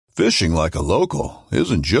Fishing like a local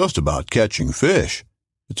isn't just about catching fish.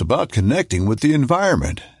 It's about connecting with the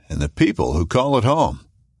environment and the people who call it home.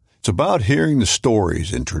 It's about hearing the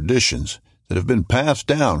stories and traditions that have been passed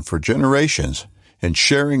down for generations and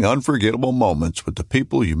sharing unforgettable moments with the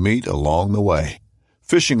people you meet along the way.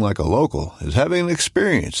 Fishing like a local is having an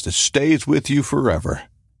experience that stays with you forever.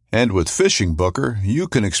 And with Fishing Booker, you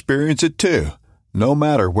can experience it too, no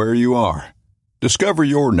matter where you are. Discover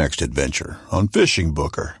your next adventure on Fishing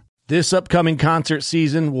Booker. This upcoming concert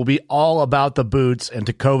season will be all about the boots, and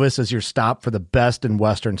Tecovas is your stop for the best in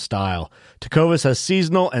Western style. Tecovas has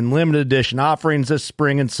seasonal and limited edition offerings this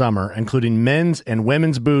spring and summer, including men's and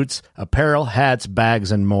women's boots, apparel, hats,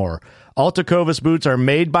 bags, and more. All Tecovas boots are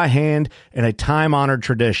made by hand in a time-honored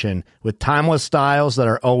tradition with timeless styles that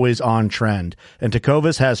are always on trend. And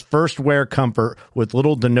Tecovas has first wear comfort with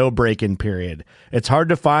little to no break-in period. It's hard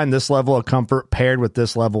to find this level of comfort paired with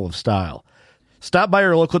this level of style. Stop by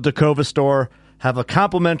your local Tecovas store, have a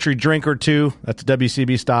complimentary drink or two, that's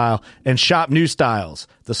WCB style, and shop new styles.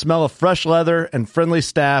 The smell of fresh leather and friendly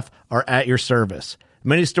staff are at your service.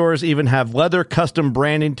 Many stores even have leather custom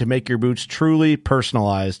branding to make your boots truly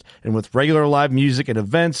personalized. And with regular live music and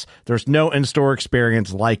events, there's no in-store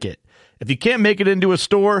experience like it. If you can't make it into a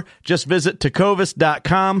store, just visit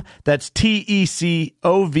tecovas.com. That's TECOVAS.com.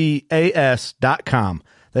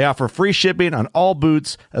 They offer free shipping on all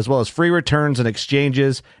boots, as well as free returns and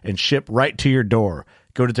exchanges, and ship right to your door.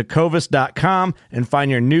 Go to tecovas.com and find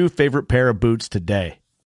your new favorite pair of boots today.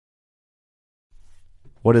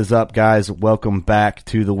 What is up, guys? Welcome back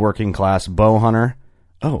to the Working Class Bow Hunter.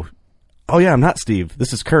 Oh yeah, I'm not Steve.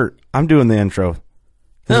 This is Kurt. I'm doing the intro.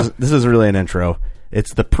 This is really an intro.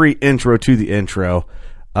 It's the pre-intro to the intro.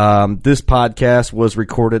 This podcast was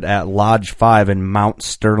recorded at Lodge 5 in Mount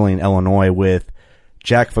Sterling, Illinois, with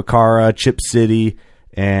Jack Ficara, Chip City,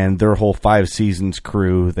 and their whole 5 Seasons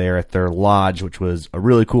crew there at their lodge, which was a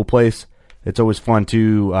really cool place. It's always fun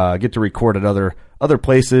to get to record at other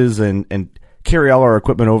places and carry all our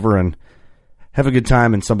equipment over and have a good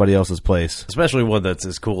time in somebody else's place. Especially one that's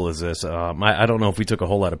as cool as this. I don't know if we took a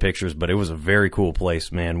whole lot of pictures, but it was a very cool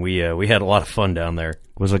place, man. We had a lot of fun down there. It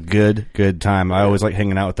was a good time. I always like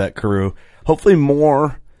hanging out with that crew. Hopefully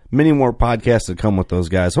many more podcasts to come with those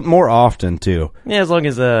guys, more often too. Yeah, as long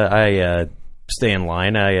as I stay in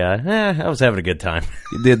line, I was having a good time.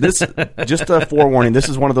 This just a forewarning. This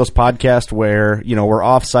is one of those podcasts where we're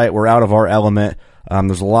off site, we're out of our element.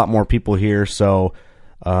 There's a lot more people here, so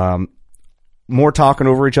more talking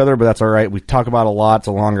over each other, but that's all right. We talk about a lot. It's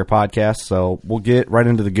a longer podcast, so we'll get right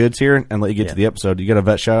into the goods here and let you get to the episode. You got a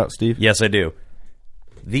vet shout out, Steve? Yes, I do.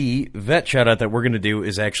 The vet shout out that we're going to do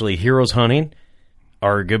is actually Heroes Hunting.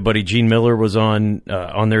 Our good buddy Gene Miller was on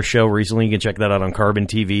their show recently. You can check that out on Carbon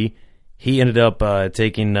TV. He ended up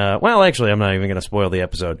taking... actually, I'm not even going to spoil the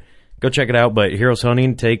episode. Go check it out. But Heroes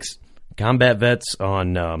Hunting takes combat vets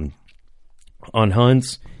on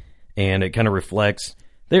hunts, and it kind of reflects...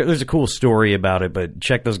 There's a cool story about it, but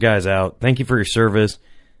check those guys out. Thank you for your service,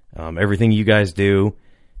 everything you guys do,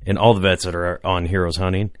 and all the vets that are on Heroes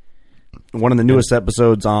Hunting. One of the newest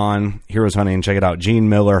episodes on Heroes Hunting, check it out. Gene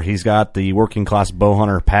Miller, he's got the Working Class Bow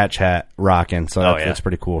Hunter patch hat rocking, so that's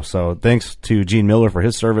pretty cool. So thanks to Gene Miller for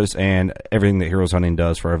his service and everything that Heroes Hunting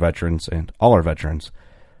does for our veterans and all our veterans.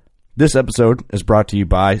 This episode is brought to you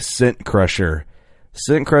by Scent Crusher.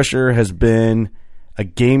 Scent Crusher has been a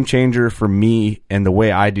game changer for me and the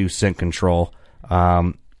way I do scent control.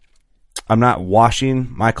 I'm not washing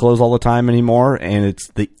my clothes all the time anymore, and it's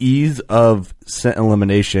the ease of scent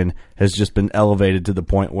elimination has just been elevated to the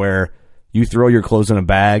point where you throw your clothes in a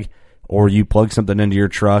bag or you plug something into your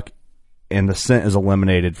truck and the scent is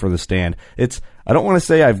eliminated for the stand. I don't want to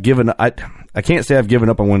say I've given I can't say I've given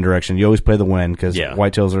up on Wind Direction. You always play the wind because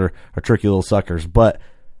whitetails are tricky little suckers, but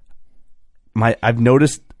I've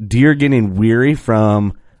noticed deer getting weary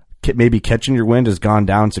from maybe catching your wind has gone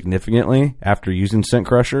down significantly after using Scent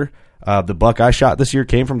Crusher. The buck I shot this year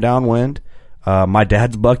came from downwind. My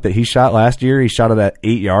dad's buck that he shot last year, he shot it at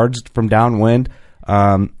 8 yards from downwind.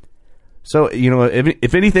 So,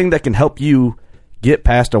 if anything that can help you get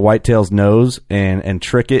past a whitetail's nose and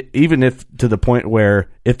trick it, even if to the point where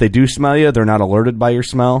if they do smell you, they're not alerted by your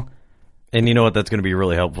smell. And you know what that's going to be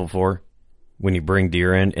really helpful for? When you bring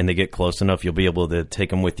deer in and they get close enough, you'll be able to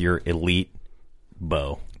take them with your elite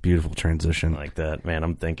bow. Beautiful transition. Like that, man.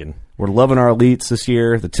 I'm thinking. We're loving our elites this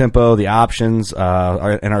year, the tempo, the options,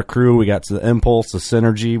 and our crew. We got the impulse, the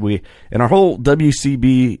synergy. And our whole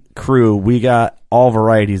WCB crew, we got all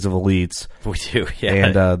varieties of elites. We do, yeah.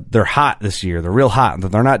 And they're hot this year. They're real hot.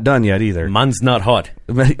 They're not done yet either. Mine's not hot.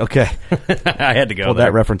 Okay. I had to go Pull there.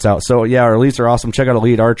 that reference out. So, yeah, our elites are awesome. Check out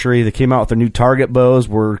Elite Archery. They came out with their new target bows.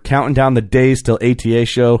 We're counting down the days till ATA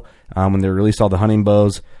show when they release all the hunting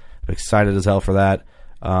bows. I'm excited as hell for that.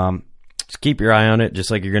 Just keep your eye on it, just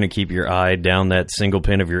like you're going to keep your eye down that single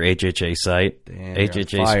pin of your HHA site. Damn,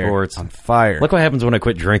 HHA Sports. On fire. Look what happens when I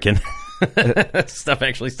quit drinking. Stuff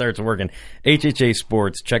actually starts working. HHA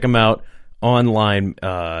Sports. Check them out online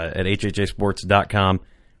at hhasports.com.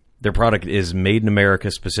 Their product is made in America,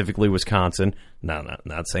 specifically Wisconsin.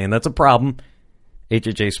 Not saying that's a problem.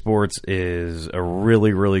 HHA Sports is a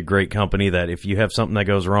really, really great company that if you have something that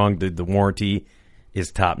goes wrong, the warranty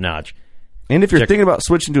is top notch. And if you're thinking about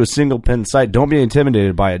switching to a single pin site, don't be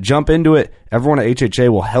intimidated by it. Jump into it. Everyone at HHA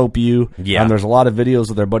will help you. Yeah. There's a lot of videos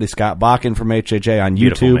of their buddy Scott Bakken from HHA on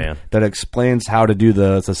YouTube that explains how to do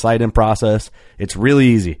the sight-in process. It's really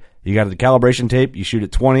easy. You got the calibration tape. You shoot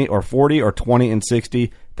at 20 or 40 or 20 and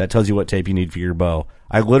 60. That tells you what tape you need for your bow.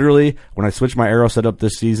 I literally, when I switched my arrow setup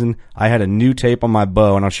this season, I had a new tape on my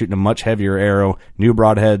bow, and I was shooting a much heavier arrow, new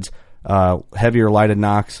broadheads, heavier lighted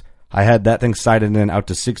nocks. I had that thing sighted in out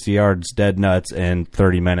to 60 yards dead nuts in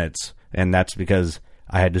 30 minutes, and that's because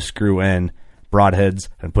I had to screw in broadheads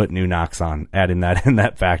and put new nocks on, adding that in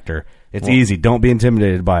that factor. It's easy. Don't be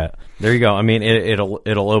intimidated by it. There you go. I mean,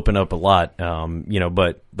 it'll open up a lot,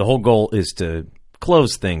 but the whole goal is to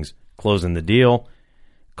close things, closing the deal,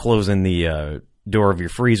 closing the door of your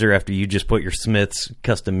freezer after you just put your Smith's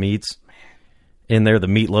custom meats in there, the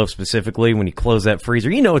meatloaf specifically. When you close that freezer,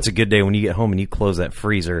 you know it's a good day when you get home and you close that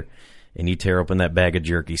freezer and you tear open that bag of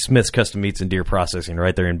jerky. Smith's Custom Meats and Deer Processing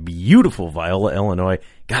right there in beautiful Viola, Illinois.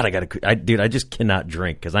 God, I just cannot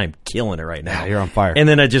drink because I'm killing it right now. Yeah, you're on fire. And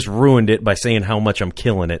then I just ruined it by saying how much I'm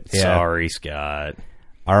killing it. Yeah. Sorry, Scott.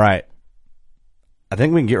 All right. I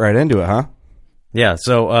think we can get right into it, huh? Yeah,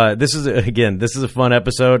 so this is a fun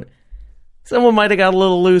episode. Someone might have got a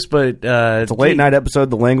little loose, but it's a late night episode.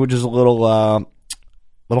 The language is a little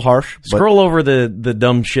harsh. Scroll over the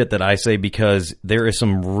dumb shit that I say because there is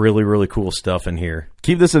some really, really cool stuff in here.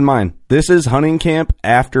 Keep this in mind. This is hunting camp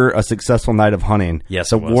after a successful night of hunting. Yes,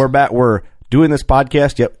 so we're doing this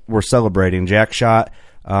podcast, yet we're celebrating. Jack shot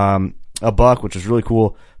a buck, which is really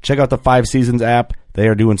cool. Check out the 5 Seasons app. They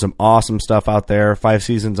are doing some awesome stuff out there. 5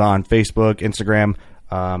 Seasons on Facebook, Instagram,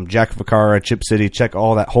 Jack Vacara, Chip City. Check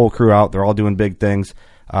all that whole crew out. They're all doing big things.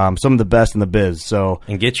 Some of the best in the biz.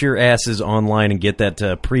 And get your asses online and get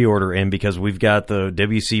that pre-order in because we've got the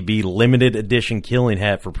WCB limited edition killing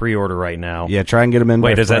hat for pre-order right now. Yeah, try and get them in.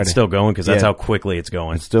 Wait, is that still going? Because that's how quickly it's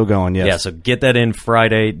going. It's still going, yes. Yeah, so get that in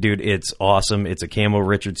Friday. Dude, it's awesome. It's a Camo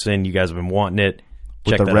Richardson. You guys have been wanting it.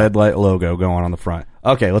 With the red light logo going on the front.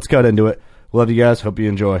 Okay, let's cut into it. Love you guys. Hope you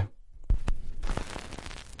enjoy.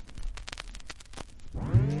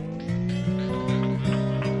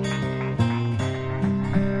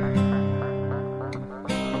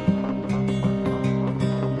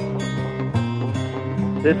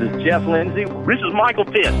 This is Jeff Lindsay. This is Michael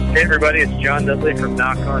Pitt. Hey, everybody, it's John Dudley from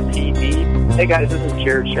Knock on TV. Hey, guys, this is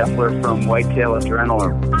Jared Scheffler from Whitetail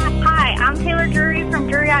Adrenaline. Hi, I'm Taylor Drury from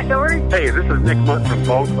Drury Outdoors. Hey, this is Nick Munt from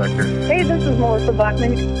Bow Collector. Hey, this is Melissa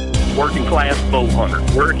Bachman. Working Class Bow Hunter.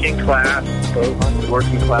 Working Class Bow Hunter.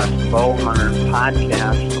 Working Class Bow Hunter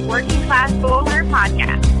Podcast. Working Class Bow Hunter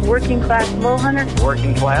Podcast. Working Class Bow Hunter.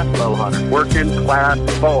 Working Class Bow Hunter. Working Class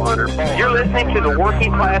Bow Hunter. You're listening to the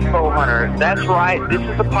Working Class Bow Hunter. That's right. This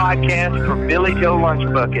is a podcast for Billy Joe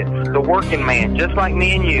Lunchbucket, the working man, just like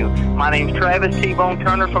me and you. My name's Travis T-Bone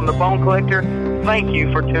Turner from the Bone Collector. Thank you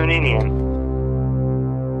for tuning in.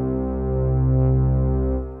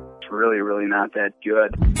 It's really, really not that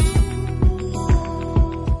good.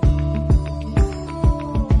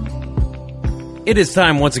 It is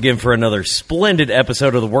time once again for another splendid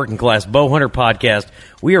episode of the Working Class Bow Hunter Podcast.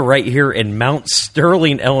 We are right here in Mount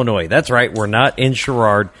Sterling, Illinois. That's right, we're not in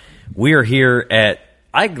Sherrard. We are here at,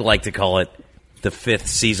 I like to call it the 5th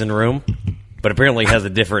Season Room, but apparently has a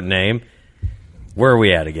different name. Where are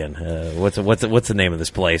we at again? What's the name of this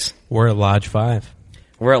place? We're at Lodge 5.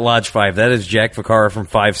 We're at Lodge 5. That is Jack Vacara from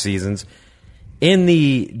 5 Seasons. In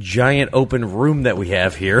the giant open room that we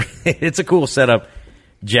have here, it's a cool setup.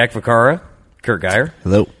 Jack Vacara. Kurt Geyer.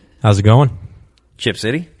 Hello. How's it going? Chip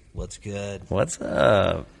City. What's good? What's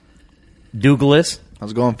up? Douglas.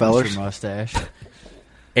 How's it going, fellas? Mr. Mustache.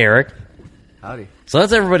 Eric. Howdy. So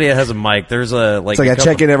that's everybody that has a mic. There's a It's like I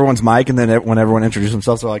check in everyone's mic, and then when everyone introduces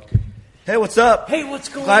themselves, they're like, Hey, what's up? Hey, what's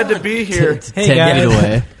going Glad on? to be here. Hey, Take guys. it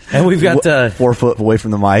away. And we've got 4 foot away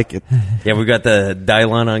from the mic. yeah, we've got the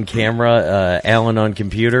Dylon on camera, Alan on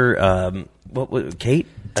computer. What? Kate?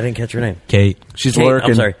 I didn't catch her name. Kate. She's Kate, lurking.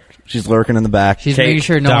 I'm sorry. She's lurking in the back. She's Kate, making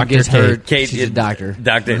sure no one Dr. gets Kate. hurt. Kate, She's a doctor.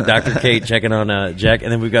 Dr. Kate checking on Jack,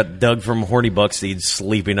 and then we've got Doug from Horny Buckseed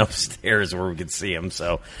sleeping upstairs where we can see him.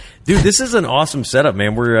 So, dude, this is an awesome setup,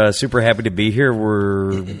 man. We're super happy to be here.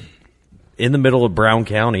 We're in the middle of Brown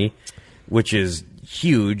County, which is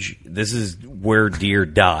huge. This is where deer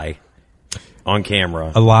die on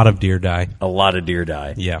camera. A lot of deer die. A lot of deer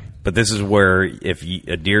die. Yeah. But this is where if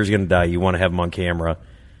a deer's going to die, you want to have them on camera.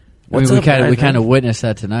 We kind of witnessed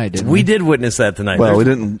that tonight, didn't we? We did witness that tonight. Well, we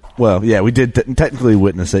There's- didn't. Well, yeah, we did technically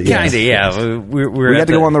witness it. Yes. Kinda, yeah. We had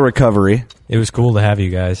to go on the recovery. It was cool to have you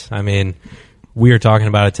guys. I mean, we were talking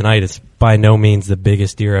about it tonight. It's by no means the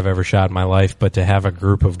biggest deer I've ever shot in my life, but to have a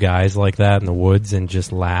group of guys like that in the woods and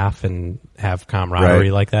just laugh and have camaraderie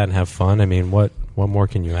Right. like that and have fun, I mean, what more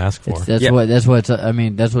can you ask for?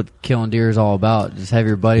 That's what killing deer is all about. Just have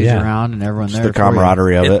your buddies Yeah. around and everyone Just there. the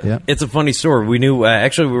camaraderie of it. Yep. It's a funny story. We knew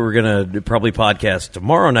actually we were going to probably podcast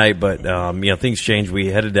tomorrow night, but things changed. We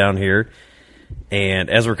headed down here,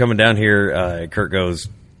 and as we're coming down here, Kurt goes,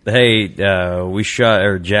 "Hey,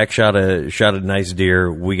 Jack shot a nice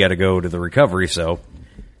deer. We got to go to the recovery." So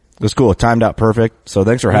It was cool. It timed out perfect. So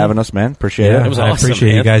thanks for having us, man. Appreciate Yeah, it. was I awesome, appreciate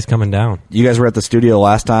you man. guys coming down. You guys were at the studio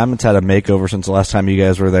last time. It's had a makeover since the last time you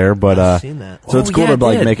guys were there. But I've seen that. so it's cool yeah, to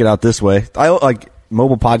it did. make it out this way. I like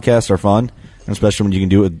mobile podcasts are fun, and especially when you can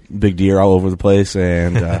do it with big deer all over the place.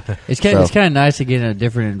 And It's kind of nice to get in a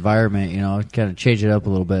different environment, kind of change it up a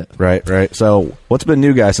little bit. right. So what's been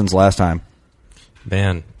new, guys, since last time?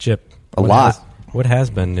 Man, Chip. A lot. What has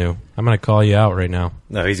been new? I'm going to call you out right now.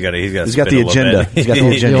 no, he's got the spit a agenda. little bit. He's got the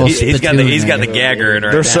agenda. He's got the gagger in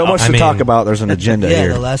right There's so now. much I to mean- talk about. There's an agenda Yeah,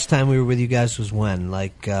 here. the last time we were with you guys was when?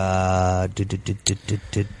 Like,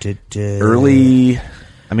 Early.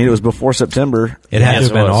 I mean, it was before September. It had Yes, to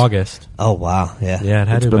have it been was. August. Oh, wow, yeah. Yeah, it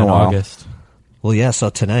had It's to have been been a while. August. Well, yeah, so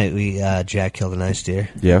tonight Jack killed a nice deer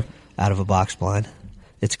Yeah. out of a box blind.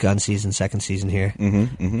 It's gun season, second season here.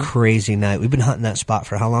 Crazy night. We've been hunting that spot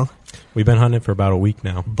for how long? We've been hunting for about a week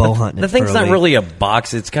now. Bow hunting. The it thing's for a not week. really a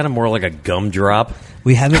box. It's kind of more like a gumdrop.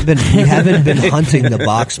 We haven't been hunting the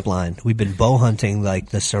box blind. We've been bow hunting like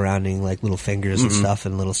the surrounding like little fingers and stuff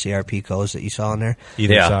and little CRP codes that you saw in there.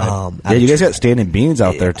 Either Yeah. side. Yeah, you guys got standing beans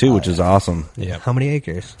out there too, which is awesome. Yeah. How many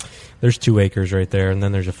acres? There's 2 acres right there, and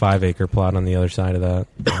then there's a 5-acre plot on the other side of that.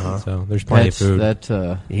 So there's plenty of food. That's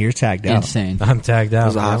You're tagged out, insane. I'm tagged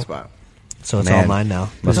out. yeah. so it's Man. all mine now.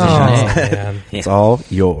 Oh, man. It's all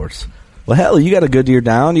yours. Well, hell, you got a good deer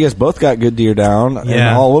down. You guys both got good deer down and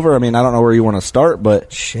Yeah. all over. I mean, I don't know where you want to start,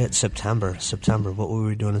 but Shit, September. What were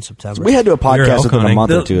we doing in September? we had to do a We were podcast elk within a hunting.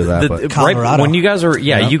 month or two of that. But right Colorado. when you guys were,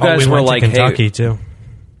 you Oh, guys we were went like, to Kentucky hey, too.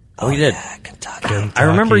 oh, you did. Kentucky. I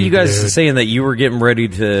remember you guys dude. saying that you were getting ready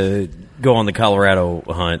to go on the Colorado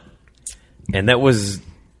hunt, and that was,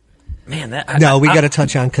 man. That No, we got to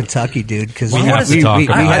touch on Kentucky, dude, because We we, have to talk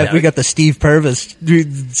about it. we got the Steve Purvis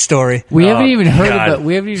story. We haven't even heard God.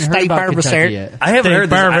 about Stay Kentucky Purvis, yet. I haven't Dave heard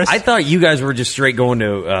this. Purvis. I thought you guys were just straight going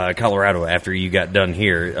to Colorado after you got done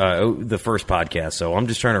here, the first podcast. So I'm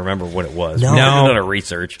just trying to remember what it was. No. We haven't No. done a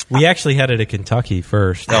research. We actually headed to Kentucky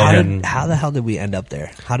first. Oh, How the hell did we end up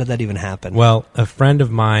there? How did that even happen? Well, a friend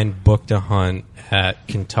of mine booked a hunt at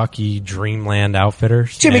Kentucky Dreamland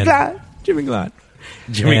Outfitters. Jimmy and Glide. Jimmy Glad.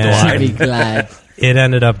 Jimmy And- Glide. Be glad. It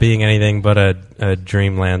ended up being anything but a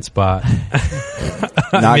Dreamland spot.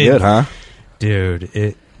 Not mean- good, huh?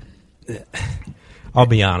 Dude, I'll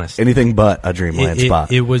be honest. Anything but a dreamland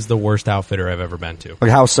spot. It was the worst outfitter I've ever been to. Like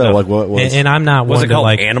how so? Like what was? And I'm not Was one it to called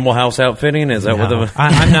like Animal House Outfitting? Is that what No. the?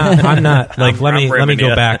 I'm not like let me ribbing go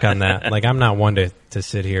ya. back on that. Like I'm not one to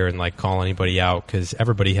sit here and like call anybody out because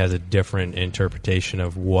everybody has a different interpretation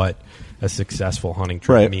of what a successful hunting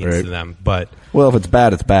trip Right, means right. to them. But well, if it's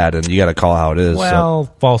bad, it's bad, and you got to call how it is. well,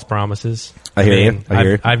 false promises. I hear you. I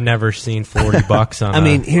hear you. I've never seen $40 on I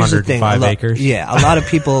mean, here's the thing. 105 acres. Yeah, a lot of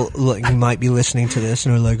people might be listening to this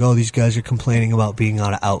and are like, "Oh, these guys are complaining about being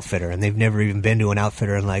on an outfitter, and they've never even been to an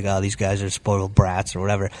outfitter, and like, oh, these guys are spoiled brats or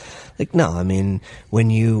whatever." Like, no, I mean, when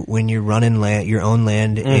you're running your own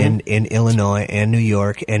land in Illinois and New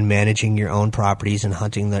York, and managing your own properties and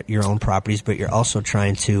hunting your own properties, but you're also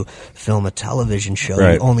trying to film a television show,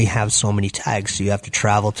 Right. you only have so many tags, so you have to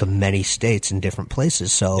travel to many states and different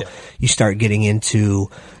places. So you start getting into,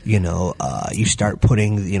 you start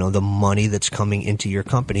putting, the money that's coming into your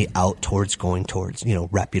company out towards going towards,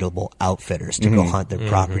 reputable outfitters to go hunt their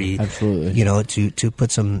property. Absolutely. To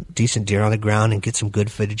put some decent deer on the ground and get some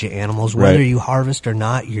good footage of animals. Whether Right. you harvest or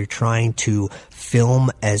not, you're trying to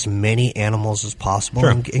film as many animals as possible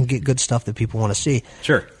and get good stuff that people want to see.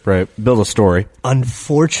 Sure. Right. Build a story.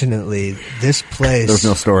 Unfortunately, this place There's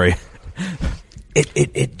no story.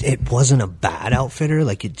 it wasn't a bad outfitter.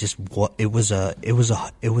 Like it was a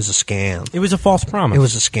scam. It was a false promise. It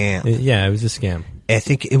was a scam. Yeah, it was a scam. I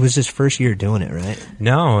think it was his first year doing it, right?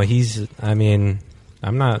 No,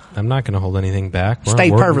 I'm not going to hold anything back. Stay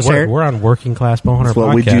purpose, Eric. We're on Working Class Bowhunter That's what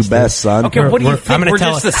Podcast. we do best, son. Okay, what do you think? I'm gonna We're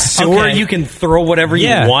tell just it- the sewer. okay. You can throw whatever you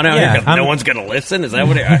want out here 'cause no one's going to listen. Is that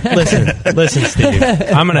what it Listen, Steve.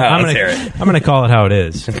 I'm gonna call it how it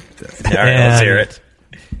is. All right, let's hear it.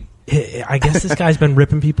 I guess this guy's been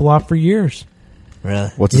ripping people off for years. Really?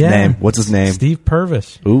 What's his name? What's his name? Steve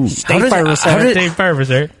Purvis. Ooh. Steve Purvis,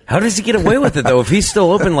 Eric. How does he get away with it, though? If he's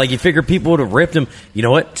still open, like, you figure people would have ripped him. You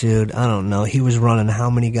know what? Dude, I don't know. He was running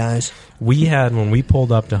how many guys? We had, when we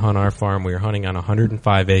pulled up to hunt our farm, we were hunting on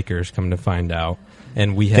 105 acres, come to find out.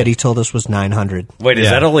 And we had... That he told us was 900. Wait,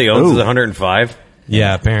 is that all he owns is 105?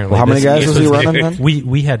 Yeah, apparently. Well, how many guys was he running then?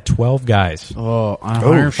 We had 12 guys. Oh, on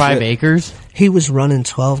 105 shit. acres? He was running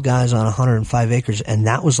 12 guys on 105 acres, and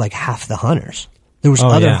that was like half the hunters. There was Oh,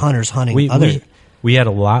 other yeah. hunters hunting We had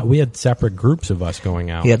a lot. We had separate groups of us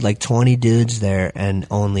going out. He had like 20 dudes there, and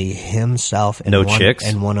only himself and No chicks?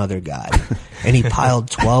 and one other guy. And he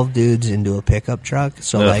piled 12 dudes into a pickup truck.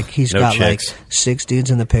 So Ugh, like he's no got chicks. like 6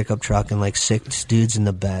 dudes in the pickup truck and like 6 dudes in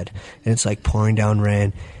the bed, and it's like pouring down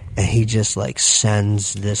rain. And he just like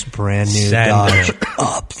sends this brand new Dodge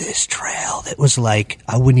up this trail that was like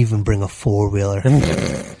I wouldn't even bring a 4-wheeler.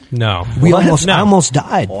 No. I almost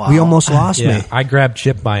died. We almost lost me. I grabbed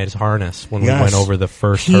Chip by his harness when Yes. we went over the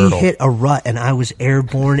first He hurdle. hit a rut, and I was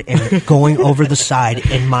airborne and going over the side,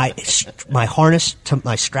 and my harness,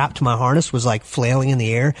 my strap to my harness was like flailing in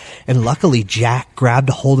the air, and luckily Jack grabbed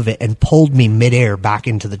a hold of it and pulled me midair back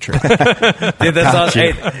into the truck. Dude, that's awesome.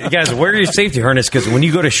 Hey, guys, wear your safety harness because when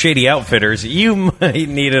you go to Shady Outfitters, you might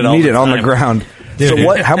need it all Need the it on the time. ground. Dude. So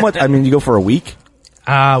what? How much? I mean, you go for a week?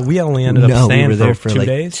 We only ended up No, staying we were there for for 2 like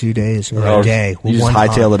days. 2 days or Or a day. You just One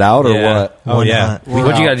hightailed hunt. it out, or Yeah. what? Oh, One yeah. hunt.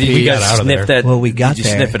 What you got? Did you We got guys out of sniff there. that? Well, we got Did you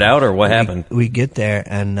there. sniff it out, or what happened? We get there,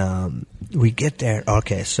 and we get there.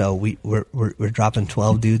 Okay, so we're dropping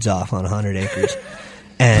 12 dudes off on 100 acres,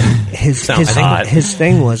 and his hot. his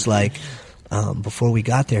thing was like. Before we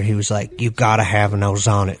got there, he was like, "You gotta have an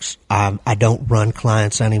ozonics. I don't run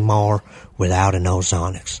clients anymore without an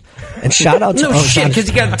ozonics." And shout out to No shit, Ozonics. because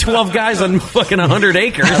you got 12 guys on fucking 100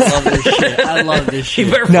 acres. I love this shit.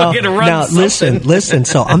 You better No, fucking run now something. listen.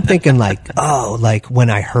 So I'm thinking like, oh, like when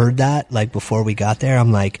I heard that, like before we got there,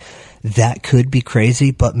 I'm like, that could be crazy,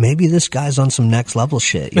 but maybe this guy's on some next level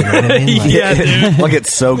shit. You know what I mean? Like, Yeah, dude. Like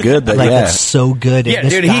it's so good that like yeah. it's so good. Yeah, And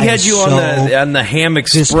this dude, he guy had is you on the Ham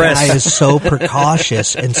This Express. guy is so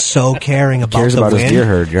precautious and so caring about cares the about his wind deer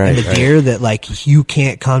herd, right, and the right. deer that like you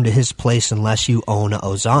can't come to his place unless you own a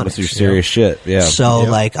ozonics. That's your serious shit. Yeah. So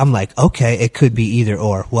like I'm like, okay, it could be either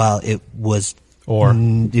or. Well, it was Or.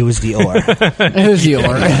 it was the or. It was the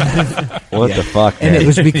order. What the fuck? And man? it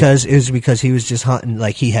was because he was just hunting,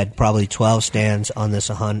 like he had probably 12 stands on this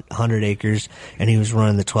 100 acres, and he was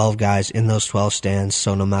running the 12 guys in those 12 stands.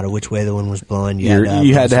 So no matter which way the wind was blowing,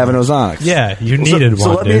 you had to have an ozonics. Yeah, you needed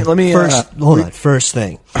so one, let me hold on. First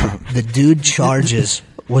thing, the dude charges.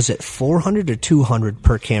 Was it 400 or 200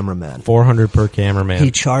 per cameraman? 400 per cameraman.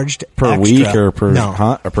 He charged per extra. week or per no,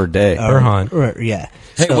 hunt or per day? Per hunt. Yeah.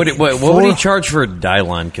 Hey, So what would he charge for a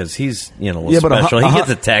Dylon? Because he's a little but a special. hu- He gets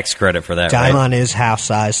a tax credit for that, right? Dylon is half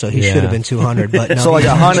size, so he Yeah. should have been 200. But no, So like he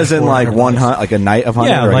a hunt charged is in like 400 one bucks. hunt, like a night of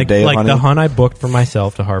hunting Yeah, or like a day of like hunting? the hunt I booked for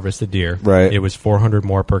myself to harvest a deer. Right. It was 400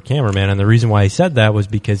 more per cameraman, and the reason why he said that was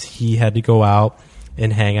because he had to go out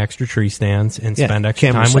and hang extra tree stands and Yeah, spend extra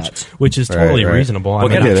camera time, sets. which is Right, totally right. reasonable. What I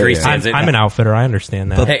kind mean, of tree yeah. stands? I'm an outfitter. I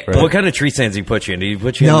understand that. Hey, what kind of tree stands did he put you in? Did he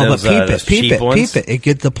put you No, in but those, those cheap ones? peep it. It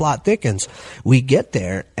get the plot thickens. We get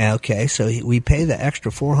there, okay, so we pay the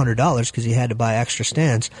extra $400 because he had to buy extra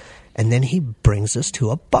stands, and then he brings us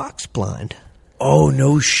to a box blind. Oh,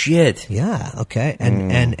 no shit. Yeah, okay,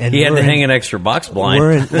 and He had we're to in- hang an extra box blind.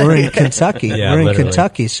 We're in Kentucky. Yeah, we're in literally.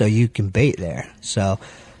 Kentucky, so you can bait there. So,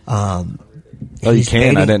 Oh, you he's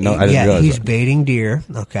can? I didn't know. I didn't yeah, realize he's that. baiting deer.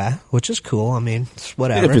 Okay, which is cool. I mean, it's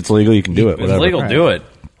whatever. If it's legal, you can do it. If it's Whatever. legal, do it.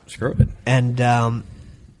 Screw it. And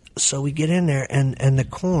So we get in there, and the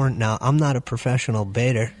corn. Now, I'm not a professional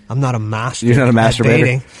baiter. I'm not a master. You're not a master at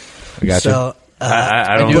baiting. I got you. So,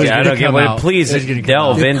 I don't get what. Please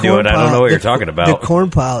delve into it. I don't know what you're talking about. The corn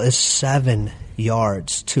pile is 7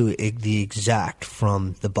 yards to the exact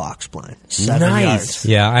from the box blind. 7 yards.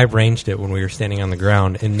 Yeah, I ranged it when we were standing on the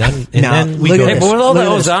ground, and then we look go. at Hey, this. but with all the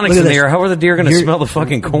Look at this. ozonics Look at in the this. air, how are the deer going to You're- smell the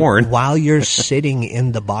fucking corn? While you're sitting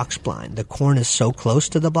in the box blind, the corn is so close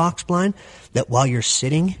to the box blind that while you're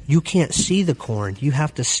sitting, you can't see the corn. You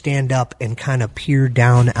have to stand up and kind of peer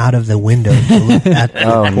down out of the window to look at the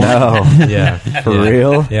Oh corn. no! Yeah, For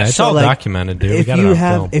real? Yeah, it's So, all like, documented, dude. We If got it you on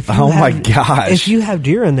have, film. if you Oh, my have- gosh. If you have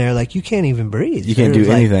deer in there, like you can't even breathe. You can't They're, do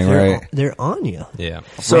like, anything, they're- right? They're on you. Yeah.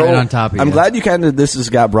 So Right on top of I'm you. glad you this has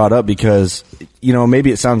got brought up because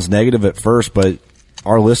maybe it sounds negative at first, but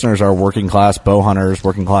our listeners are working class bow hunters,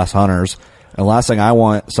 working class hunters, and the last thing I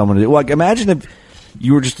want someone to do, like, imagine if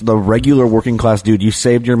you were just the regular working class dude. You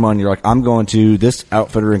saved your money. You're like, I'm going to this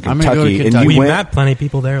outfitter in I'm gonna go to Kentucky, and Kentucky. you We went. met plenty of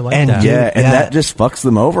people there like And that. dude, Yeah, and yeah. that just fucks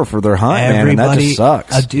them over for their hunt, man, and that just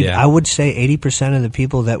sucks. Dude, Yeah. I would say 80% of the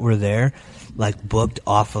people that were there, like, booked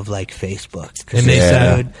off of like Facebook. 'Cause And they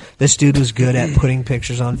said- this dude was good at putting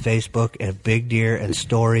pictures on Facebook and big deer and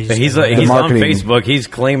stories. But he's and on marketing. Facebook. He's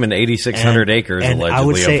claiming 8,600 acres and allegedly I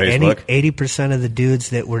would say on Facebook. 80% of the dudes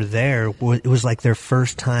that were there, it was like their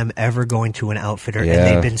first time ever going to an outfitter, Yeah. and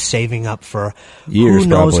they've been saving up for Years, who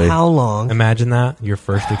knows probably. how long. Imagine that, your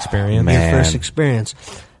first experience. Man. Your first experience.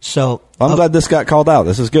 So I'm glad this got called out.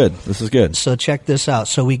 This is good. This is good. So check this out.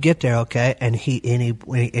 So we get there, okay, and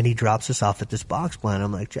he drops us off at this box blind.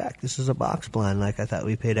 I'm like, Jack, this is a box blind. Like, I thought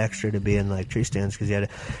we paid extra to be in like tree stands because he had.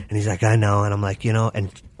 And he's like, I know. And I'm like, and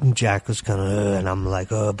Jack was kind of, and I'm like,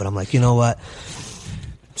 but I'm like, you know what?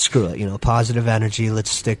 Screw it. Positive energy. Let's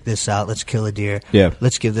stick this out. Let's kill a deer. Yeah.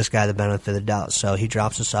 Let's give this guy the benefit of the doubt. So he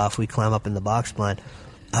drops us off. We climb up in the box blind.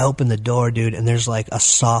 I open the door, dude, and there's like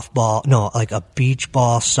like a beach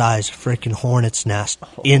ball size freaking hornet's nest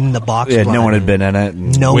in the box Yeah, blind. no one had been in it.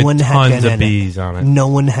 and- No With one had tons been of in bees it. on it. No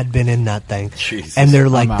one had been in that thing. Jesus. And they're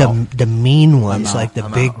like I'm the mean ones, out. like the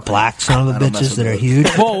I'm big out. black son of a I don't mess bitches with that are those. huge.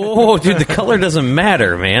 Whoa, dude, the color doesn't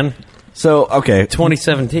matter, man. So, okay.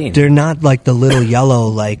 2017. They're not like the little yellow,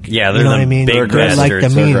 like Yeah, they're you know the what I mean. big They're like the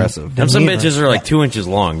bastards. They're mean, aggressive. the And some mean bitches ones. are like 2 inches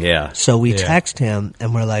long, yeah. So we Yeah. text him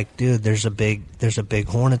and we're like, dude, there's a big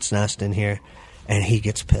hornet's nest in here, and he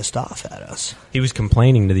gets pissed off at us. He was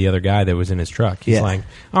complaining to the other guy that was in his truck. He's Yeah. like,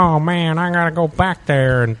 "Oh man, I gotta go back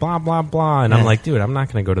there and blah blah blah." And I'm Yeah. like, "Dude, I'm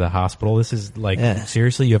not gonna go to the hospital. This is like Yeah.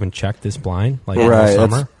 seriously, you haven't checked this blind like Right, all that's-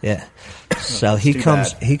 summer." Yeah. So he too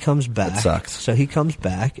comes bad. he comes back. That sucks. So he comes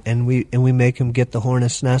back and we make him get the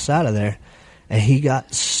hornet's nest out of there. And he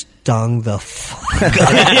got stung the fuck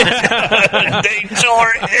out. They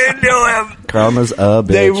tore into him. Karma's a bitch.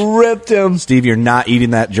 They ripped him. Steve, you're not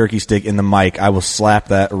eating that jerky stick in the mic. I will slap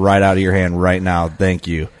that right out of your hand right now. Thank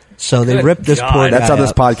you. So they Good ripped this God. poor guy That's how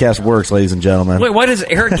this up. podcast works, ladies and gentlemen. Wait, why does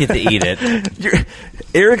Eric get to eat it?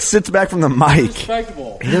 Eric sits back from the mic.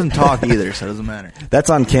 He doesn't talk either, so it doesn't matter.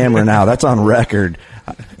 That's on camera now. That's on record.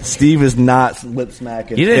 Steve is not lip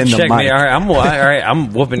smacking. You didn't in the check mic. me. All right,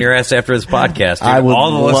 I'm whooping your ass after this podcast. Dude. I would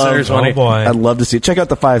All the love, listeners want to. boy. I'd love to see it. Check out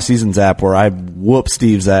the 5 Seasons app where I whoop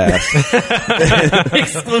Steve's ass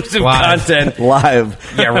Exclusive Live. content.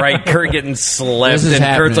 live. Yeah, right. Kurt getting slept, This is and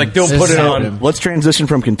happening. Kurt's like, "Don't This put is it happening. on." Let's transition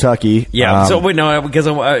from Kentucky. Yeah. So wait, no, because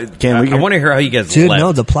I want to hear how you guys Dude, left.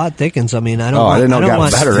 no, the plot thickens. I mean, I don't. Oh, I want, didn't know it got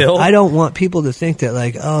want, better. Still? I don't want people to think that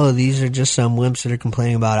like, oh, these are just some wimps that are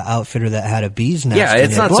complaining about an outfitter that had a bee's nest. Yeah, in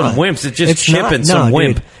it's their not some blind. wimps. It's just Chip not, and some no,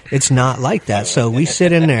 wimp. Dude, it's not like that. So we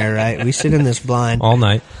sit in there, right? We sit in this blind, all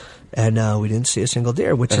night. and we didn't see a single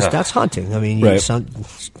deer, which is that's hunting. I mean, Right.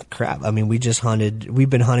 crap. I mean, we just hunted. We've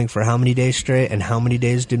been hunting for how many days straight, and how many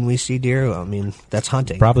days didn't we see deer? I mean, that's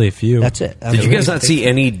hunting. Probably a few. That's it. I Did mean, you guys we- not see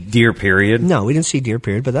any deer? Period. No, we didn't see deer.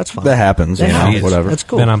 Period, but that's fine. That happens, That you know, happens. whatever. That's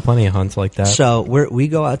cool. Been on plenty of hunts like that. So we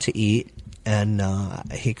go out to eat, and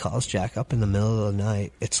he calls Jack up in the middle of the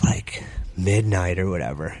night. It's like midnight or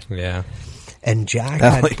whatever, yeah. and Jack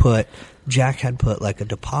Like- had put like a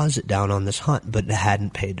deposit down on this hunt, but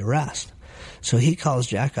hadn't paid the rest. So he calls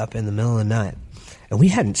Jack up in the middle of the night, and we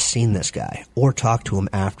hadn't seen this guy or talked to him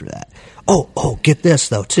after that. Oh, get this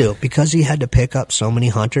though too, because he had to pick up so many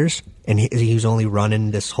hunters. And he was only running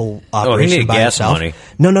this whole operation needed by gas himself. money.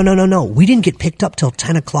 No. We didn't get picked up till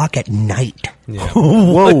 10 o'clock at night.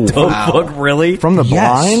 Whoa. The fuck, really? From the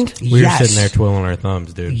blind? We were Yes. sitting there twiddling our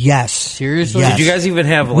thumbs, dude. Yes. Seriously? Yes. Did you guys even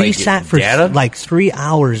have like we sat for data? like 3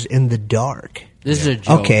 hours in the dark. This is a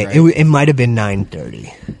joke. Okay, right? it might have been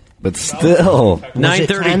 9:30. But still.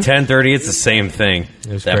 9:30, 10:30, it's the same thing.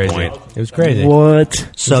 It was at that crazy. point. It was crazy. What?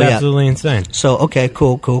 So it was absolutely insane. So, okay,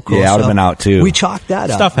 cool. Yeah, I would have been out too. We chalked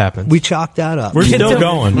that up. Stuff happens. We chalked that up. We're still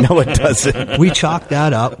going. No, it doesn't. We chalked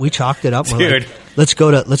that up. We're Dude. like, let's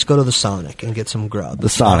go to the Sonic and get some grub. The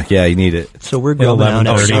Sonic, yeah, you need it. So we're grubbing out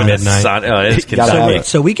at 11:30 Sonic. midnight. It's Kentucky.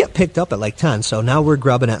 So we get picked up at like 10. So now we're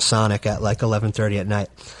grubbing at Sonic at like 11:30 at night.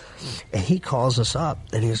 And he calls us up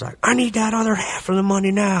and he's like, I need that other half of the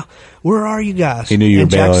money now. Where are you guys? He knew you were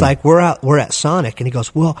And Jack's bailing. like, we're at Sonic. And he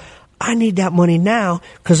goes, well, I need that money now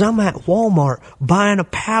because I'm at Walmart buying a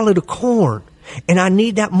pallet of corn. And I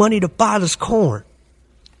need that money to buy this corn.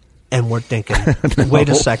 And we're thinking, wait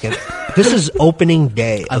a second. This is opening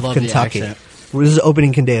day I of love the Kentucky. accent. This is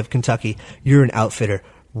opening day of Kentucky. You're an outfitter.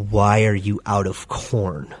 Why are you out of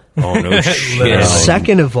corn? Oh, no shit.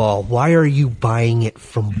 Second of all, why are you buying it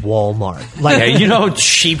from Walmart? Like, Yeah, you know how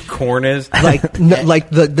cheap corn is? like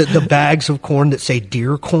the bags of corn that say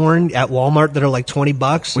deer corn at Walmart that are like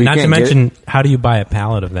 $20. We Not to can't mention, how do you buy a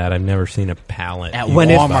pallet of that? I've never seen a pallet. At When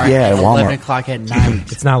it- Walmart, yeah, at at Walmart. 11 o'clock at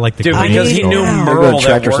night. It's not like the Dude, grocery because he store. knew now. Merle Go to that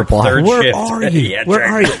Tractor worked Supply. third Where shift. are you? Yeah, Where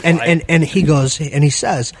Tractor are you? Supply. And he goes and he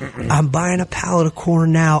says, I'm buying a pallet of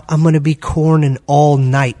corn now. I'm going to be corning all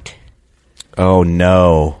night. Oh,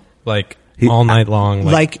 no. Like all night long.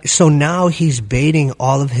 Like, so now he's baiting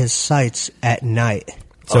all of his sites at night.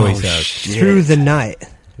 So he says. Through the night.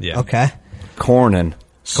 Yeah. Okay. Corning.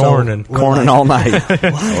 Corning. we're Corning like, all night.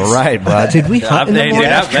 All right, bud. Did we hunt in the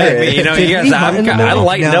morning? You know, Did you we guys, hunt in the I morning?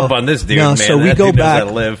 lightened No. up on this dude, No, man. so we That go dude knows how back.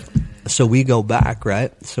 to live. So we go back,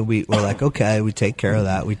 right? So we're like, okay, we take care of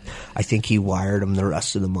that. I think he wired him the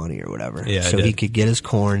rest of the money or whatever, Yeah, I so did. he could get his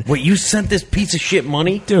corn. Wait, you sent this piece of shit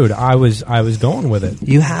money? Dude, I was going with it.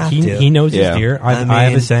 You have he, to. He knows Yeah. his deer. I I have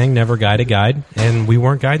mean- a saying, never guide a guide, and we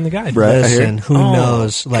weren't guiding the guide. Right. I hear Listen, it. who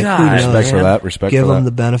knows? Like, God, who knows? Respect for man? that. Respect Give for him that.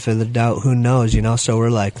 the benefit of the doubt. Who knows? You know. So we're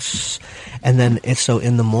like, and then so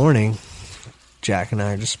in the morning, Jack and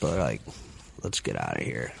I are just like, let's get out of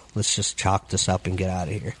here. Let's just chalk this up and get out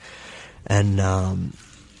of here. And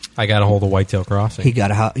I got a hold of Whitetail Crossing.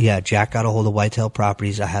 Jack got a hold of Whitetail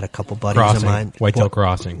Properties. I had a couple buddies Crossing. of mine. Whitetail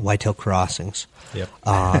Crossing. Whitetail Crossings. Yep.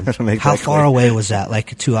 Make How that far clear. away was that?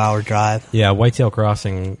 Like a 2-hour drive? Yeah, Whitetail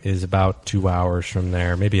Crossing is about 2 hours from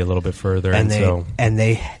there, maybe a little bit further. And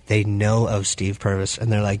they they know of Steve Purvis,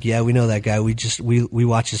 and they're like, yeah, we know that guy. We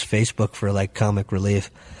watch his Facebook for like comic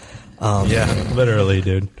relief. yeah, literally,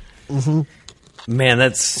 dude. Man,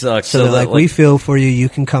 that sucks. So they're like, we feel for you. You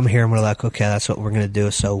can come here, and we're like, okay, that's what we're gonna do.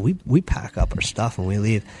 So we pack up our stuff and we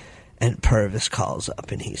leave. And Purvis calls up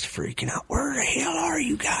and he's freaking out. Where the hell are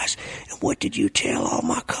you guys? And what did you tell all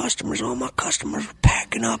my customers? All my customers are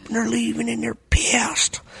packing up and they're leaving and they're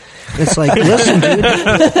pissed. It's like, listen, dude,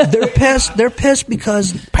 they're pissed. They're pissed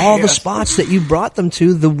because all the spots that you brought them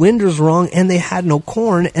to, the wind was wrong and they had no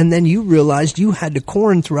corn. And then you realized you had to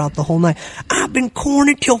corn throughout the whole night. I've been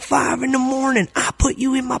corning till 5 a.m. I put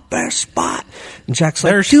you in my best spot. And Jack's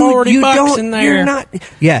like, There's dude, 40 you bucks don't, in there. you're not.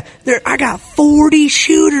 Yeah, I got 40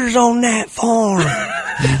 shooters on that farm.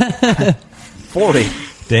 40.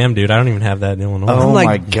 Damn, dude, I don't even have that in Illinois. Oh, I'm like,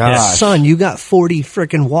 my gosh. son, you got 40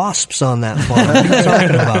 freaking wasps on that farm. What are you talking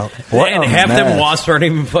about? What and a half them mess. wasps aren't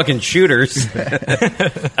even fucking shooters.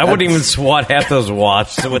 I wouldn't even swat half those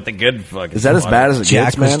wasps with the good fucking. Is that as bad as it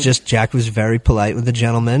Jack gets, man? Jack was very polite with the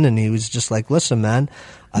gentleman, and he was just like, listen, man,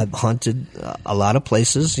 I've hunted a lot of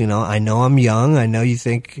places. You know I'm young. I know you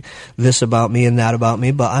think this about me and that about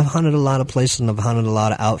me, but I've hunted a lot of places and I've hunted a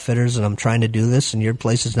lot of outfitters, and I'm trying to do this, and your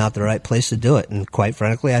place is not the right place to do it. And quite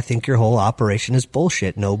frankly, I think your whole operation is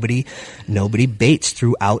bullshit. Nobody baits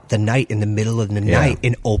throughout the night in the middle of the night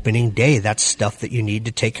in opening day. That's stuff that you need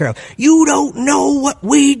to take care of. You don't know what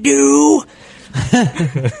we do.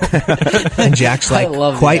 And Jack's like, I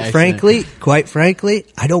love the quite accent. frankly,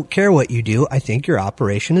 I don't care what you do. I think your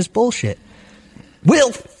operation is bullshit.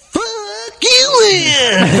 Well, fuck you in.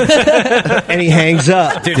 And he hangs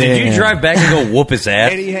up. Dude, did you drive back and go whoop his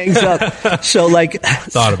ass? And he hangs up. So like,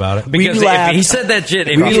 Thought about it. Because we laughed. if he said that shit,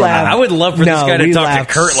 We laughed. I would love for this No, guy to we talk to laughed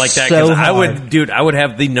Kurt like that. so Because I would, hard. dude, I would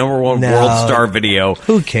have the #1 No. world star video.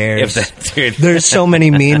 who cares? If that dude, There's so many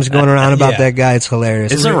memes going around about Yeah. that guy. It's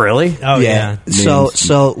hilarious. is it really? Oh, yeah.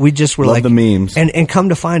 So we just were Love like the memes. and come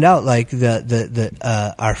to find out, like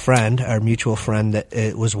the our friend, our mutual friend, that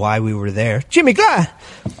it was why we were there, Jimmy Glah.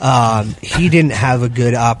 He didn't have a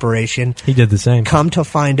good operation. He did the same. Come to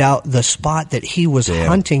find out, the spot that he was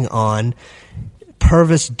hunting on,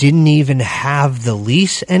 Purvis didn't even have the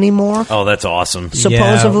lease anymore. Oh, that's awesome.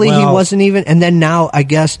 Supposedly he wasn't even, and then now I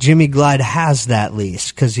guess Jimmy Glide has that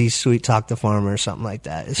lease because he sweet talked the farmer or something like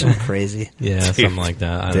that. It's so crazy. Something like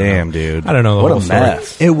that. I don't Damn, know. dude. I don't know the What whole a mess.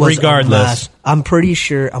 story. It was regardless. a mess. I'm pretty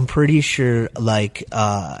sure like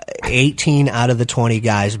 18 out of the 20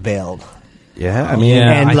 guys bailed. Yeah, I mean,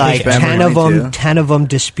 and like think 10 of them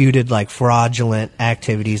disputed like fraudulent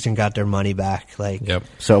activities and got their money back. Like,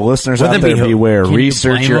 so listeners Wouldn't out it there, be- beware. Can you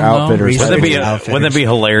Research blame your them, though? outfitters. Wouldn't that be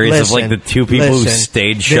hilarious if like the two people who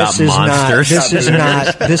stage shot monsters?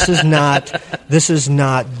 This is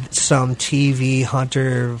not some TV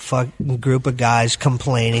hunter group of guys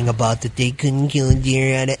complaining about that they couldn't kill a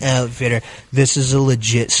deer at an outfitter. This is a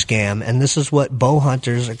legit scam, and this is what bow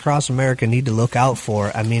hunters across America need to look out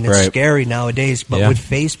for. I mean, it's scary nowadays, but with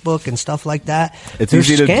Facebook and stuff like that, there's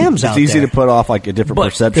scams out there. It's easy to put off like a different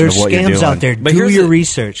perception of what you're doing. There's scams out there. But Do your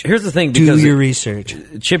research. Here's the thing. Do your research.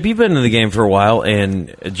 Chip, you've been in the game for a while,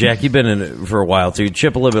 and Jack, you've been in it for a while too.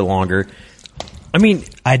 Chip, a little bit longer. I mean,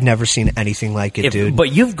 I'd never seen anything like it, dude.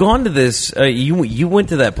 But you've gone to this. You went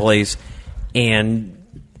to that place, and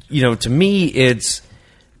to me, it's.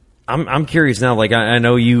 I'm curious now. Like I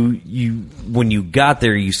know you when you got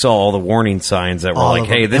there, you saw all the warning signs that were All like, of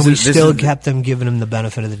them. "Hey, this and we is." still kept them giving them the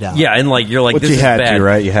benefit of the doubt. Yeah, and like you're like, Which this you is had bad. to,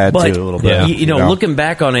 right? You had But, to a little bit. Looking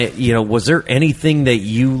back on it, was there anything that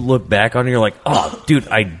you look back on and you're like, oh, dude,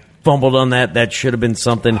 I fumbled on that. That should have been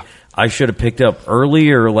something I should have picked up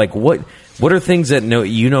earlier. Like what are things that now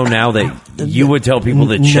that you would tell people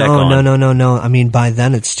to check on? No. I mean, by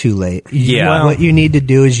then it's too late. Yeah. What you need to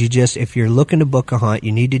do is if you're looking to book a hunt,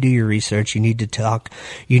 you need to do your research. You need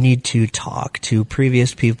to talk to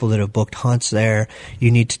previous people that have booked hunts there. You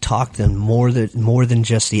need to talk to them more than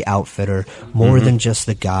just the outfitter, more than just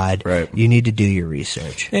the guide. Right. You need to do your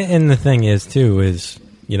research. And the thing is, too, is,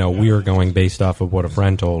 we were going based off of what a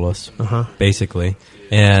friend told us, basically.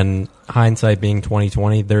 And hindsight being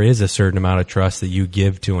 2020, there is a certain amount of trust that you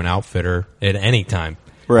give to an outfitter at any time.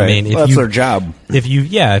 Right. I mean, if that's their job. If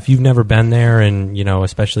you've never been there, and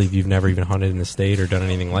especially if you've never even hunted in the state or done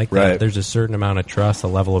anything like that, there's a certain amount of trust, a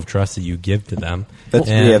level of trust that you give to them.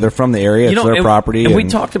 They're from the area; it's their property. And we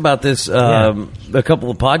talked about this a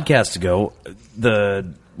couple of podcasts ago.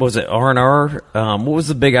 Was it R&R? What was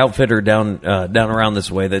the big outfitter down around this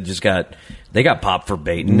way that just got popped for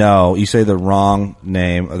baiting? No, you say the wrong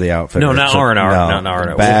name of the outfitter. No, not R&R. Not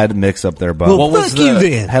R&R. Bad mix up there, bud. Well, what was you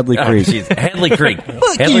then? Headley Creek. Headley Creek.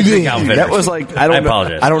 Fuck Headley you Creek then. outfitter. That was like I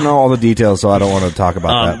apologize. I don't know all the details, so I don't want to talk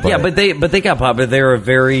about that. But they got popped. But they're a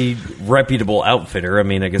very reputable outfitter. I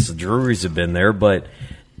mean, I guess the Drurys have been there, but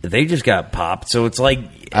they just got popped. So it's like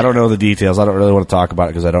I don't know the details. I don't really want to talk about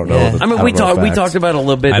it because I don't know. We talked about it a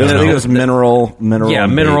little bit. I think it was mineral. Yeah,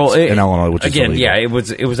 mineral in Illinois, which again, is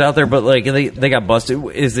illegal. it was out there, but like they got busted.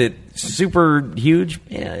 Is it super huge?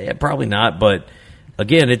 Yeah, probably not. But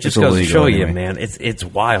again, it just goes to show you, man, it's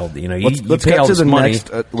wild. Let's pay cut all to this the money.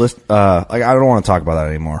 next list. I don't want to talk about that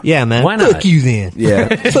anymore. Yeah, man. Why not? Fuck you then. Yeah.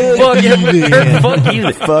 Fuck you, Kurt, fuck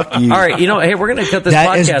you. Fuck you. All right, hey, we're gonna cut this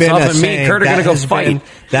That has podcast been off, a and me saying. and Kurt are gonna go fight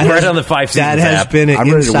right on the 5 Seasons That has app. been an I'm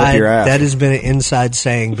ready to whip inside. your ass. That has been an inside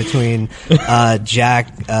saying between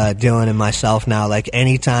Jack, Dylan, and myself. Now, like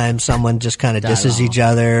anytime someone just kind of disses each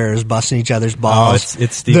other or is busting each other's balls,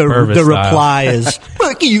 it's Steve the Purvis the style. reply is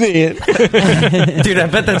 "fuck you then." Dude, I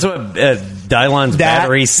bet that's what Dylon's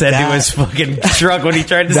battery said to his fucking truck when he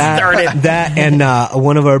tried to start it. That and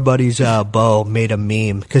one of our buddies, Bo, made a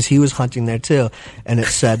meme because he was hunting there too, and it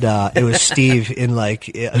said it was Steve in like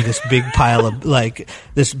this big pile of like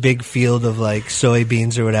this big field of like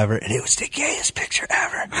soybeans or whatever, and it was the gayest picture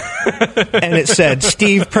ever. And it said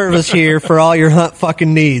Steve Purvis here for all your hunt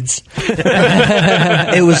fucking needs.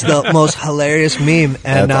 It was the most hilarious meme,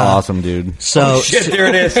 and That's awesome, dude. So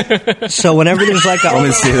There it is. So whenever there's like Let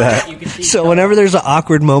me see that. so whenever there's an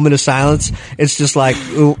awkward moment of silence, it's just like,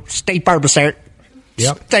 ooh, Steve Purvis there.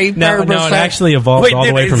 Yep. Steve No, Purvis it there. actually evolved all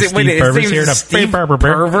the way from Steve Purvis here to Steve Steve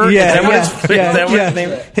Purvis. Yeah, Is that what his name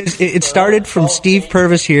is? It started from Steve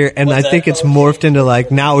Purvis here, and I think it's morphed into like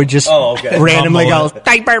now we just randomly go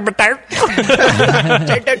Steve Purvis there.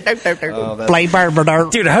 Play Purvis there.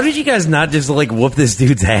 Dude, how did you guys not just like whoop this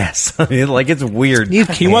dude's ass? I mean, like it's weird.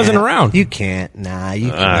 He wasn't around. You can't. Nah,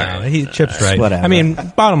 you can't. He Chip's right. Whatever. I mean,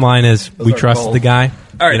 bottom line is we trusted the guy.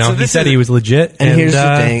 All right, so he this said is- he was legit. And here's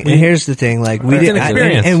the thing. And here's the thing. Like we It's didn't, an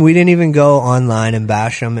experience. and we didn't even go online and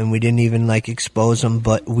bash them, and we didn't even like expose them.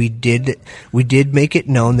 But we did make it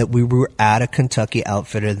known that we were at a Kentucky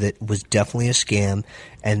outfitter that was definitely a scam,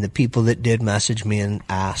 And the people that did message me and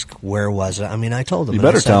ask where was it, I mean, I told them. You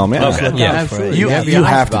better tell them. Absolutely. You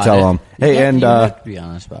have to tell them. Hey, and you have to be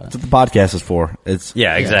honest about it. That's what the podcast is for. It's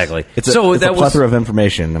exactly. It's a plethora of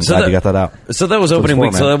information. I'm glad you got that out. So that was opening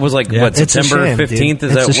week. So that was like what, September 15th?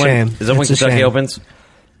 Is that when Kentucky opens?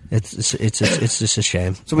 It's just a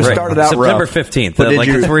shame. So we started out September rough. 15th.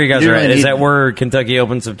 That's where you guys are at. Is that where Kentucky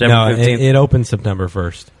opens September 15th? It opens September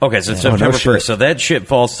 1st. Okay, so September 1st. So that shit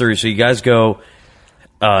falls through. So you guys go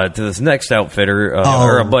to this next outfitter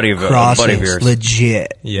or a buddy of yours.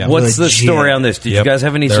 Legit. Yeah. What's the story on this? Did you guys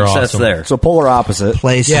have any success there? So polar opposite.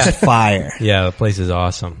 Place is fire. Yeah, the place is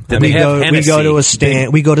awesome. We go to a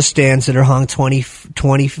stand. We go to stands that are hung 20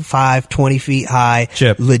 feet high.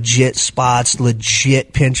 Chip. Legit spots,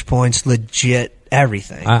 legit pinch points, legit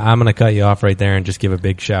everything. I'm going to cut you off right there and just give a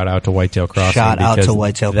big shout out to Whitetail Crossing. Shout out to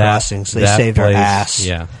Whitetail Crossings. They saved our ass.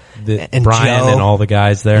 Yeah. And Brian Joe, and all the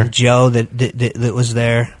guys there. And Joe that was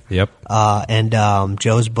there. Yep. And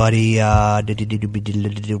Joe's buddy. Hey,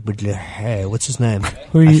 what's his name?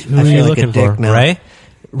 Who are you looking for?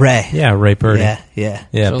 Ray. Yeah, Ray Purdy. Yeah.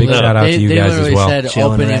 So big shout out to you guys as well. They said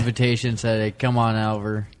open invitation, said, hey, come on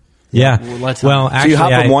over. Yeah. Well, actually, so you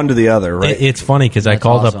hop from one to the other, right? It's funny because I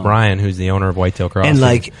called up Brian, who's the owner of Whitetail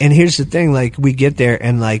Crossing. And here's the thing, we get there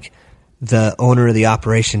and the owner of the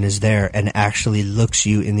operation is there and actually looks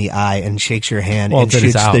you in the eye and shakes your hand and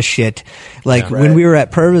shoots the shit. When we were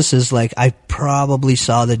at Purvis's, I probably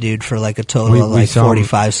saw the dude for a total of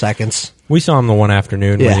 45 seconds. We saw him the one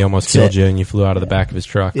afternoon when he almost killed you and you flew out of the back of his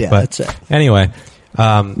truck. Yeah, but that's it. Anyway,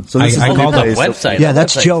 so this I called up website. Yeah,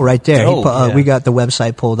 that's Joe right there. We got the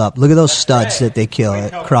website pulled up. Look at those studs that they kill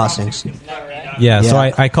at Crossings. Yeah, so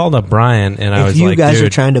I called up Brian and I was you like, guys dude, are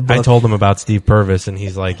trying to book, I told him about Steve Purvis and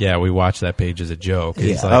he's like, yeah, we watched that page as a joke. Yeah.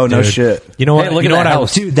 He's like, oh, no shit. You know what? Hey, look at that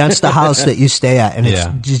house. Dude, that's the house that you stay at, and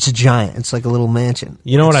it's a giant. It's like a little mansion.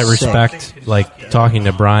 You know what I respect, talking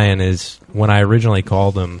to Brian, is when I originally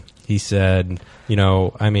called him, he said,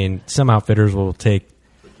 some outfitters will take,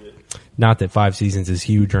 not that 5 seasons is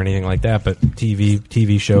huge or anything like that, but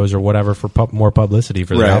TV shows or whatever for more publicity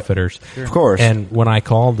for the outfitters. Sure. Of course. And when I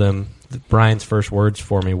called him, Brian's first words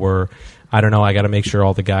for me were, I don't know, I got to make sure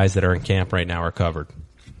all the guys that are in camp right now are covered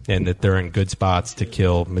and that they're in good spots to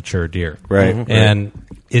kill mature deer. Right. Mm-hmm. And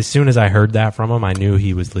as soon as I heard that from him, I knew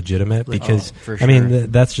he was legitimate because, for sure.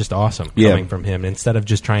 that's just awesome coming from him. Instead of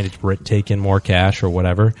just trying to take in more cash or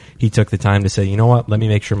whatever, he took the time to say, you know what, let me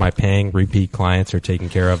make sure my paying repeat clients are taken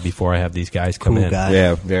care of before I have these guys come in. Guy.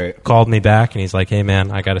 Yeah, very. Called me back and he's like, hey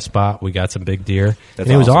man, I got a spot. We got some big deer. And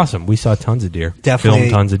it was awesome. We saw tons of deer. Definitely.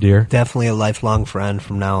 Filmed tons of deer. Definitely a lifelong friend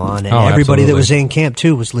from now on. And everybody absolutely. That was in camp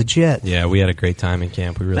too was legit. Yeah, we had a great time in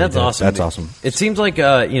camp. We really That's did. awesome. That's awesome. It seems like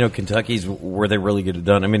Kentucky's where they really get it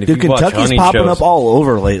done. I mean, if Dude, you watch Kentucky's hunting popping shows, up all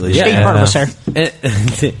over lately. Yeah,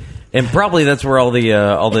 and probably that's where all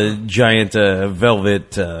the giant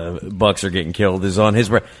velvet bucks are getting killed is on his.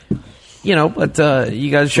 But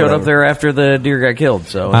you guys showed up there after the deer got killed.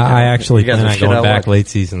 So I actually plan on going back late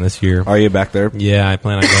season this year. Are you back there? Yeah, I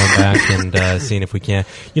plan on going back and seeing if we can.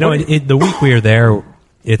 The week we were there,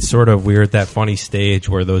 it's sort of we're at that funny stage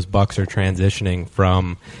where those bucks are transitioning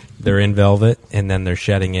from they're in velvet and then they're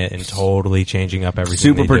shedding it and totally changing up everything.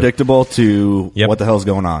 Super predictable to what the hell's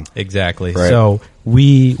going on. Exactly. Right. So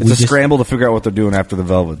it's a scramble to figure out what they're doing after the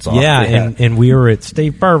velvet's off. Yeah, and we were at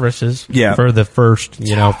Steve Purvis's for the first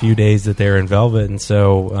few days that they were in velvet, and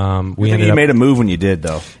so we ended up. You made a move when you did,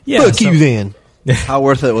 though. Yeah, fuck you then. How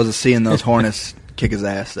worth it was it seeing those hornets kick his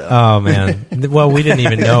ass, though? Oh man! Well, we didn't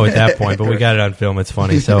even know at that point, but we got it on film. It's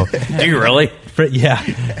funny. So, do you really? Yeah.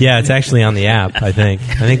 It's actually on the app.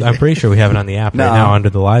 I'm pretty sure we have it on the app right now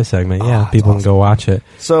under the live segment. Yeah, people can go watch it.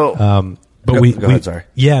 So, but go ahead, sorry.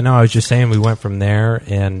 Yeah, no, I was just saying we went from there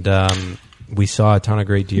and we saw a ton of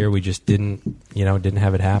great deer. We just didn't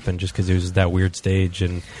have it happen just because it was that weird stage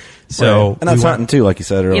and. So and that's hunting too, like you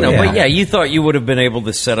said earlier. But you thought you would have been able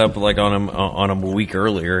to set up on them a week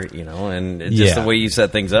earlier, and it's just the way you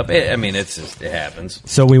set things up. It happens.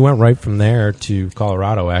 So we went right from there to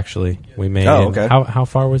Colorado. Actually, we made. Oh, okay. How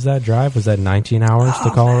far was that drive? Was that 19 hours to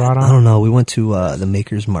Colorado? I don't know. We went to the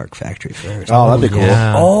Maker's Mark factory first. Oh, that'd be cool.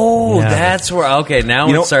 Yeah. Oh, that's where. Okay, now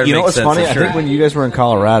it started to make sense. You know what's funny? Sure. I think when you guys were in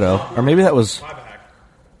Colorado, or maybe that was.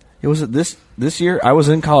 Was it this year? I was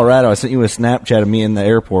in Colorado. I sent you a Snapchat of me in the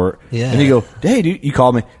airport. Yeah. And you go, hey, dude, you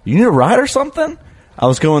called me. You need a ride or something? I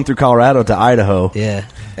was going through Colorado to Idaho. Yeah.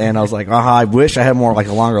 And I was like, I wish I had more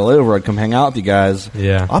a longer layover. I'd come hang out with you guys.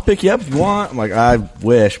 Yeah. I'll pick you up if you want. I'm like, I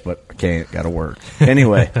wish, but I can't. Got to work.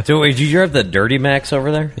 Anyway. So wait, did you drive the Dirty Max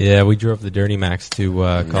over there? Yeah, we drove the Dirty Max to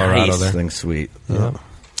Colorado Nice. there. Thing's sweet. Yeah.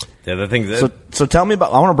 Yeah, the thing that. So tell me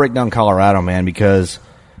about, I want to break down Colorado, man, because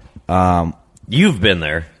You've been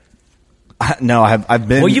there. No, I've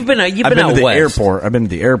been. Well, you've been out to the west. airport. I've been to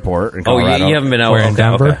the airport in Colorado. Oh, you haven't been out in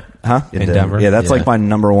Denver? Okay. Huh? In Denver. Yeah, that's like my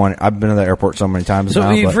number one. I've been to the airport so many times. So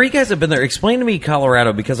now, if you guys have been there, explain to me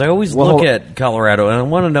Colorado, because I always look at Colorado and I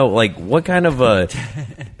want to know like what kind of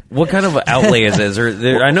outlay is this?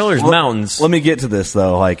 I know there's mountains. Let me get to this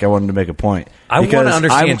though. Like I wanted to make a point. I want to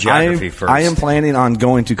understand geography first. I am planning on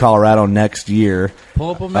going to Colorado next year.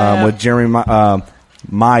 Pull up a map. With Jeremy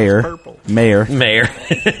Mayer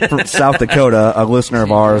from South Dakota, a listener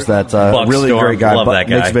of ours that's a really great guy. Love that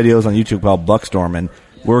guy. Makes videos on YouTube called Buckstorm, and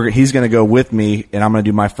he's going to go with me, and I'm going to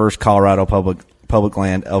do my first Colorado public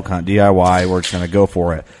land elk hunt DIY. We're just going to go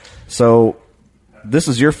for it. So, this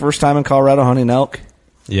is your first time in Colorado hunting elk?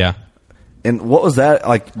 Yeah. And what was that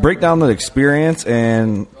like? Break down the experience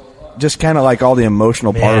and just kind of like all the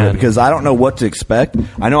emotional part of it, because I don't know what to expect.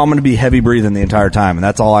 I know I'm going to be heavy breathing the entire time, and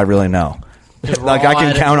that's all I really know. Like I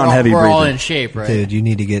can count on heavy breathing. We're all in shape, right? Dude, you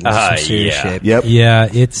need to get into some serious shape. Yep. Yeah,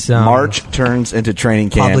 it's March turns into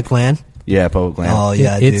training camp. Public land? Yeah, public land. Oh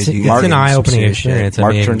yeah, it's an eye-opening experience.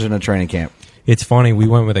 March turns into training camp. It's funny. We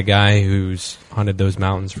went with a guy who's hunted those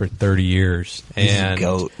mountains for 30 years. He's and a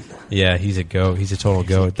goat. Yeah, he's a goat. He's a total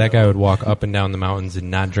goat. That guy would walk up and down the mountains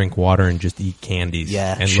and not drink water and just eat candies.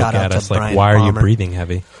 Yeah, and shout look out at to us like, Brian why are you Palmer. breathing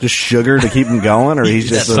heavy? Just sugar to keep him going, or he's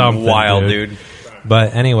just something wild, dude.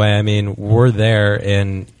 But anyway, I mean, we're there,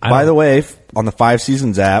 and by the way, on the 5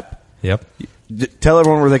 Seasons app, yep. Tell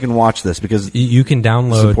everyone where they can watch this, because you can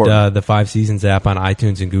download the 5 Seasons app on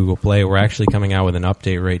iTunes and Google Play. We're actually coming out with an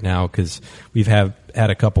update right now because we've had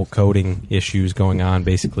a couple coding issues going on,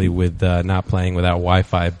 basically with not playing without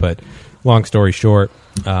Wi-Fi. But long story short,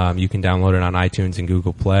 you can download it on iTunes and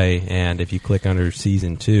Google Play, and if you click under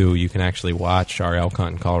Season 2, you can actually watch our elk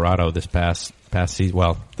hunt in Colorado this past season.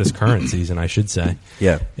 Well, this current season, I should say.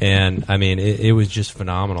 Yeah. And I mean, it was just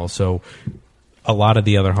phenomenal. So a lot of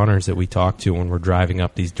the other hunters that we talk to when we're driving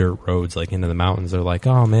up these dirt roads, like into the mountains, they're like,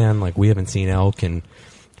 oh man, like we haven't seen elk in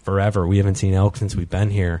forever. We haven't seen elk since we've been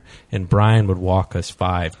here. And Brian would walk us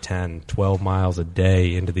 5, 10, 12 miles a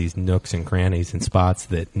day into these nooks and crannies and spots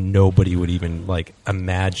that nobody would even like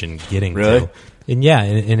imagine getting to. And yeah,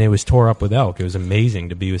 and it was tore up with elk. It was amazing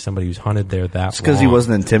to be with somebody who's hunted there that long. It's because he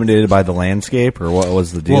wasn't intimidated by the landscape, or what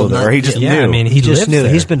was the deal there? Or he just knew. I mean, he just knew.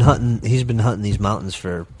 there. He's been hunting these mountains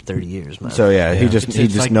for 30 years, man. So yeah, he just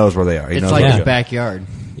like, knows where they are. He it's knows like where his to go. backyard.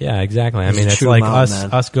 Yeah, exactly. I He's mean, a it's true like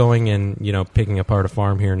mountain us going and picking apart a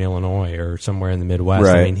farm here in Illinois or somewhere in the Midwest.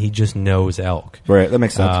 Right. I mean, he just knows elk. Right, that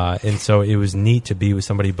makes sense. And so it was neat to be with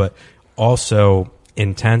somebody, but also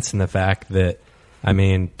intense in the fact that, I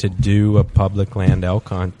mean, to do a public land elk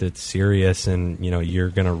hunt that's serious and, you're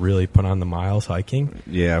going to really put on the miles hiking.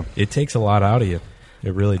 Yeah. It takes a lot out of you.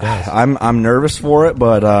 It really does. I'm nervous for it,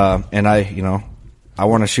 but and I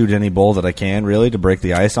want to shoot any bull that I can, really, to break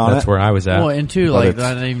the ice on That's where I was at. Well, and too, But like,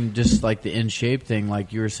 it's- not even just like the in shape thing,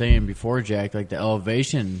 like you were saying before, Jack, like the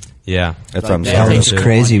elevation. Yeah. That's Like, what I'm that saying. That takes was a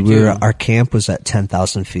crazy. toll on you, too. Our camp was at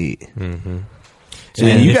 10,000 feet. Mm-hmm. So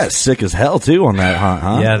you got sick as hell too on that hunt,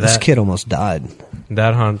 huh? Yeah, This kid almost died.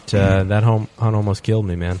 That hunt, hunt almost killed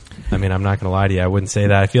me, man. I mean, I'm not going to lie to you. I wouldn't say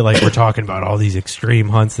that. I feel like we're talking about all these extreme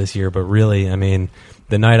hunts this year, but really, I mean,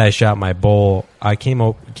 the night I shot my bull, I came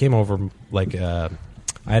over like I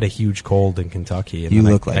had a huge cold in Kentucky. And You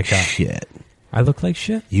then look I like got, shit. I look like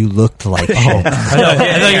shit. You looked like shit. I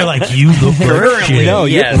thought you're like you look like shit. No,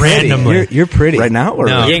 you're Yes. pretty. Randomly. You're pretty. Right now, or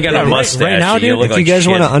No. You ain't got a mustache. right now, You dude, look If like you guys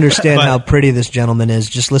shit. want to understand But- how pretty this gentleman is,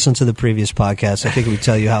 just listen to the previous podcast. I think we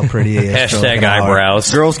tell you how pretty he is. for like Hashtag an hour. eyebrows.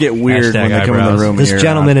 girls get weird Hashtag when they come in eyebrows. the room. This and you're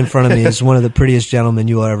gentleman not. in front of me is one of the prettiest gentlemen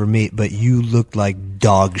you will ever meet, but you look like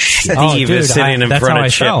dog shit. Oh, Steve dude, is sitting in that's front how I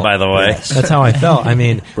of Chip, felt. by the way. That's how I felt. I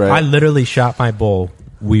mean, Right. I literally shot my bull.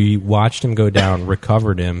 We watched him go down,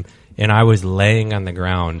 recovered him, and I was laying on the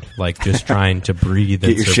ground, like just trying to breathe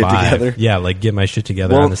and Get your shit survive. together? Yeah, like get my shit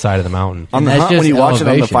together Well, on the side of the mountain. On the That's hunt, when just you watch it on the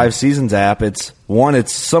elevation. 5 Seasons app, it's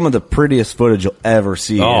some of the prettiest footage you'll ever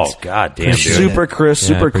see. Oh, It's God damn, dude. super crisp,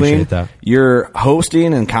 Yeah, I super appreciate clean. that. Your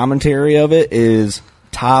hosting and commentary of it is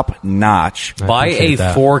top notch. I Buy a appreciate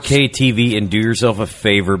that. 4K TV and do yourself a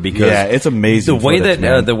favor because Yeah, it's amazing The way footage, that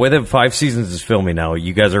man. the way that 5 Seasons is filming now,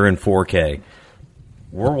 you guys are in 4K.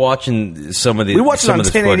 We're watching some of the. We watched it some on of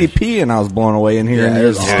this footage. 1080p, and I was blown away in here in the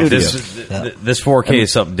Dude, studio. this 4K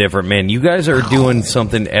is something different, man. You guys are doing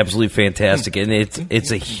something absolutely fantastic, and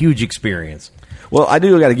it's a huge experience. Well, I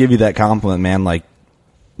do got to give you that compliment, man. Like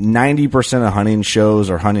 90% of hunting shows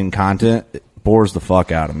or hunting content bores the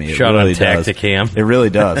fuck out of me. It Shout really out does. Tacticam. It really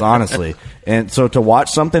does, honestly. And so to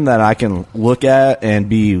watch something that I can look at and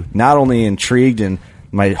be not only intrigued and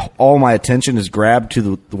all my attention is grabbed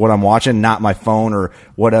to what I'm watching, not my phone or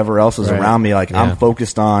whatever else is around me. Like I'm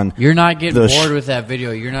focused on. You're not getting bored with that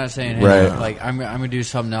video. You're not saying, "Hey, like I'm gonna do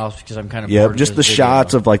something else because I'm kind of bored." Just the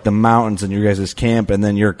shots of like the mountains and your guys' camp, and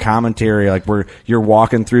then your commentary, like where you're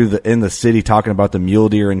walking through in the city talking about the mule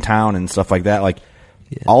deer in town and stuff like that. Like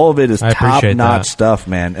all of it is top-notch stuff,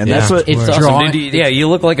 man. And that's what it's awesome. Dude, you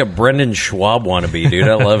look like a Brendan Schwab wannabe, dude.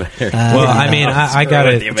 I love it. Well, I mean, I got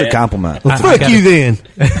it. It's a compliment. Well, fuck you then.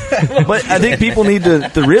 But I think people need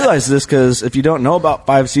to realize this, because if you don't know about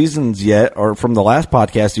 5 seasons yet, or from the last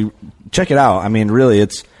podcast, you check it out. I mean, really,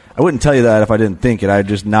 I wouldn't tell you that if I didn't think it. I'd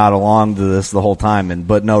just nod along to this the whole time.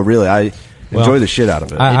 But no, really, I enjoy the shit out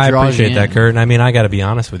of it. I appreciate that, Kurt. And I mean, I got to be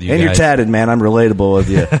honest with you. And guys. you're tatted, man. I'm relatable with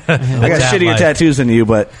you. I got shittier tattoos than you,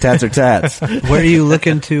 but tats are tats. Where are you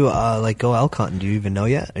looking to go elk hunting? Do you even know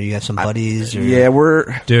yet? Or you have some buddies?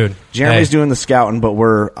 Jeremy's doing the scouting, but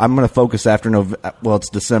I'm going to focus after November. Well, it's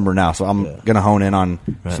December now, so I'm going to hone in on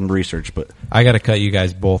some research. But I got to cut you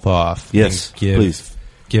guys both off. Yes, please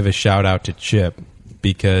give a shout out to Chip,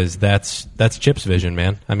 because that's Chip's vision,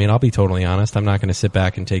 man. I mean, I'll be totally honest. I'm not going to sit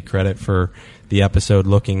back and take credit for the episode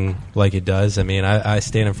looking like it does. I mean, I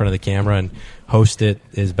stand in front of the camera and host it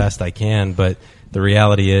as best I can, but the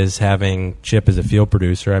reality is, having Chip as a field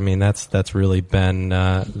producer, I mean, that's really been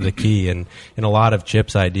the key. And a lot of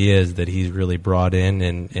Chip's ideas that he's really brought in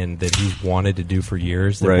and that he's wanted to do for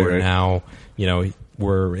years that we're now,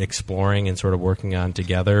 we're exploring and sort of working on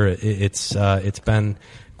together. It's been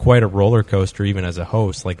quite a roller coaster, even as a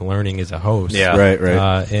host, like learning as a host. Yeah, right.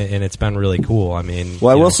 And it's been really cool. I mean,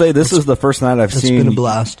 I will say this is the first night I've seen. It's been a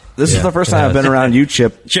blast. This is the first time I've been around you,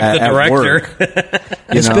 Chip. Chip, the director.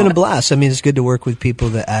 It's been a blast. I mean, it's good to work with people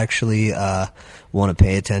that actually want to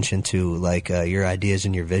pay attention to your ideas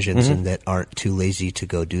and your visions, and that aren't too lazy to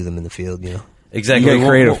go do them in the field. Exactly. You get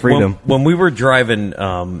creative freedom. When we were driving,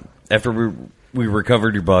 after we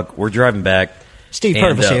recovered your buck, we're driving back. Steve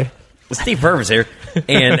Purvis here. Steve Purvis here,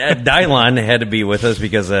 and Dylon had to be with us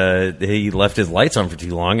because he left his lights on for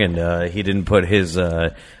too long, and he didn't put his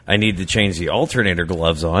I need to change the alternator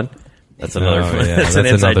gloves on. That's another that's an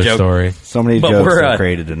inside joke. Story. So many jokes are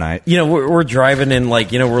created tonight. We're driving and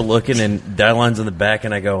we're looking, and Dylon's in the back,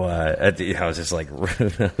 and I go, I was just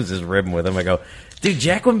ribbing with him. I go, dude,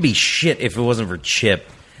 Jack wouldn't be shit if it wasn't for Chip.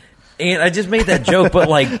 And I just made that joke,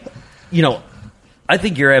 but I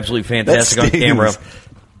think you're absolutely fantastic on camera.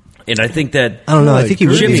 And I think that I don't know. I think he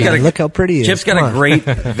really look how pretty he is. Chip's got a great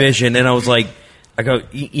vision, and I was like, I go,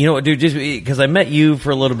 you know what, dude? Just because I met you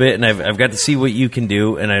for a little bit, and I've got to see what you can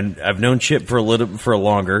do, and I've known Chip for a little bit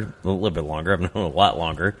longer. I've known a lot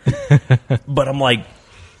longer, but I'm like,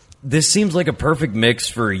 this seems like a perfect mix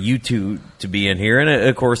for you two to be in here, and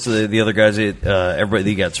of course the other guys, everybody that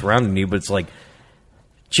you got surrounding you. But it's like,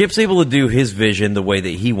 Chip's able to do his vision the way that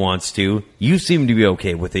he wants to. You seem to be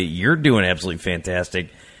okay with it. You're doing absolutely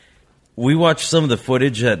fantastic. We watched some of the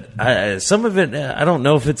footage that some of it, I don't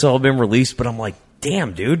know if it's all been released, but I'm like,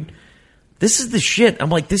 damn, dude, this is the shit. I'm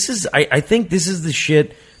like, I think this is the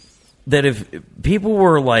shit that if people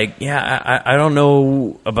were like, I don't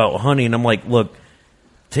know about hunting. I'm like, look,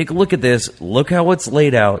 take a look at this. Look how it's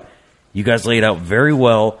laid out. You guys laid out very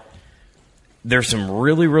well. There's some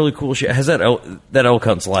really, really cool shit. Has that elk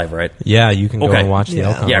hunt's live, right? Yeah, you can go and watch the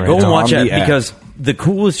elk hunt. Yeah, go and watch that, because the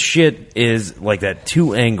coolest shit is like that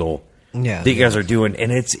 2-angle that you guys are doing,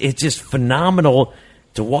 and it's just phenomenal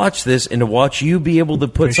to watch this and to watch you be able to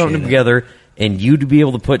put something together and you to be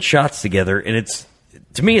able to put shots together, and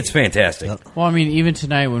to me it's fantastic. Well, I mean, even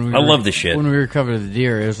tonight when I love this shit. When we recovered the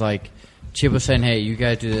deer, it was like Chip was saying, "Hey, you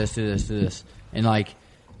guys do this, do this, do this," and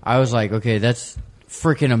I was like, "Okay, that's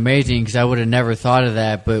freaking amazing," because I would have never thought of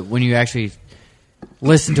that. But when you actually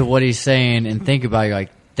listen to what he's saying and think about it, you're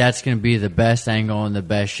like, that's going to be the best angle and the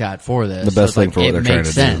best shot for this. The best thing for what they're trying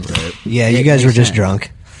to do. Right? Yeah, you guys were just drunk.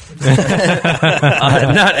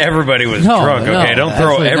 Not everybody was drunk. Okay, don't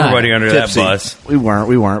throw everybody under that bus. We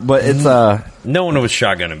weren't. But it's no one was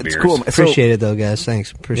shotgunning beers. Cool. Appreciate it though, guys.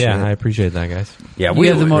 Thanks. Appreciate it. I appreciate that, guys. Yeah, we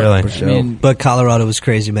have the most. Really. I mean, but Colorado was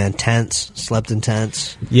crazy, man. Tents, slept in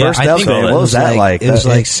tents. Yeah, First I think what was that like? It was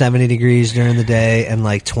like 70 degrees during the day and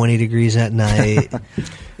like 20 degrees at night.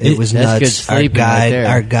 It was nuts. Our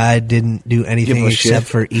guide didn't do anything except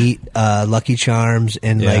for eat Lucky Charms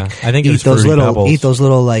and I think eat those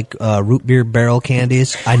little like root beer barrel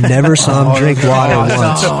candies. I never saw him drink water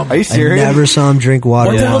once. Are you serious? I never saw him drink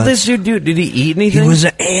water. What the hell did this dude do? Did he eat anything? He was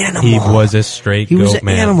an animal. He was a straight He was goat an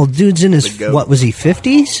man. animal. Dude's in his what was he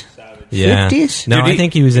 50s? Yeah. 50s? No, I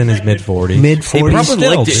think he was in his mid-40s. Mid-40s. He probably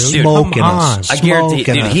licked it, dude. Smoking Come us. on. I guarantee,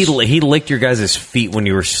 Smoking dude, us. he licked your guys' feet when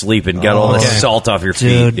you were sleeping. Got all the salt off your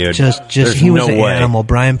feet, dude. Just There's he was no an way. animal.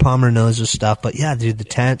 Brian Palmer knows his stuff, but yeah, dude, the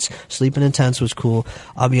tents, sleeping in tents was cool.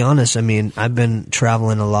 I'll be honest. I mean, I've been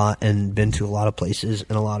traveling a lot and been to a lot of places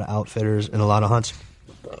and a lot of outfitters and a lot of hunts.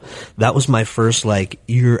 That was my first, like,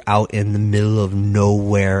 you're out in the middle of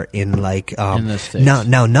nowhere in, like, In the States.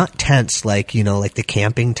 not tents, like, you know, like the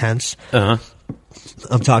camping tents. Uh-huh.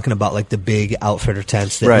 I'm talking about, like, the big outfitter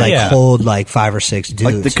tents that, Right. like, Yeah. hold, like, 5 or 6 dudes.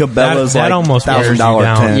 Like the Cabela's, That almost wears you $1,000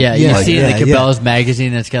 down. tent. Yeah, you Yeah, see yeah, the Cabela's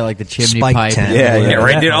magazine that's got like the chimney Spike pipe. tent. Yeah, Yeah,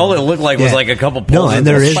 right, dude. All it looked like was Yeah. like a couple No, poles and of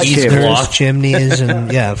there is cheesecloth. chimneys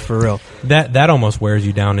and, yeah, for real. That almost wears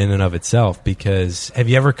you down in and of itself, because have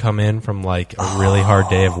you ever come in from like a really hard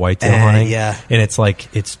day of whitetail hunting? yeah. And it's like,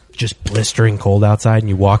 it's just blistering cold outside, and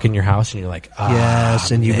you walk in your house and you're like,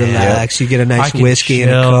 Yes, and you man. relax. You get a I nice can whiskey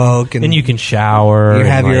and a chill, Coke. And you can shower. You and,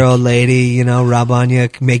 have your like, old lady, you know, rub on you,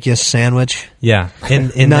 make you a sandwich. Yeah.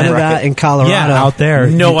 And None of that in Colorado. Yeah, out there.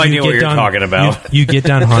 No you idea what get you're done- talking about. You get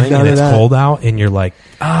done hunting None and of it's that. cold out, and you're like,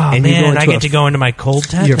 oh, And you go man, into I a get to go into my cold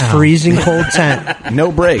tent Your now. freezing cold tent.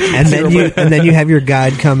 No break. And then you have your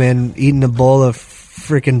guide come in eating a bowl of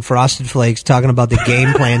freaking Frosted Flakes, talking about the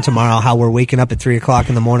game plan tomorrow, how we're waking up at 3:00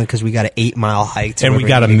 in the morning because we got an 8-mile hike. To And we where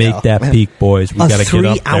got to need make go. that peak, boys. We A got to get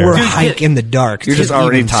up 3-hour there. hike in the dark. You're just to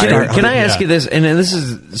already even tired. start Can I hunting. ask you this? And this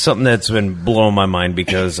is something that's been blowing my mind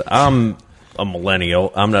because I'm a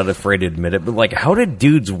millennial. I'm not afraid to admit it. But, like, how did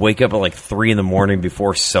dudes wake up at, like, 3 in the morning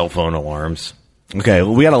before cell phone alarms? Okay,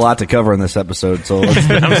 well, we got a lot to cover in this episode, so let's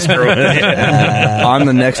I'm screwing it. on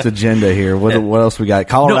the next agenda here. What else we got?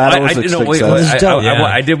 Colorado was a success.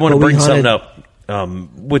 I did want to But we bring something hunted-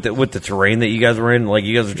 up with the terrain that you guys were in. Like,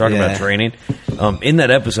 you guys were talking Yeah. about training. In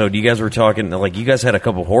that episode, you guys were talking, like, you guys had a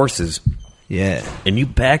couple horses, Yeah. and you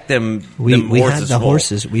packed them. We had horses the full.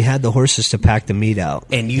 horses. We had the horses to pack the meat out.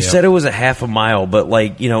 And you said it was a half a mile, but,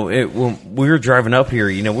 like, you know, when we were driving up here,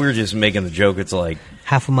 you know, we were just making the joke. It's like,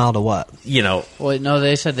 Half a mile to what? you know, Well, no,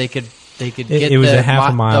 they said they could get It was the a half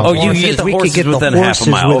a mile. Oh, you can get the we horses could get within the a half a horses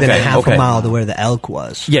mile. within Okay, a half okay. a mile to where the elk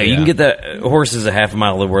was. yeah, you can get the horses a half a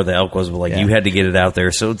mile to where the elk was, but, like, Yeah. you had to get it out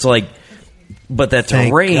there. So it's like, but that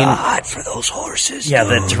Thank terrain. God for those horses. Yeah,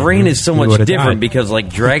 the terrain is so We much would've different died. because, like,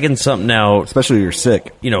 dragging something out, Especially if you're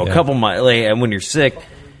sick. you know, a Yeah. couple miles, like, and when you're sick,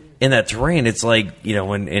 in that terrain, it's like, you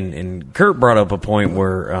know, and Kurt brought up a point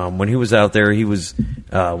where when he was out there, he was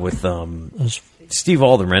with Steve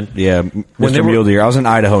Alderman. Yeah, When they Mr. were- Mule Deer. I was in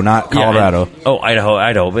Idaho, not Yeah, Colorado.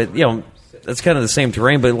 Idaho. But, you know, that's kind of the same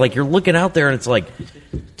terrain. But, like, you're looking out there and it's like,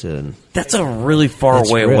 Dude. that's a really far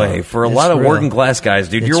It's way real. away. For a It's lot of real. working class guys,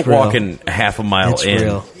 dude, It's you're real. walking half a mile It's in.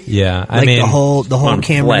 real. Yeah, I Like mean, the whole on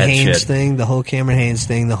Cameron flat Haynes shit. thing, the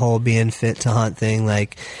whole being fit to hunt thing,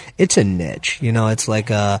 like it's a niche, you know, it's like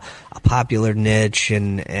a popular niche,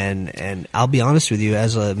 and I'll be honest with you,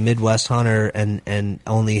 as a Midwest hunter and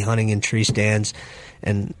only hunting in tree stands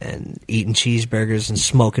and eating cheeseburgers and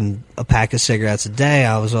smoking a pack of cigarettes a day,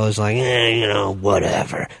 I was always like, you know,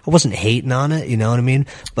 whatever. I wasn't hating on it, you know what I mean?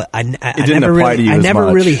 But I didn't never apply really, to you I as never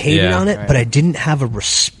much. really hated Yeah. on it, but I didn't have a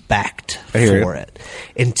respect I hear for it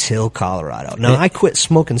until Colorado. Now, I quit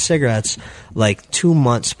smoking cigarettes like 2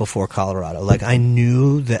 months before Colorado. Like, I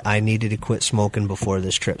knew that I needed to quit smoking before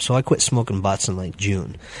this trip. So I quit smoking butts in like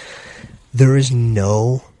June. There is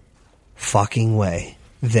no fucking way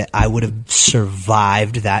that I would have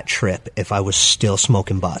survived that trip if I was still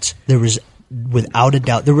smoking butts. There was, without a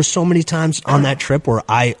doubt, there were so many times on that trip where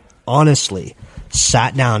I honestly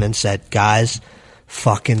sat down and said, guys,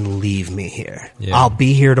 fucking leave me here. Yeah. I'll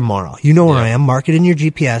be here tomorrow. You know where I am. Mark it in your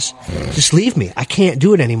GPS. Just leave me. I can't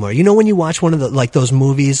do it anymore. You know when you watch one of the, like, those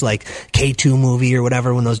movies, like K2 movie or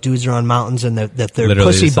whatever, when those dudes are on mountains and their Literally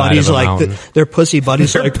pussy the side buddies, of a like, mountain. their pussy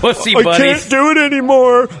buddies Their like, pussy I buddies. can't do it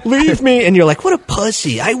anymore. Leave me. And you're like, what a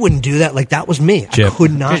pussy. I wouldn't do that. Like, that was me. Chip. I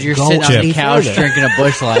could not Because you're go sitting on any the couch further. drinking a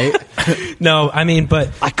Busch Light. no, I mean, but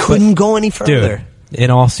I couldn't go any further. dude,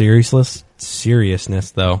 in all seriousness,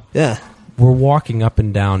 though, Yeah. we're walking up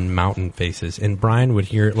and down mountain faces, and Brian would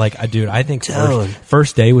hear, like, dude, I think Dude.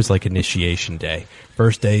 first day was like initiation day.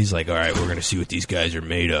 First day's like, all right, we're gonna see what these guys are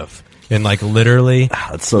made of, and like literally,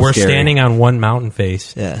 That's so we're scary. standing on one mountain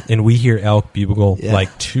face, Yeah. and we hear elk bugle Yeah.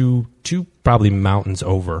 like two probably mountains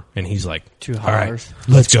over, and he's like, Two all right, hours.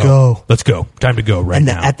 Let's go. let's go, time to go right And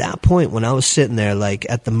now. at that point, when I was sitting there, like,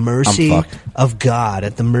 at the mercy fucked. of God,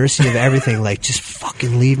 at the mercy of everything, like, just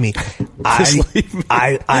fucking leave me.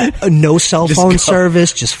 I no cell phone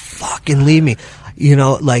service, just fucking leave me. You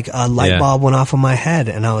know, like a light bulb went off in my head,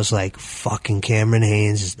 and I was like, fucking Cameron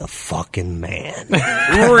Hanes is the fucking man.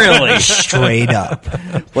 Really? Straight up.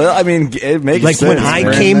 Well, I mean, it makes like sense. when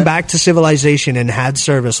I came back to Civilization and had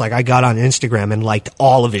service, like I got on Instagram and liked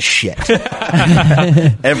all of his shit.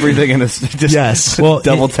 Everything in his just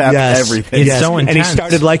double tap everything. It's so intense. And he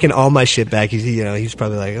started liking all my shit back. He's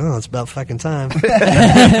probably like, oh, it's about fucking time.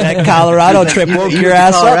 That Colorado trip woke your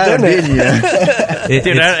ass up, didn't it?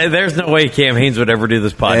 Dude, there's no way Cam Hanes would ever do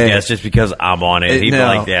this podcast just because I'm on it. He'd be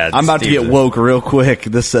like, yeah, I'm about to get woke real quick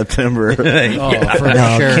this September.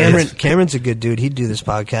 Sure. Cameron's a good dude. He'd do this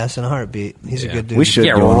podcast in a heartbeat. He's a good dude. We should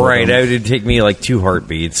right. It would take me like 2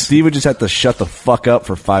 heartbeats. Steve would just have to shut the fuck up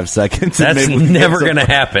for 5 seconds. That's never going to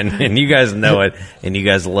happen, and you guys know it, and you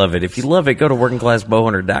guys love it. If you love it, go to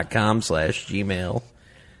workingclassbowhunter.com/gmail.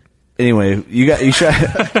 Anyway, your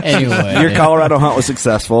Colorado hunt was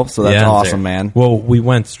successful, so that's awesome, man. Well, we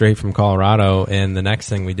went straight from Colorado, and the next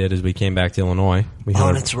thing we did is we came back to Illinois.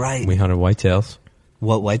 That's right. We hunted whitetails.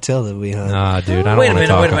 What whitetail did we hunt? Nah, dude, I don't want to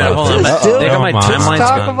talk about Hold on. this. They got my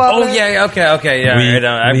timeline. Oh, yeah, okay.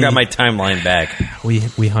 Yeah, I've got my timeline back.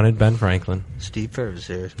 We hunted Ben Franklin. Steve Purvis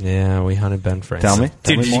here. Yeah, we hunted Ben Franklin. Tell me.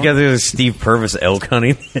 Dude, did you guys do Steve Purvis elk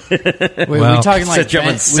hunting? Wait, we talking like set you up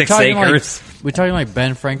in 6 acres? We talking like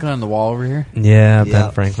Ben Franklin on the wall over here? Yeah, Ben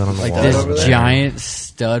Franklin on the wall. Like this giant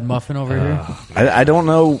stud muffin over here? I don't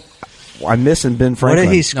know. I'm missing Ben Franklin.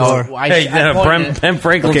 What did he score? No, Ben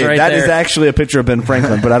Franklin's right that there. is actually a picture of Ben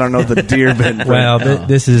Franklin, but I don't know the deer Ben Franklin. Well,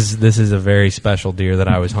 this is a very special deer that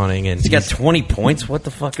I was hunting, and he's got 20 points. What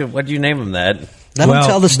the fuck? Why'd you name him that? Let him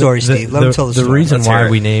tell the story, Steve. Let him tell the story. The reason why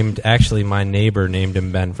we my neighbor named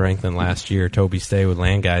him Ben Franklin last year, Toby Stay with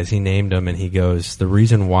Land Guys, he named him, and he goes, the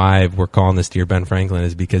reason why we're calling this deer Ben Franklin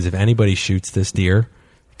is because if anybody shoots this deer,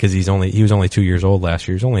 because he was only 2 years old last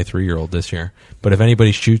year, he's only a 3-year-old this year, but if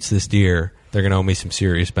anybody shoots this deer, they're going to owe me some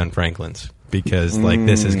serious Ben Franklins, because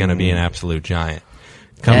this is going to be an absolute giant.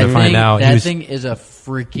 Come to find out, that thing is a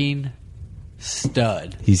freaking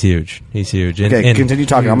stud. He's huge. Okay, continue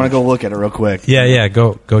talking. I'm going to go look at it real quick. Yeah.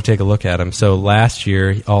 Go take a look at him. So last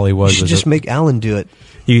year, all he was you should just make Alan do it.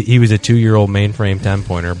 He was a 2-year-old mainframe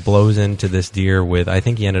 10-pointer, blows into this deer with, I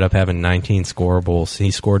think he ended up having 19 scorables.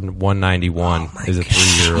 He scored 191 as a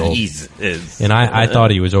 3-year-old. Jesus. And I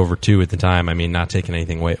thought he was over 2 at the time. I mean, not taking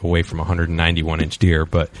anything away from a 191-inch deer,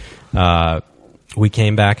 but we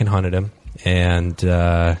came back and hunted him. And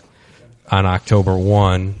on October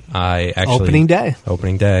 1, I actually... Opening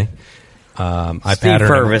day.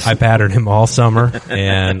 I patterned him all summer,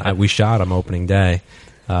 and we shot him opening day.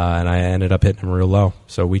 And I ended up hitting him real low.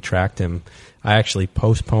 So we tracked him. I actually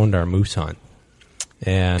postponed our moose hunt.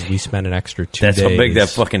 And we spent an extra 2 days. That's how big that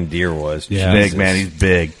fucking deer was. Yeah. He's big, man. He's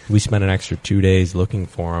big. We spent an extra 2 days looking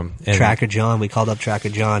for him. And Tracker John. We called up Tracker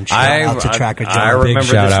John. Shout out to Tracker John. I remember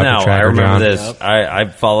this now. I remember this. Yep. I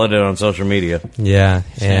followed it on social media. Yeah.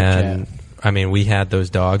 And I mean, we had those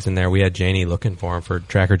dogs in there. We had Janie looking for him for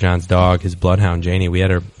Tracker John's dog, his bloodhound Janie. We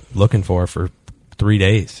had her looking for 3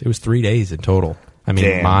 days. It was 3 days in total. I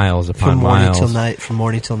mean, miles upon miles. From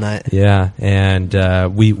morning till night. Yeah, and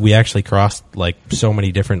we actually crossed like so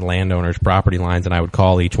many different landowners' property lines, and I would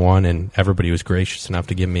call each one, and everybody was gracious enough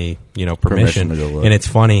to give me, permission. To go look. And it's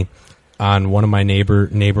funny, on one of my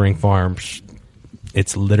neighboring farms,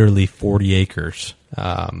 it's literally 40 acres.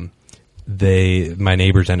 My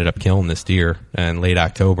neighbors ended up killing this deer in late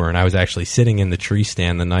October, and I was actually sitting in the tree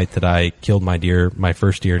stand the night that I killed my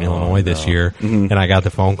first deer in Illinois this year, and I got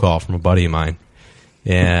the phone call from a buddy of mine.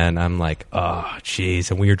 And I'm like, oh, jeez.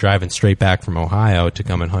 And we were driving straight back from Ohio to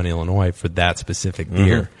come and hunt Illinois for that specific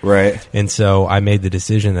deer. Right. And so I made the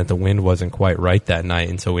decision that the wind wasn't quite right that night,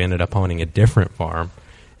 and so we ended up hunting a different farm.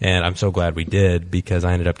 And I'm so glad we did, because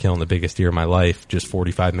I ended up killing the biggest deer of my life just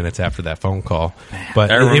 45 minutes after that phone call. But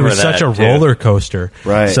it was such a roller coaster.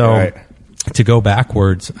 Right. So to go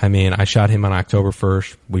backwards, I mean, I shot him on October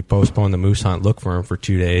 1st. We postponed the moose hunt, looked for him for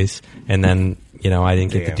 2 days, and then I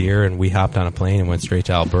didn't get the deer, and we hopped on a plane and went straight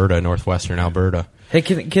to Alberta, northwestern Alberta. Hey,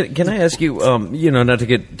 can I ask you, not to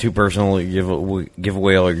get too personal, give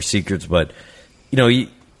away all your secrets, but you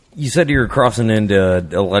said you were crossing into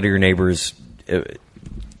a lot of your neighbors'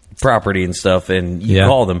 property and stuff, and you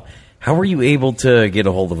called them. How were you able to get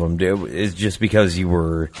a hold of them? Is it just because you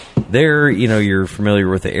were there, you're familiar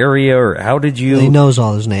with the area, or how did you... He knows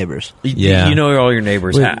all his neighbors. You know all your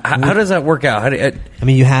neighbors. How does that work out? I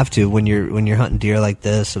mean, you have to when you're hunting deer like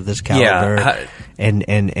this, of this caliber.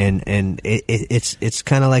 it's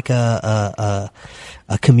kind of like a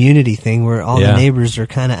community thing where all the neighbors are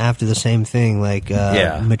kind of after the same thing, like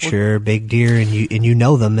mature big deer, and you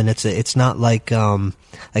know them, and it's not like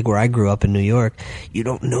where I grew up in New York. You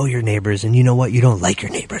don't know your neighbors, and you know what? You don't like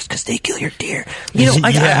your neighbors because they kill your deer. You know,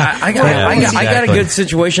 I got a good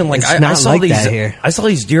situation. Like I saw like these, here. I saw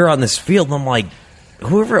these deer on this field, and I'm like,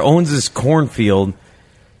 whoever owns this cornfield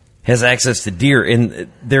has access to deer,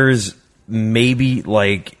 and there's maybe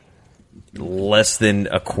like less than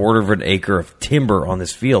a quarter of an acre of timber on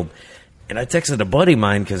this field. And I texted a buddy of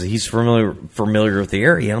mine because he's familiar with the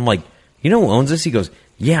area. And I'm like, you know who owns this? He goes,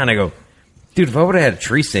 yeah. And I go, dude, if I would have had a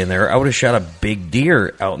tree stand there, I would have shot a big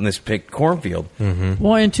deer out in this picked cornfield. Mm-hmm.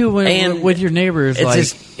 Well, and too, with your neighbors, like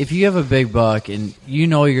if you have a big buck and you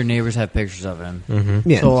know your neighbors have pictures of him,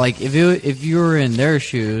 so like if you were in their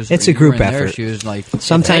shoes, it's a group effort. Their shoes, like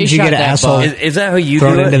sometimes you get an asshole. Is that how you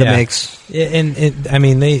thrown do it? Into the mix? And I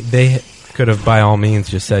mean, they could have by all means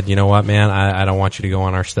just said, you know what, man, I don't want you to go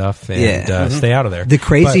on our stuff and stay out of there. The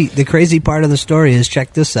crazy part of the story is,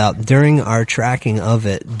 check this out. During our tracking of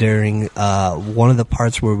it, during one of the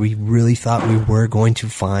parts where we really thought we were going to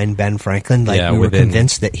find Ben Franklin, we were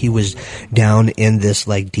convinced that he was down in this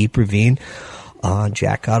like deep ravine.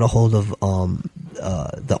 Jack got a hold of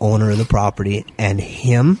the owner of the property, and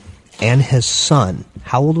him and his son.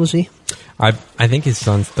 How old was he? I think his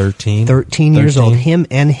son's 13. 13 years old. Him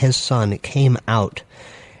and his son came out,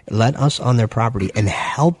 let us on their property, and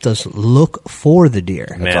helped us look for the deer.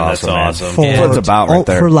 Man, that's awesome. That's what it's about right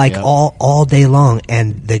there. For all day long.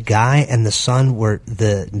 And the guy and the son were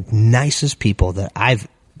the nicest people that I've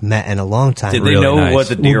met in a long time. Did they know what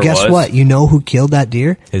the deer was? Well, guess what? You know who killed that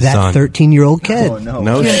deer? That 13-year-old kid. Oh,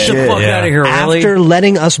 no Get shit. the fuck out of here, really? After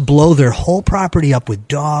letting us blow their whole property up with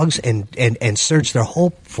dogs and search their whole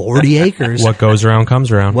 40 acres. What goes around comes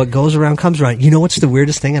around. What goes around comes around. You know what's the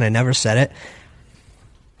weirdest thing, and I never said it?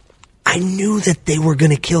 I knew that they were going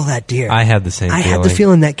to kill that deer. I had the same feeling. I had the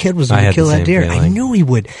feeling that kid was going to kill that deer. Feeling. I knew he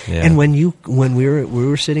would. Yeah. And when we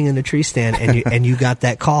were sitting in the tree stand and you got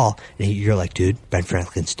that call, and you're like, dude, Ben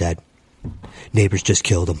Franklin's dead. Neighbors just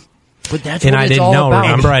killed him. But that's and what I it's didn't all know. about.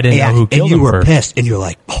 Remember, I didn't know who killed him. And you were first. pissed, and you're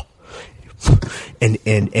like, oh. And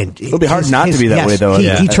it'll be hard not to be that way, though.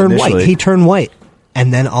 He turned initially. white. He turned white.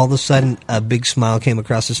 And then all of a sudden, a big smile came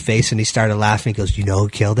across his face, and he started laughing. He goes, "You know who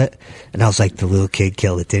killed it?" And I was like, "The little kid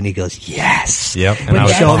killed it." Then he goes, "Yes." Yep. And he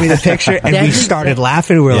showed me the picture, and we started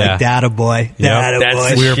laughing. We were like, "Data boy, data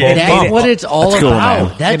boy." We were both That's what it's all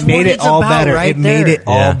about. That's it made what it it's all about better. right It made there. it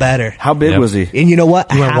all better. How big was he? And you know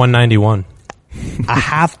what? He went 191. A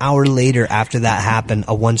half hour later, after that happened,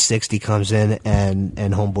 a 160 comes in, and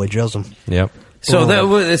homeboy drills him. Yep. So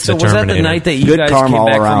was that the night that you Good guys karma came all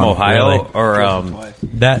back around, from Ohio, really. or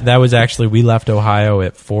That was actually, we left Ohio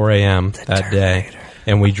at 4 a.m. that day,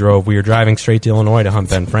 and we were driving straight to Illinois to hunt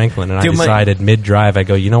Ben Franklin, and I decided mid-drive, I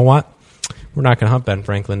go, you know what? We're not going to hunt Ben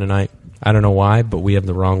Franklin tonight. I don't know why, but we have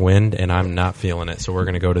the wrong wind, and I'm not feeling it, so we're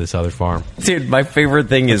going to go to this other farm. Dude, my favorite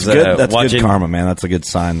thing is That's watching good karma, man. That's a good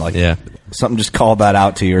sign. Like, Yeah. something just called that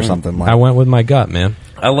out to you or something. Like, I went with my gut, man.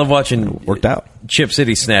 I love watching worked out. Chip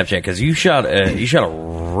City Snapchat because you shot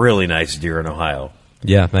a really nice deer in Ohio.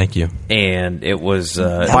 Yeah, thank you. And it was.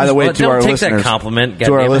 By the way, to don't our take listeners, that compliment. to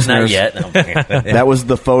our Goddamn, listeners, not yet. No. that was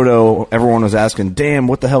the photo. Everyone was asking, "Damn,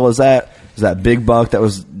 what the hell is that?" Is that big buck that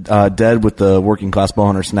was dead with the working class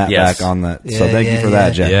bowhunter snapback on that? So thank you for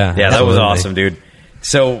that, Jack. Yeah, that was awesome, dude.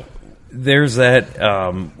 So there's that,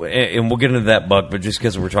 and we'll get into that buck, but just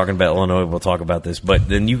because we're talking about Illinois, we'll talk about this. But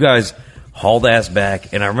then you guys hauled ass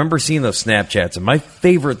back, and I remember seeing those Snapchats, and my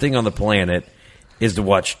favorite thing on the planet is to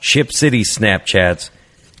watch Chip City Snapchats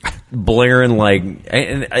blaring like,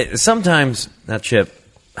 and sometimes, not Chip,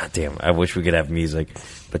 damn, I wish we could have music,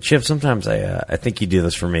 but Chip, sometimes I think you do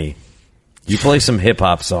this for me. You play some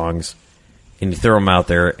hip-hop songs, and you throw them out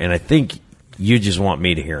there, and I think you just want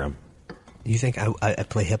me to hear them. You think I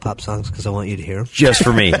play hip-hop songs because I want you to hear them? Just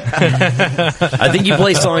for me. I think you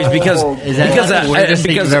play songs because... Is that the weirdest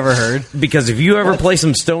thing you've ever heard? Because if you ever play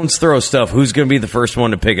some Stones Throw stuff, who's going to be the first one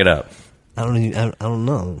to pick it up? I don't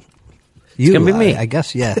know. It's going to be me. I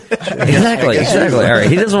guess, yeah. Exactly. All right.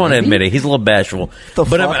 He doesn't want to admit it. He's a little bashful.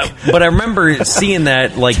 But I remember seeing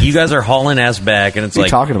that, like, you guys are hauling ass back, and it's What are like...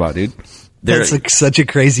 you talking about, dude? That's like such a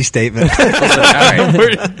crazy statement.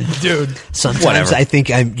 Dude. Sometimes Whatever. I think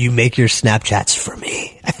you make your Snapchats for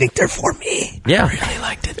me. I think they're for me. Yeah. I really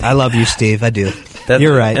liked it. I love you, Steve. I do. That's,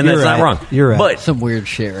 You're right. And You're that's right. not wrong. You're right. But, Some weird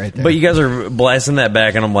shit right there. but you guys are blasting that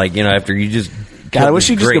back, and I'm like, after you just... God, I wish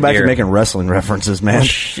you you could just go back to making wrestling references, man.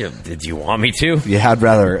 Shit, did you want me to? Yeah, I'd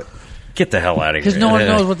rather... Get the hell out of here. Because no one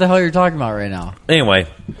knows what the hell you're talking about right now. Anyway,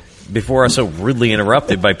 before I was so rudely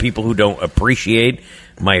interrupted by people who don't appreciate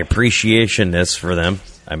my appreciationness for them.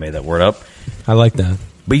 I made that word up. I like that.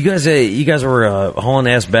 But you guys were hauling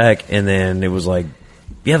ass back, and then it was like,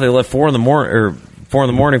 yeah, they left 4 in the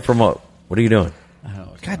morning from what? What are you doing?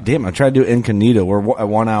 God damn! I tried to do incognito. We're at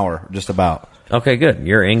 1 hour, just about. Okay, good.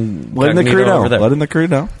 You're letting the crew know. Over there. Letting the crew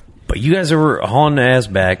know. But you guys were hauling the ass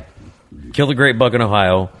back, killed a great buck in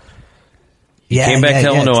Ohio. Came back to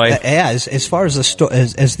Illinois. As far as the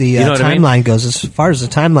timeline goes, as far as the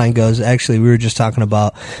timeline goes, actually, we were just talking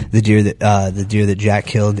about the deer that Jack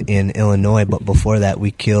killed in Illinois. But before that,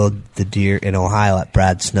 we killed the deer in Ohio at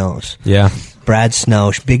Brad Snow's. Yeah. Brad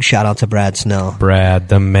Snow. Big shout out to Brad Snow. Brad,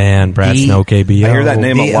 the man. Brad Snow, KBO. I hear that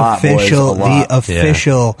name a lot, boys. The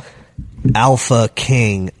official alpha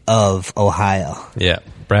king of Ohio. Yeah.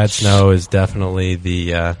 Brad Snow is definitely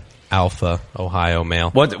the alpha Ohio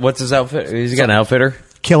male. What's his outfit? Has he got an outfitter?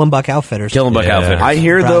 Killing Buck Outfitters. Killing Buck Outfitters. I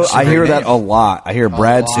hear that a lot. I hear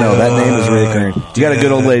Brad Snow. That name is reoccurring. You got a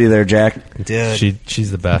good old lady there, Jack. Dude.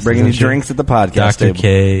 She's the best. Bringing you drinks at the podcast Dr. table.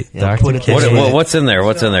 K. Dr. K. What's in there?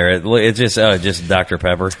 What's in there? It's just Dr.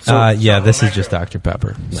 Pepper. This is just Dr.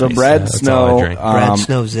 Pepper. So Brad Snow. Brad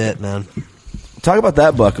Snow's it, man. Talk about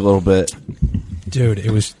that buck a little bit. Dude,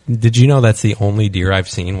 did you know that's the only deer I've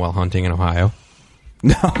seen while hunting in Ohio?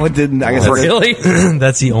 No, it didn't. I guess really?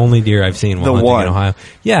 That's the only deer I've seen while hunting in Ohio.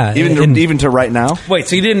 Yeah. Even to right now? Wait,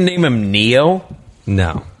 so you didn't name him Neo?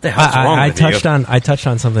 No. What the hell's wrong with you? I touched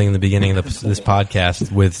on something in the beginning of this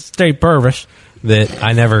podcast with State Purvis that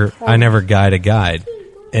I never guide a guide.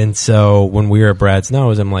 And so when we were at Brad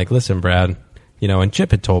Snow's, I'm like, listen, Brad, and Chip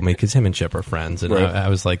had told me, because him and Chip are friends. And I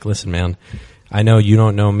was like, listen, man, I know you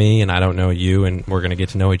don't know me and I don't know you, and we're going to get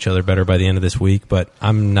to know each other better by the end of this week, but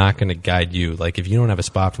I'm not going to guide you. Like, if you don't have a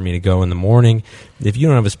spot for me to go in the morning, if you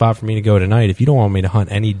don't have a spot for me to go tonight, if you don't want me to hunt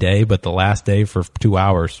any day but the last day for 2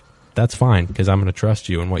 hours, that's fine, because I'm going to trust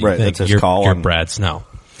you and what you think. You're Brad Snow.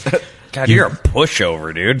 God, you're a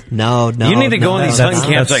pushover, dude. No. You need to go in these hunting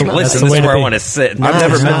camps listen, this is where I want to sit. I've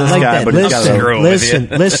never met this guy, but listen,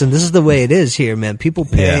 this is the way it is here, man. People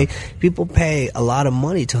pay a lot of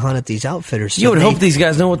money to hunt at these outfitters. So you would hope these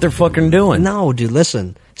guys know what they're fucking doing. No, dude,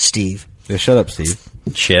 listen, Steve. Yeah, shut up, Steve.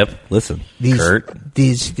 Chip. Listen. Kurt.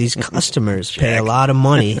 These customers pay a lot of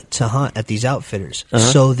money to hunt at these outfitters.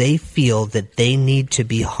 So they feel that they need to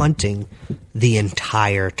be hunting the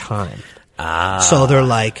entire time. So they're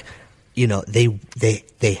like,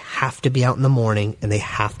 they have to be out in the morning and they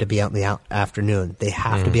have to be out in the afternoon. They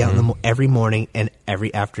have to be out every morning and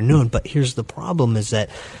every afternoon. But here's the problem: is that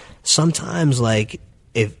sometimes, like,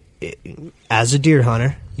 as a deer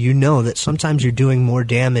hunter, you know that sometimes you're doing more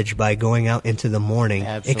damage by going out into the morning,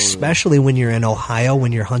 especially when you're in Ohio,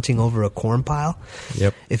 when you're hunting over a corn pile.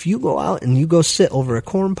 Yep. If you go out and you go sit over a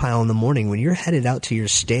corn pile in the morning, when you're headed out to your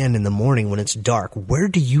stand in the morning when it's dark, where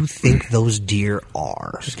do you think those deer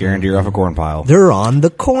are? Scaring deer off a corn pile. They're on the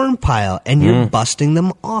corn pile, and you're busting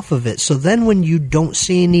them off of it. So then when you don't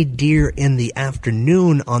see any deer in the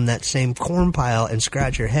afternoon on that same corn pile and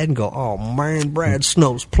scratch your head and go, oh, man, Brad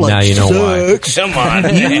Snow's place now you know sucks. Why. Come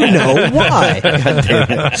on. You know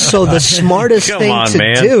why. So the smartest thing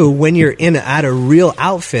to do when you're at a real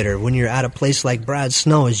outfitter, when you're at a place like Brad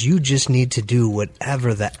Snow, is you just need to do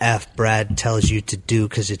whatever the F Brad tells you to do,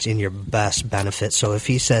 because it's in your best benefit. So if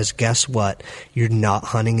he says, guess what, you're not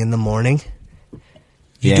hunting in the morning,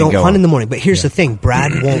 you don't hunt in the morning. But here's the thing,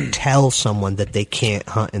 Brad won't tell someone that they can't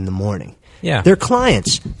hunt in the morning. Yeah. They're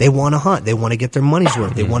clients. They want to hunt. They want to get their money's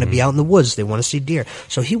worth. They want to be out in the woods. They want to see deer.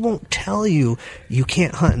 So he won't tell you you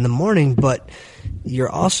can't hunt in the morning, but you're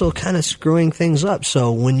also kind of screwing things up.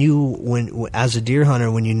 So when as a deer hunter,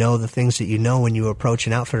 when you know the things that you know, when you approach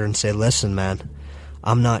an outfitter and say, listen, man,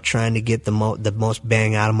 I'm not trying to get the most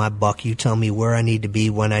bang out of my buck. You tell me where I need to be,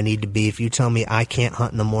 when I need to be. If you tell me I can't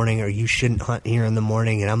hunt in the morning, or you shouldn't hunt here in the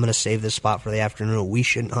morning, and I'm going to save this spot for the afternoon, or we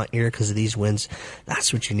shouldn't hunt here because of these winds,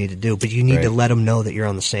 that's what you need to do. But you need to let them know that you're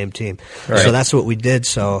on the same team. Right. So that's what we did.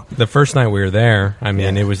 So the first night we were there, I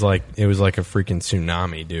mean, it was like a freaking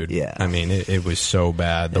tsunami, dude. Yeah. I mean, it was so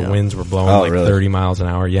bad. The winds were blowing 30 miles an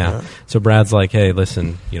hour. Yeah. So Brad's like, hey,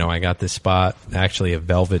 listen, I got this spot, actually a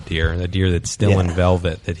velvet deer, a deer that's still in velvet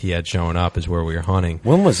that he had shown up is where we were hunting.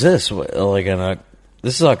 When was this? Like in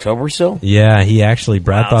This is October still? Yeah,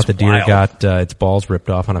 Brad thought the deer wild. got its balls ripped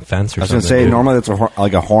off on a fence or I was something. going to say, normally it's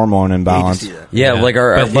like a hormone imbalance. Yeah, like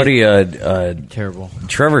our buddy Terrible.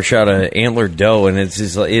 Trevor shot an antlered doe, and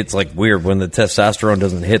it's like weird when the testosterone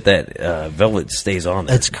doesn't hit that velvet stays on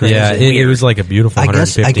there. That's crazy. Yeah, it was like a beautiful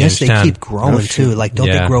 150 I guess they 10. keep growing too. Like, don't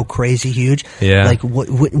they grow crazy huge? Yeah. Like,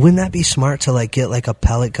 wouldn't that be smart to like get like a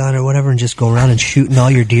pellet gun or whatever and just go around and shooting all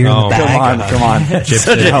your deer in the bag? Come on.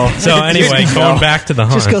 So anyway, going back to the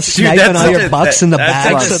hunt. Just go sniping all your bucks in the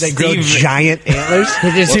bag like so they grow Steve- giant antlers.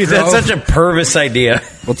 Dude, that's such a Purvis idea.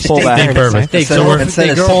 Let's pull back. Steve Purvis. So we're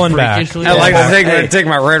pulling back. I like to take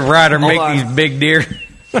my Red Ryder and make these big deer.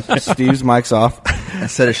 Steve's mic's off.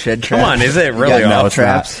 Instead of shed traps. Come on, is it really No, off? it's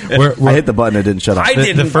traps. We're- I hit the button, it didn't shut off. I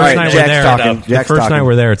didn't. The first All right, night we're Jack's there, talking. the Jack's first night talking.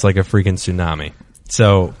 we're there, it's like a freaking tsunami.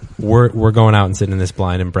 So we're going out and sitting in this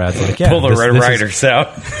blind, and Brad's like, "Yeah, Pull the Red this Riders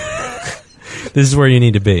out. this is where you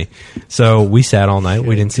need to be." So we sat all night.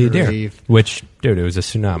 We didn't see a deer. grief. Which, dude, it was a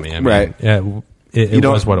tsunami. I mean, Right. it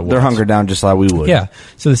was what it was. They're hunkered down just like we would. Yeah.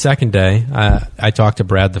 So the second day, I talked to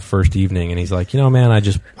Brad the first evening, and he's like, man,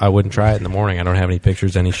 I wouldn't try it in the morning. I don't have any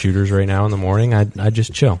pictures, any shooters right now in the morning. I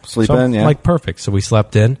just chill. Sleep So in, yeah. Like, perfect. So we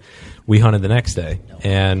slept in. We hunted the next day,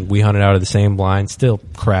 and we hunted out of the same blind. Still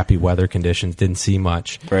crappy weather conditions. Didn't see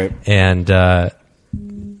much. Right. And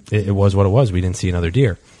it was what it was. We didn't see another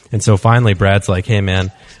deer. And so finally, Brad's like, "Hey,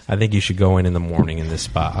 man, I think you should go in the morning in this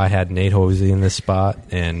spot." I had Nate Hosey in this spot,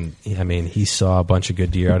 and I mean, he saw a bunch of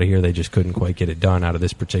good deer out of here. They just couldn't quite get it done out of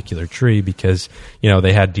this particular tree because,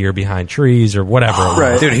 they had deer behind trees or whatever.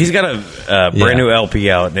 Right. Dude, he's got a brand new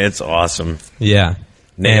LP out, and it's awesome. Yeah.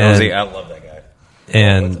 Nate And- Hosey, I love that guy.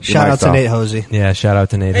 And Shout out to Nate Hosey yeah, shout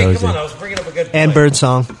out to Nate Hey, Hosey. come on, I was bringing up a good and point.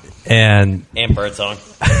 Birdsong And Birdsong.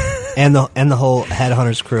 and the whole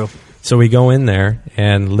Headhunters crew. so we go in there,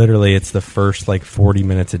 and literally it's the first 40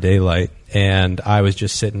 minutes of daylight, and I was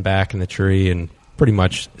just sitting back in the tree and pretty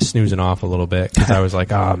much snoozing off a little bit because I was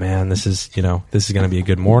like, "Oh man, this is going to be a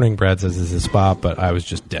good morning." Brad says this is a spot, but I was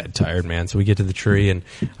just dead tired, man. So we get to the tree, and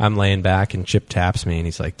I'm laying back, and Chip taps me, and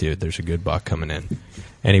he's like, "Dude, there's a good buck coming in."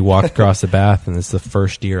 And he walked across the path, and it's the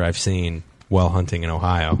first deer I've seen while hunting in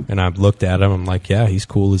Ohio. And I looked at him, I'm like, "Yeah, he's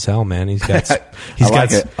cool as hell, man. He's got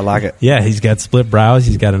I like it. Yeah, he's got split brows.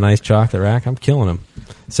 He's got a nice chocolate rack. I'm killing him."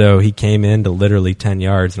 So he came in to literally 10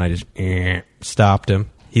 yards, and I just stopped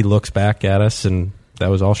him. He looks back at us, and that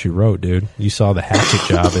was all she wrote, dude. You saw the hatchet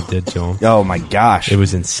job it did to him. Oh, my gosh. It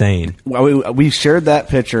was insane. Well, we shared that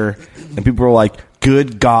picture, and people were like,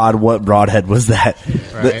 "Good God, what broadhead was that?"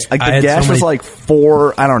 Right. The I had gash so was many- like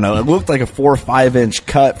 4, I don't know, it looked like a 4 or 5 inch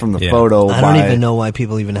cut from the Yeah. photo. I don't even know why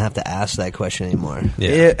people even have to ask that question anymore.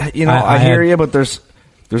 Yeah. I hear had- you, but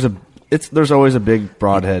there's always a big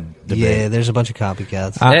broadhead debate. Yeah, there's a bunch of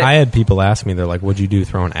copycats. I had people ask me, they're like, "What'd you do,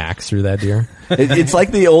 throw an axe through that deer?" It's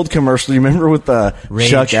like the old commercial. You remember with Rage.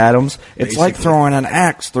 Chuck Adams? It's like throwing an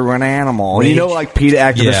axe through an animal. And Rage. like PETA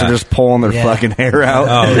activists Yeah. are just pulling their Yeah. fucking hair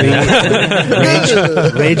out.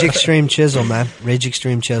 Rage Extreme Chisel, man. Rage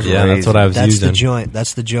Extreme Chisel. Yeah, that's what I was That's using. the joint.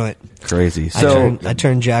 That's the joint. Crazy. I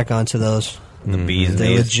turned Jack onto those. The bees and They're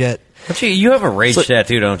these. legit. You have a rage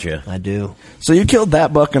tattoo, don't you? I do. So you killed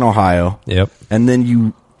that buck in Ohio. Yep. And then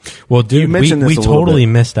you... Well, dude, mentioned we this a little totally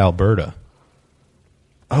bit. missed Alberta.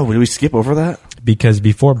 Oh, did we skip over that? Because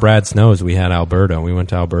before Brad Snows, we had Alberta. We went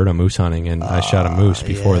to Alberta moose hunting, and I shot a moose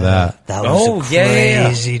before that. That was Oh, a yeah.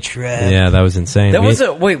 crazy trip. Yeah, that was insane. That We- was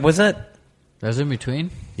was that? That was in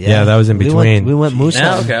between? Yeah, that was in between. We went moose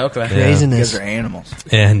Yeah, hunting. okay. You Craziness. guys are animals.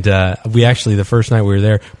 And we actually, the first night we were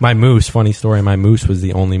there, my moose, funny story, my moose was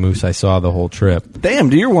the only moose I saw the whole trip. Damn,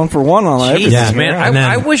 dude, you're 1 for 1 on everything. Jesus, Yeah. man. And then-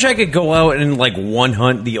 I wish I could go out and one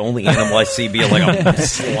hunt. The only animal I see be like a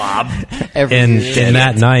slob. And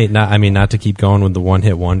that night, not to keep going with the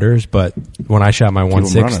one-hit wonders, but when I shot my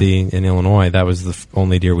 160 in Illinois, that was the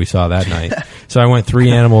only deer we saw that night. So I went 3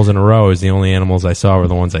 animals in a row. As the only animals I saw were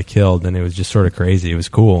the ones I killed, and it was just sort of crazy. It was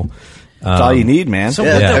cool. That's all you need, man. So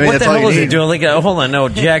Yeah. what I mean, the that's all hell you is it need. doing? Like, hold on, no,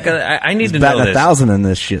 Jack. I need to know Batting this 1,000 in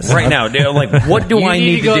this shit. right now. Dude, like, what do I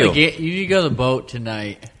need to go do? you need to go to the boat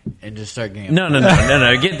tonight and just start gambling.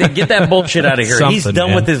 No. Get that bullshit out of here. He's Something, done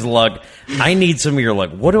man. with his luck. I need some of your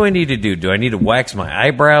luck. What do I need to do? Do I need to wax my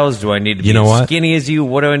eyebrows? Do I need to be You know as what? skinny as you?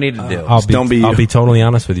 What do I need to do? don't be you. I'll be totally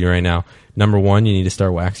honest with you right now. Number 1, you need to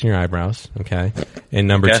start waxing your eyebrows, okay? And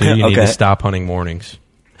number Okay. 2, you need Okay. to stop hunting mornings.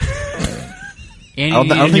 And I don't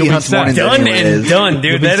think and he you'll be hunts set. mornings Done anyways. and done,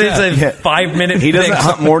 dude. That is a Yeah. 5-minute. He doesn't fix.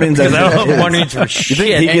 hunt mornings as Because I it don't is. hunt mornings for You shit.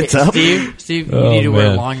 think he gets up? Steve, you Oh, need to wear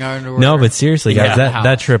man. long underwear. No, but seriously, guys, Yeah.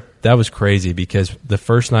 that trip, that was crazy because the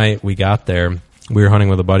first night we got there, we were hunting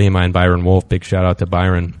with a buddy of mine, Byron Wolf. Big shout out to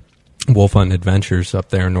Byron. Wolf Hunting Adventures up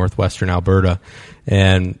there in northwestern Alberta.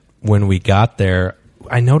 And when we got there,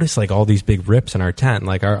 I noticed like all these big rips in our tent.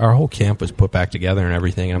 Like our whole camp was put back together and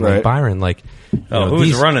everything. And I'm like, Byron, like,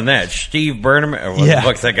 who's running that? Steve Burnham? Or what the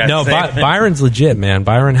fuck's that guy saying? Byron's legit, man.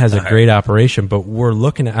 Byron has a great operation, but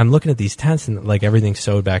I'm looking at these tents and like everything's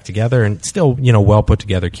sewed back together and still, well put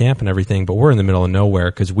together camp and everything. But we're in the middle of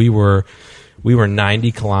nowhere because we were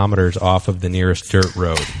 90 kilometers off of the nearest dirt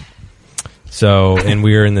road. So, and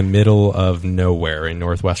we were in the middle of nowhere in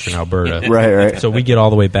northwestern Alberta. Right. So we get all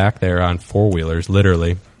the way back there on four-wheelers,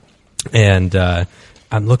 literally. And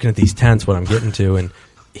I'm looking at these tents, what I'm getting to, and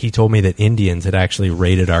he told me that Indians had actually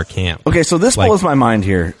raided our camp. Okay, so this blows my mind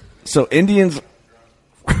here. So Indians...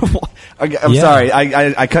 I'm sorry,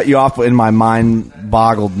 I cut you off in my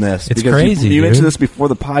mind-boggledness. It's because crazy, you dude. mentioned this before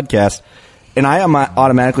the podcast, and I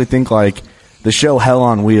automatically think like the show Hell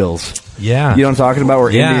on Wheels. Yeah. You know what I'm talking about?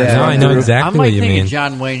 Where Indians I know exactly what you mean. I'm thinking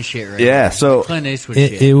John Wayne shit right Yeah, now. so... Clint Eastwood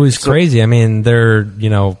shit. It was crazy. I mean, they're,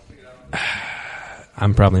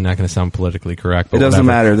 I'm probably not going to sound politically correct. But it doesn't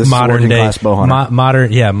matter. This modern is day class bow hunter.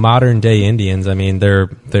 Modern day Indians. I mean, they're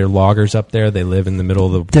loggers up there. They live in the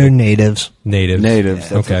middle of the. They're natives.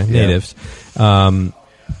 Natives. Okay, natives. And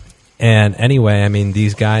anyway, I mean,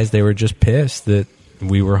 these guys, they were just pissed that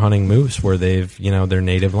we were hunting moose where they've, their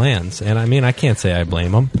native lands. And I mean, I can't say I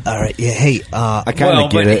blame them. All right. Yeah. Hey, I kind of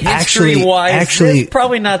get it. History-wise, it's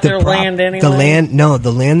probably not their land anyway. The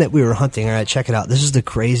land that we were hunting. All right, check it out. This is the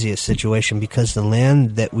craziest situation because the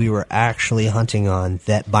land that we were actually hunting on,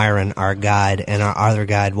 that Byron, our guide, and our other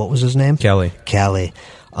guide, what was his name? Kelly.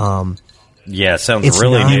 Yeah, sounds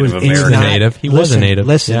really Native American. He was a native.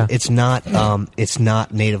 Listen, yeah. it's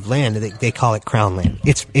not native land. They call it crown land.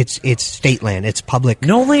 It's state land. It's public.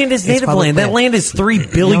 No land is native land. That land is 3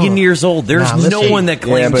 billion years old. There's no one that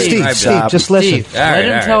claims Steve, just listen. Let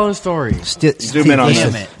him tell his story. Zoom in on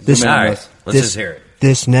this. All right, let's just hear it.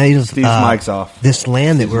 This native Steve's mic's off. This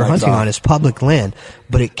land that we're hunting on is public land,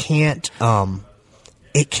 but it can't.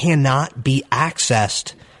 It cannot be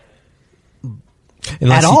accessed.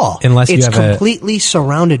 Unless it's you have completely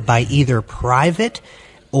surrounded by either private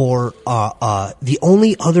or the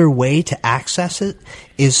only other way to access it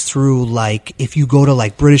is through like if you go to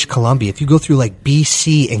like British Columbia, if you go through like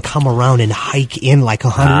BC and come around and hike in like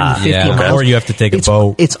 150 miles, or you have to take a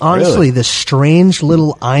boat. It's honestly the strange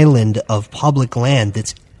little island of public land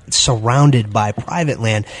that's surrounded by private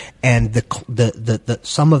land, and the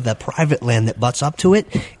some of the private land that butts up to it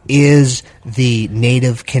is the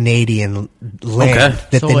native Canadian land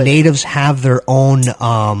that the natives have their own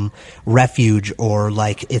refuge, or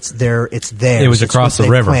like it's theirs. It was across the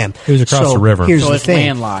river. It was across the river. Here's the it's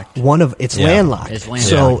thing. landlocked. It's landlocked. It's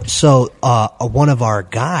landlocked. So one of our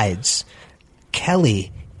guides,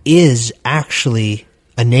 Kelly, is actually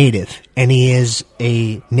a native, and he is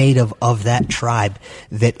a native of that tribe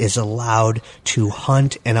that is allowed to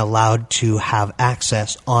hunt and allowed to have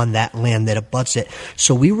access on that land that abuts it.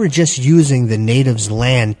 So we were just using the natives'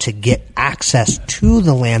 land to get access to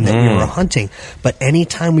the land that we were hunting. But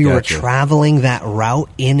anytime we were traveling that route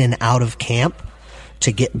in and out of camp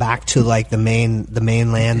to get back to like the main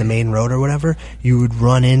land, the main road or whatever, you would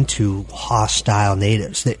run into hostile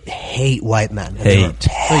natives that hate white men. So you're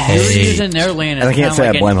using their land as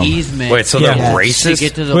kind of like an easement. Wait, so they're racist? To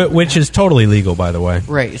get to the, which is totally legal, by the way.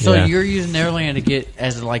 Right. So you're using their land to get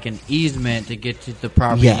as like an easement to get to the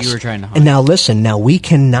property you were trying to hunt. And now listen, we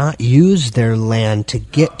cannot use their land to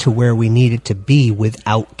get to where we need it to be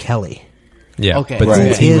without Kelly. Yeah, okay. But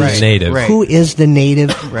since he was native. Who is the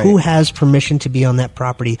native? Who has permission to be on that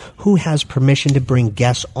property? Who has permission to bring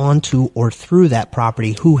guests onto or through that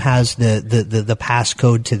property? Who has the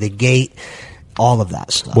passcode to the gate? All of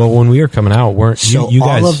that stuff. Well, when we were coming out, you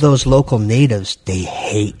guys... all of those local natives, they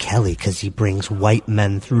hate Kelly because he brings white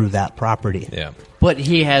men through that property. Yeah. But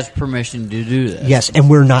he has permission to do this. Yes, and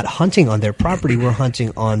we're not hunting on their property. We're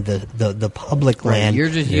hunting on the public land. You're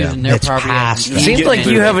just using their property. It seems like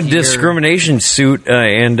you have a discrimination suit,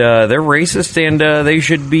 and they're racist, and they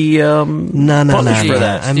should be punished for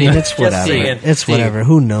that. I mean, it's whatever. Whatever.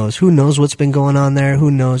 Who knows? Who knows what's been going on there?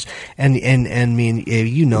 Who knows? And I mean,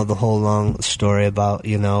 you know the whole long story about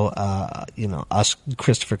us,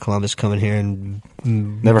 Christopher Columbus, coming here and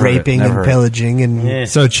raping and pillaging and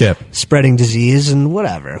so Chip spreading disease and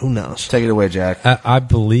whatever. Who knows? Take it away, Jack. I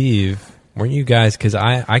believe, weren't you guys, because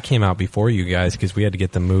I came out before you guys because we had to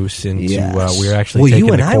get the moose into we were actually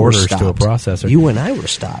taking the quarters to a processor. You and I were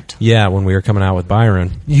stopped. Yeah, when we were coming out with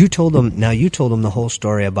Byron. You told them the whole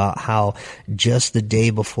story about how just the day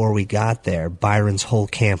before we got there, Byron's whole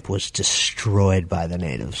camp was destroyed by the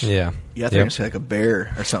natives. Yeah. Yeah, I think it's like a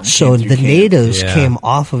bear or something. So the natives came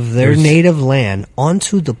off of their native land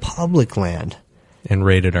onto the public land and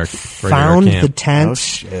raided our found camp. the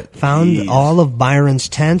tents, found all of Byron's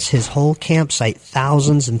tents, his whole campsite,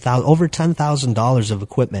 thousands and thousands, over $10,000 of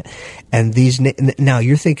equipment. And these, now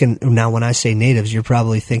you're thinking, now when I say natives, you're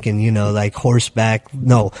probably thinking, you know, like horseback.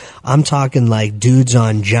 No, I'm talking like dudes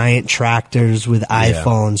on giant tractors with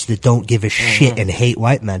iPhones that don't give a shit and hate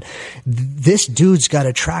white men. This dude's got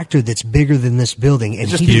a tractor that's bigger than this building, and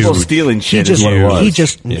just people stealing shit. Is what it was.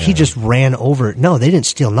 He just ran over. No, they didn't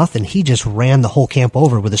steal nothing. He just ran the whole camp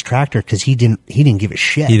over with his tractor because he didn't give a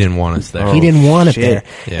shit. He didn't want us there. He didn't want it there.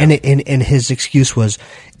 Yeah. And his excuse was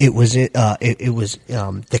the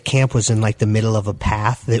camp was in like the middle of a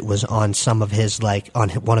path that was on some of his on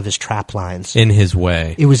one of his trap lines. In his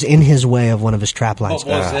way. It was in his way of one of his trap lines.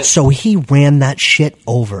 So he ran that shit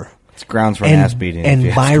over. It's grounds for an ass beating.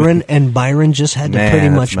 And Byron just had to pretty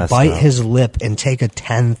much bite his lip and take a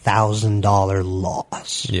 $10,000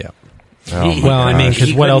 loss. Yeah. Oh well, I mean,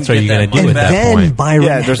 because what else are you going to do at that point?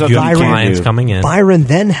 There's clients coming in. Byron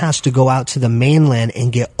then has to go out to the mainland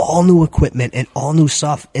and get all new equipment and all new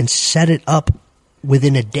stuff and set it up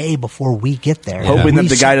within a day before we get there. Hoping that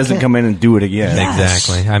the guy doesn't come in and do it again. Yes.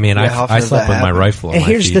 Exactly. I mean, I slept with my rifle on and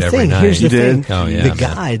my feet every night. Here's the thing. Oh,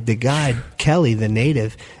 yeah, the guy, Kelly, the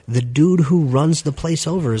native, the dude who runs the place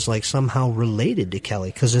over is like somehow related to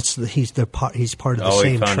Kelly because he's part of the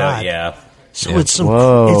same tribe. So it's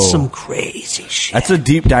some crazy shit. That's a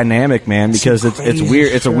deep dynamic, man, because it's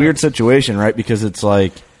weird. It's a weird situation, right? Because it's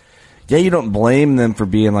like, you don't blame them for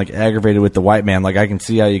being like aggravated with the white man. Like I can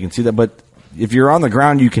see how you can see that, but if you're on the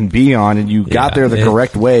ground you can be on and you got there the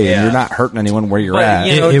correct way and you're not hurting anyone where you're at.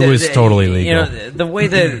 You know, it was totally legal. You know, the way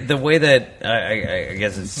that I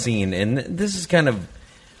guess it's seen, and this is kind of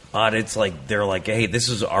odd. It's like they're like, hey, this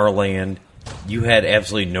is our land. You had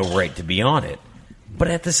absolutely no right to be on it. But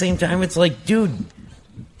at the same time, it's like, dude,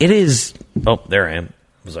 it is. Oh, there I am.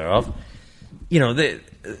 Was I off? You know,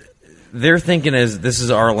 they're thinking as this is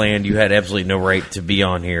our land. You had absolutely no right to be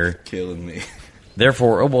on here. Killing me.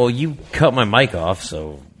 Therefore, you cut my mic off,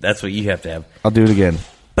 so that's what you have to have. I'll do it again.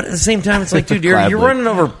 But at the same time, it's like, dude, you're running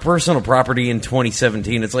over personal property in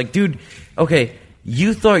 2017. It's like, dude, okay,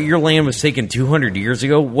 you thought your land was taken 200 years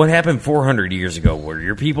ago. What happened 400 years ago? Were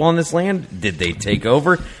your people on this land? Did they take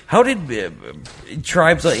over? How did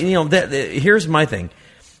tribes? Here's my thing.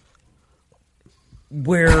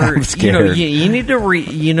 Where you need to where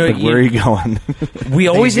are you going? We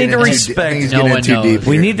always need to respect.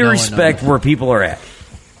 We need to respect where people are at.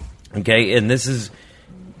 Okay, and this is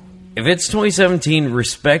if it's 2017,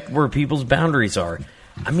 respect where people's boundaries are.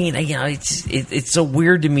 I mean, it's so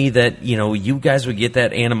weird to me that you guys would get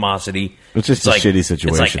that animosity. It's just a shitty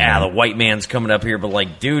situation. It's like the white man's coming up here, but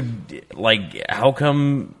like, dude, like how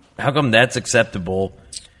come that's acceptable?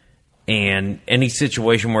 And any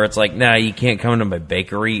situation where it's like, nah, you can't come into my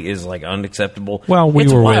bakery is like unacceptable. Well,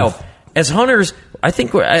 it's wild. As hunters, I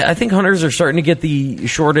think hunters are starting to get the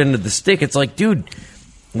short end of the stick. It's like, dude,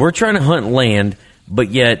 we're trying to hunt land, but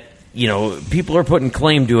yet people are putting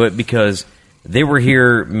claim to it because they were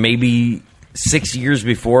here maybe 6 years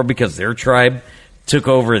before because their tribe took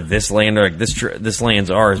over this land, or like this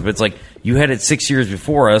land's ours. But it's like you had it 6 years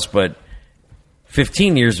before us, but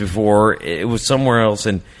 15 years before it was somewhere else.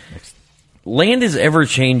 And land is ever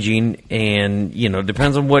changing, and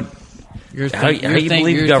depends on what how you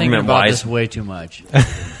believe government about wise. This way too much.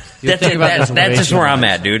 That's just where I'm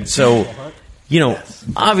at, dude. So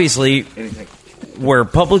obviously where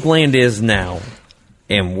public land is now.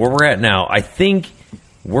 And where we're at now, I think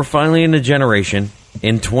we're finally in a generation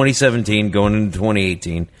in 2017 going into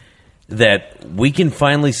 2018 that we can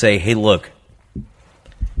finally say, hey, look,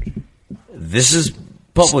 this is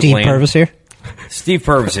public land. Steve Purvis here? Steve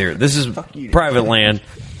Purvis here. This is private land.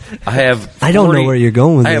 I don't know where you're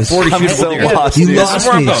going with this. I have 40 shootable deer. Lost, you dude.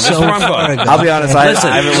 lost me. This is where I'm going. I'll be honest. I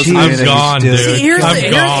haven't listened to I'm gone, dude. Here's I'm the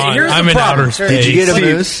in problem. outer space. Did you get a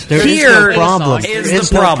moose? There is no problem. Is There is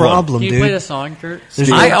the no problem. problem, Can you play dude. the song, Kurt? There's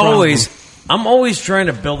no problem. I'm always trying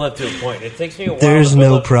to build up to a point. It takes me a while. There's to build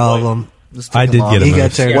no up to a point. problem. I did get a He got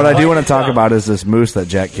moose. turned What I off. do want to talk about is this moose that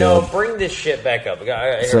Jack No, killed. bring this shit back up.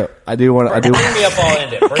 So I do want to. Bring me up, I'll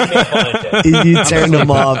end it. Bring me up, I'll end it. You turned him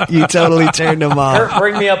off. You totally turned him off. Kurt,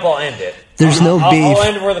 bring me up, I'll end it. There's no beef. I'll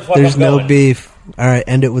end where the fuck There's I'm no going. beef. All right,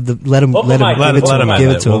 end it with the let him Open give mic. it to Let him. him Give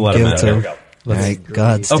end it to it. him. We'll let Give him it to There him. we go. All right,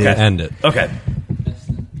 God, Steve. Okay. End it. Okay.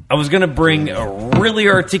 I was going to bring a really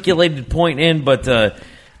articulated point in, but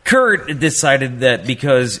Kurt decided that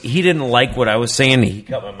because he didn't like what I was saying, he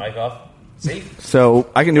cut my mic off. So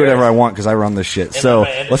I can do whatever I want because I run this shit. So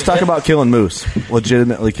let's talk about killing moose.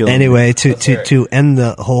 Legitimately killing. Anyway, moose. to end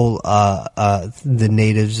the whole the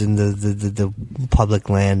natives and the public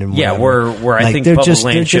land and whatever. where I think public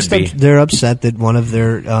land should be. They're upset that one of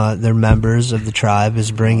their members of the tribe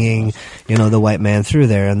is bringing the white man through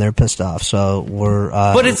there, and they're pissed off. So we're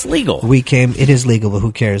but it's legal. It is legal, but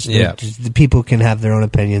who cares? Yeah. The people can have their own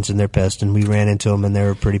opinions, and they're pissed. And we ran into them, and they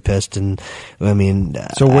were pretty pissed. And I mean,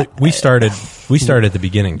 so we started at the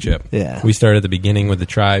beginning, Chip. Yeah. We started at the beginning with the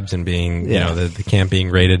tribes and being, the camp being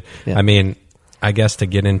raided. Yeah. I mean, I guess to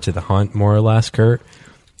get into the hunt more or less, Kurt,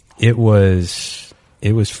 it was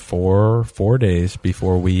 4 days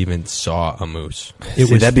before we even saw a moose. It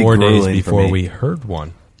was 4 days before we heard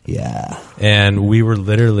one. Yeah. And we were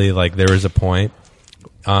literally like, there was a point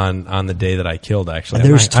on the day that I killed, actually.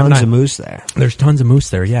 There's tons of moose there. There's tons of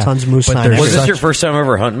moose there, yeah. Tons of moose. Was this your first time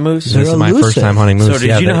ever hunting moose? This is my first time hunting moose. So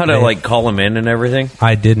did you know how to call them in and everything?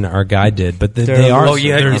 I didn't. Our guy did, but they are. Oh,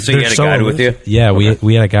 you had a guide with you? Yeah,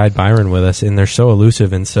 we had a guide, Byron, with us, and they're so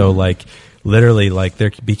elusive, and so literally,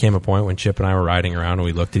 there became a point when Chip and I were riding around and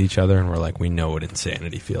we looked at each other and we're like, we know what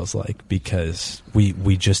insanity feels like, because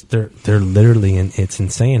we just they're literally it's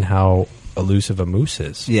insane how elusive a moose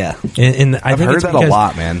is. Yeah. And I've heard that a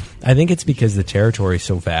lot, man. I think it's because the territory is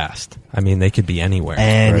so vast. I mean, they could be anywhere.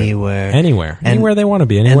 Anywhere. Anywhere they want to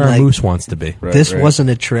be. Anywhere a moose wants to be. This wasn't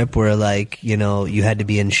a trip where, you had to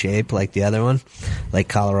be in shape like the other one, like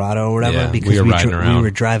Colorado or whatever. Yeah, because we were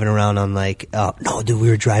driving around on we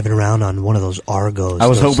were driving around on one of those Argos. I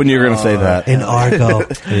was hoping you were going to say that. An Argo.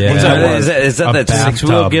 Yeah. Is that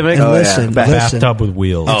six-wheel gimmick? And listen, bathtub with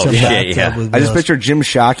wheels. Oh, shit, yeah. With I just wheels. picture Jim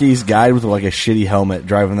Shockey's guide with a shitty helmet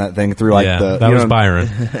driving that thing through that was Byron.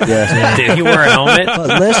 Yeah. Did he wear a helmet?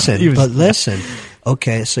 But listen.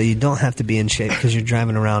 Okay, so you don't have to be in shape because you're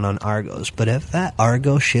driving around on Argos. But if that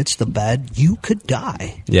Argo shits the bed, you could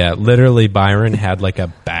die. Yeah, literally, Byron had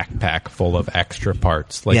a backpack full of extra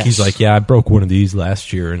parts. Yes. He's like, I broke one of these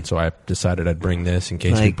last year, and so I decided I'd bring this in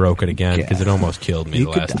case we broke it again, because it almost killed me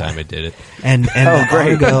the last time I did it. And the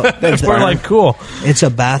great. Argo, We're cool. It's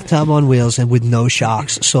a bathtub on wheels and with no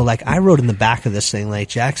shocks. So I rode in the back of this thing,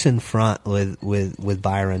 Jackson front with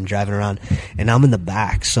Byron driving around, and I'm in the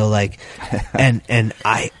back. So and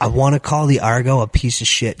I want to call the Argo a piece of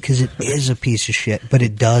shit because it is a piece of shit, but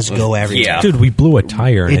it does go everywhere. Yeah. Dude, we blew a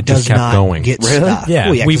tire and it just kept not going. Get stuck.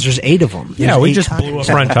 Yeah, because there's 8 of them. Yeah, There's we 8 just tires. blew a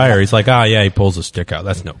front tire. He's like, he pulls a stick out.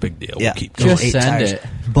 That's no big deal. Yeah, We'll keep going. Just send it.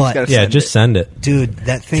 But Just send it. dude,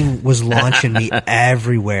 that thing was launching me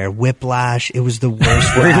everywhere. Whiplash. It was the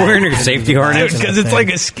worst. Were you wearing your safety harness? Because it's like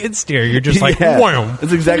a skid steer. You're just like, Yeah. wham.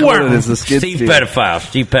 That's exactly what it is. The skid Steve steer.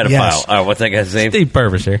 Pedophile. Yes. Oh, what's that guy's name? Steve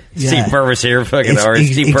Purvis here. Steve Purvis here. Fucking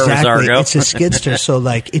Steve Purvis exactly. Argo. It's a skidster, so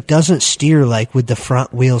it doesn't steer with the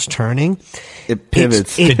front wheels turning. It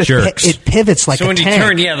pivots. It jerks. It pivots like So a when you tank.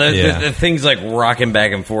 turn, the thing's rocking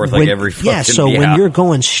back and forth every fucking so when you're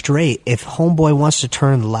going straight, if homeboy wants to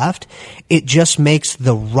turn left, it just makes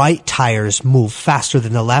the right tires move faster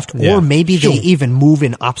than the left, Yeah. or maybe they even move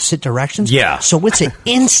in opposite directions. Yeah. So it's an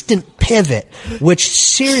instant pivot, which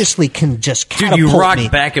seriously can just catapult Dude, you rock me.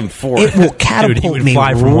 back and forth. It will catapult Dude, he would me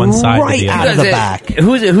fly from one side to right the out other. of the back.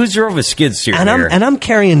 Who's drove a skid steer And here? I'm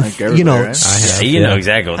carrying, everybody, right? Yeah, you know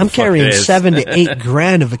exactly what I'm the fuck carrying it is. $7,000 to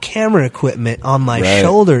 $8,000 of a camera equipment on my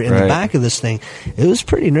shoulder in the back of this thing. It was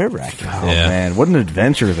pretty nerve wracking. Oh man, what an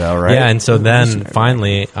adventure though, right? Yeah, and so then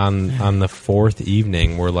finally on the 4th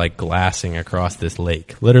evening, we're glassing across this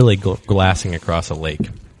lake, literally glassing across a lake.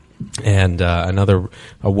 And a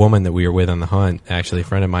woman that we were with on the hunt, actually a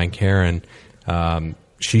friend of mine, Karen,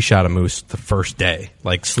 she shot a moose the first day,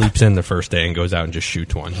 sleeps in the first day and goes out and just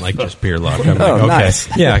shoots one, just pure luck. I'm like, okay,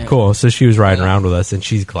 nice. yeah, cool. So she was riding around with us and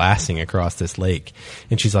she's glassing across this lake,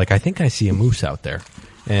 and she's like, I think I see a moose out there,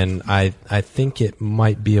 and I think it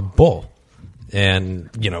might be a bull. And,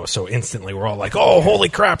 so instantly we're all like, oh, holy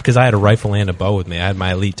crap, because I had a rifle and a bow with me. I had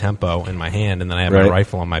my Elite Tempo in my hand, and then I had my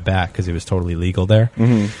rifle on my back because it was totally legal there.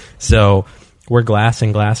 Mm-hmm. So we're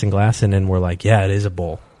glassing, and we're like, yeah, it is a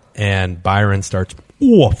bull. And Byron starts,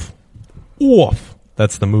 woof, woof.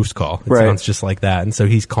 That's the moose call. It sounds just like that. And so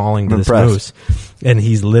he's calling to this moose, and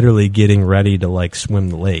he's literally getting ready to, swim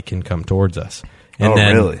the lake and come towards us. And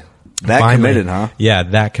then really? That finally, committed, huh? Yeah,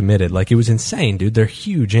 that committed. It was insane, dude. They're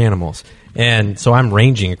huge animals. And so I'm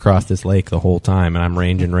ranging across this lake the whole time, and I'm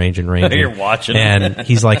ranging. You're watching. And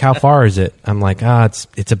he's like, how far is it? I'm like,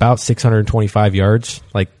 it's about 625 yards,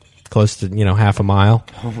 close to, half a mile.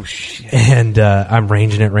 Oh, shit. And I'm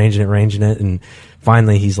ranging it. And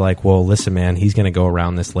finally he's like, well, listen, man, he's going to go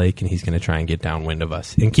around this lake and he's going to try and get downwind of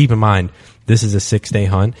us. And keep in mind, this is a 6-day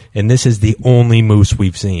hunt, and this is the only moose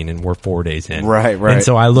we've seen, and we're 4 days in. Right. And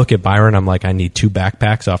so I look at Byron, I'm like, I need 2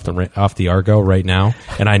 backpacks off the Argo right now,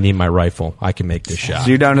 and I need my rifle. I can make this shot. So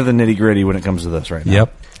you're down to the nitty-gritty when it comes to this right now.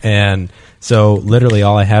 Yep. And so literally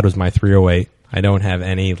all I had was my 308. I don't have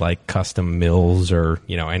any like custom mills or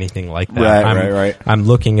anything like that. Right. I'm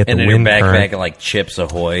looking at and the in wind your backpack current. like Chips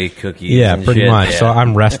Ahoy cookies. Yeah, and pretty shit. much. Yeah. So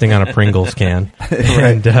I'm resting on a Pringles can,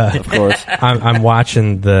 and Of course. I'm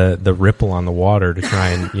watching the ripple on the water to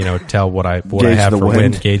try and tell what I Gauge have the for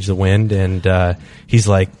wind, gauge the wind. And he's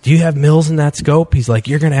like, "Do you have mills in that scope?" He's like,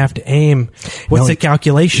 "You're going to have to aim. What's the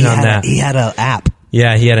calculation on that?" He had an app.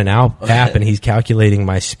 Yeah, he had an app, and he's calculating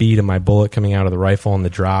my speed of my bullet coming out of the rifle and the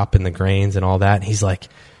drop and the grains and all that. And he's like,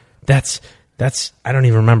 that's I don't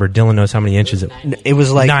even remember. Dylan knows how many inches it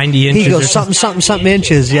was. Like 90 inches. He goes something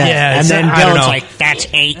inches. Yeah, and then Dylan's like, "That's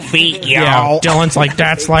 8 feet, yo." Yeah, Dylan's like,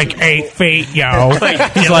 "That's like 8 feet, yo."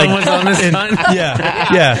 He's like, was on this hunt?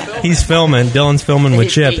 yeah. He's filming. Dylan's filming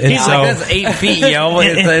with Chip, and He's so like, that's 8 feet, yo.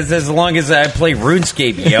 It's as long as I play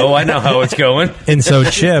RuneScape, yo. I know how it's going. And so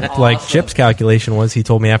Chip's calculation was, he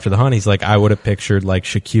told me after the hunt, he's like, I would have pictured like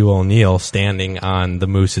Shaquille O'Neal standing on the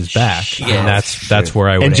moose's back, and that's where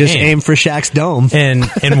I would and just aim for Shaq's dome. And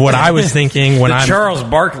what I was thinking when I'm Charles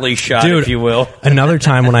Barkley shot, Dude, if you will. Another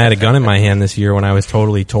time when I had a gun in my hand this year when I was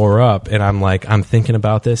totally tore up, and I'm thinking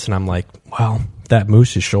about this, and I'm like, well, that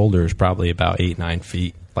moose's shoulder is probably about 8-9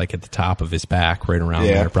 feet, like at the top of his back, right around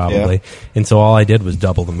there probably. Yeah. And so all I did was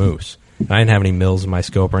double the moose. I didn't have any mills in my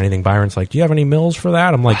scope or anything. Byron's like, "Do you have any mills for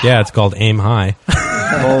that?" I'm like, "Yeah, it's called aim high."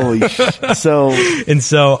 Holy shit.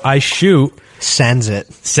 So I shoot. Sends it.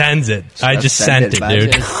 I just sent it,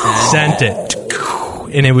 dude. Sent it.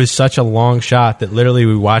 And it was such a long shot that literally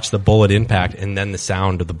we watched the bullet impact, and then the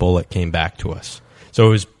sound of the bullet came back to us. So it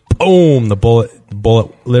was boom, the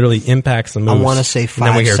bullet literally impacts the moose. I want to say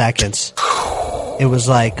 5 seconds. It was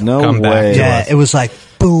like no way. Yeah, it was like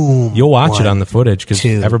boom. You'll watch it on the footage because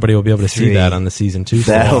everybody will be able to see that on the season 2.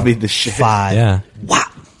 That'll be the shit. 5. Yeah. Wow.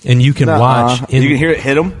 And you can watch. You can hear it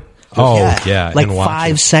hit him. Oh, yeah. Like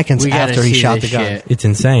 5 seconds after he shot the gun. It's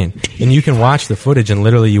insane. And you can watch the footage, and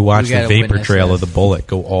literally you watch the vapor trail of the bullet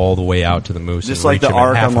go all the way out to the moose. Just like the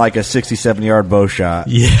arc on like a 67-yard bow shot.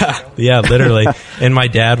 Yeah, literally. And my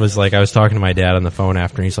dad was like, I was talking to my dad on the phone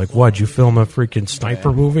after, and he's like, "What, did you film a freaking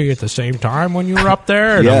sniper movie at the same time when you were up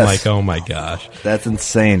there?" And I'm like, oh my gosh. That's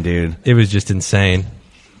insane, dude. It was just insane.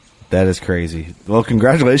 That is crazy. Well,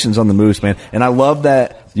 congratulations on the moose, man. And I love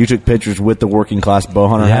that you took pictures with the working class bow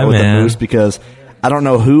hunter hat with the moose, because I don't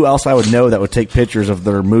know who else I would know that would take pictures of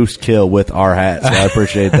their moose kill with our hat. So I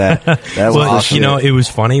appreciate that. That was awesome. It was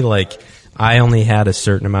funny. Like, I only had a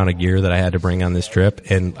certain amount of gear that I had to bring on this trip,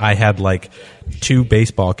 and I had like 2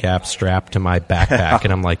 baseball caps strapped to my backpack,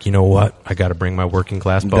 and I'm like, you know what? I got to bring my working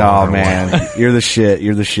class bow hunter. Oh man, you're the shit.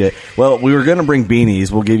 You're the shit. Well, we were gonna bring beanies.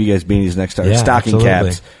 We'll give you guys beanies next time. Stocking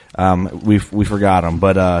caps. We forgot them,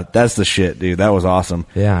 but that's the shit, dude. That was awesome.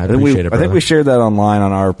 Yeah, I appreciate it. I think we shared that online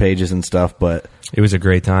on our pages and stuff, but it was a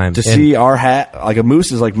great time to see our hat. Like, a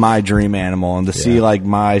moose is like my dream animal, and to see like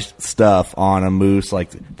my stuff on a moose, like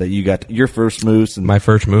that you got your first moose and my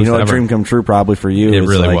first moose. You know, a dream come true probably for you. It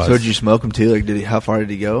really was. So did you smoke him too? Like, how far did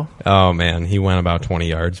he go? Oh man, he went about 20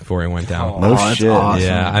 yards before he went down. No shit. Awesome.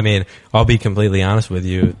 Yeah, I mean, I'll be completely honest with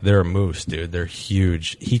you. They're a moose, dude. They're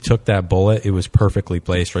huge. He took that bullet. It was perfectly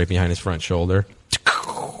placed right behind his front shoulder,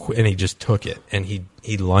 and he just took it. And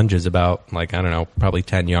he lunges about, like, I don't know, probably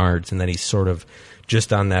 10 yards, and then he's sort of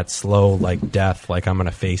just on that slow, like, death, like I'm going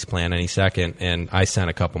to face plant any second. And I sent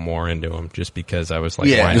a couple more into him just because I was like,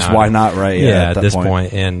 why not, right? Yeah, at this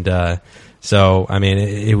point. And so, I mean,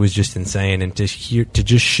 it was just insane. And to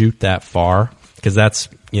just shoot that far, because that's,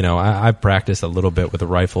 I've practiced a little bit with a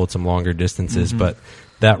rifle at some longer distances, but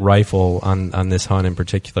that rifle on this hunt in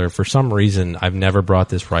particular, for some reason, I've never brought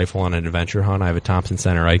this rifle on an adventure hunt. I have a Thompson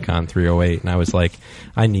Center Icon 308, and I was like,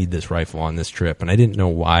 I need this rifle on this trip. And I didn't know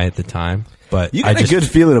why at the time. But you got a good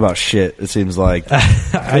feeling about shit, it seems like.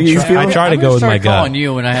 I try to go with my gut. Calling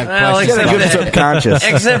you when I have questions. You got a good subconscious.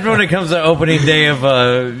 Except when it comes to opening day of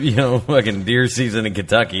fucking deer season in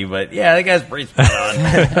Kentucky. But yeah, that guy's pretty spot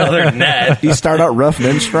on. Other than that, you start out rough and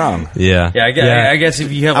then strong. Yeah. I guess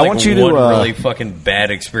if you have one really fucking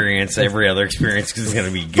bad experience, every other experience is going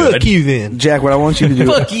to be good. Fuck you then, Jack. What I want you to do?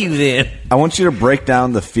 Fuck you then. I want you to break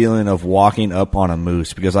down the feeling of walking up on a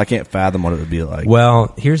moose, because I can't fathom what it would be like.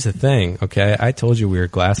 Well, here's the thing. Okay, I told you we were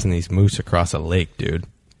glassing these moose across a lake, dude.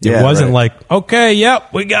 It wasn't like, okay,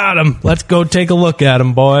 yep, we got him. Let's go take a look at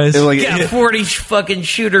him, boys. We got 40 fucking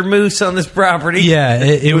shooter moose on this property. Yeah,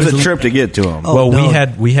 it was a trip to get to him. Well,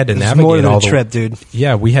 we had to navigate more than all a trip, dude.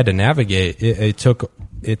 Yeah, we had to navigate. It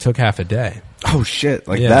took half a day. Oh shit!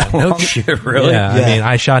 Like Yeah. that? No shit, really? Yeah, I mean,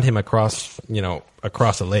 I shot him across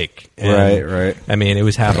a lake. And, Right. I mean, it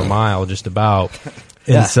was half a mile, just about.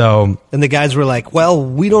 And Yeah. so, And the guys were like, well,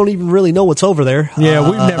 we don't even really know what's over there. yeah,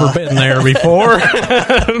 we've never been there before.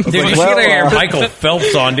 Dude, you should have Michael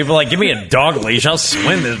Phelps on. Dude, like, give me a dog leash. I'll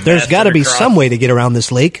swim this. There's got to be across. some way to get around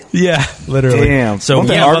this lake. Yeah, literally. Damn. So Won't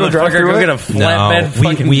the Yeah, Argo drive motherfucker, through go it? get a flatbed no,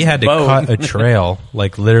 fucking we had to boat. cut a trail.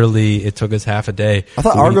 Like literally, it took us half a day. I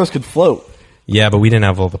thought Argos could float. Yeah, but we didn't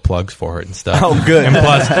have all the plugs for it and stuff. Oh, good. And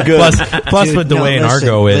plus Dude, with the no, way an listen,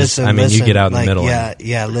 Argo is, listen, I mean, you listen, get out in like, the middle.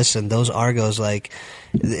 Yeah, listen, those Argos, like,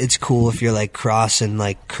 it's cool if you're like crossing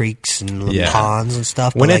like creeks and Yeah. ponds and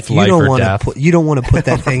stuff. But When like, it's life or death. you don't want to put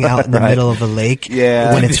that thing out in the Right. middle of a lake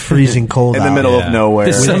Yeah. when it's freezing cold In the out. middle Yeah. of nowhere.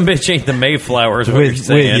 This some bitch ain't the Mayflower, is what you're with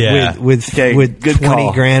saying. Yeah. Okay, with good 20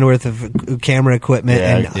 call. grand worth of camera equipment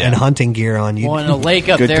Yeah, and hunting gear on you. Well, and a lake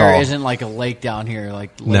up Good there call. not like a lake down here. Like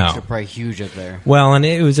lakes No. are probably huge up there. Well, and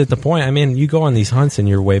it was at the point, I mean, you go on these hunts and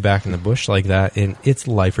you're way back in the bush like that, and it's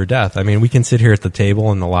life or death. I mean, we can sit here at the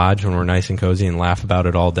table in the lodge when we're nice and cozy and laugh about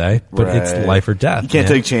it all day, but it's Right. life or death. You can't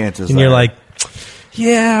man. take chances And you're there. like,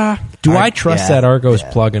 yeah, do I trust that Argos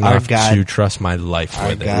plug enough guy- to trust my life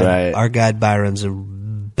with it? Right. Our guy Byron's a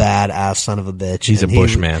badass son of a bitch. He's and a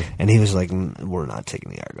bushman. And he was like, we're not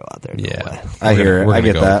taking the Argo out there. No Yeah, way. I hear it. We're I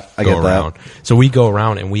gonna get that. I get that. around. So we go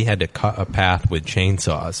around, and we had to cut a path with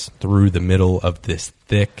chainsaws through the middle of this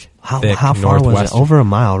thick How far was it? northwestern. Over a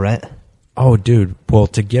mile, right? Oh, dude. Well,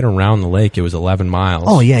 to get around the lake, it was 11 miles.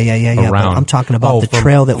 Oh, yeah. But Around. I'm talking about the from-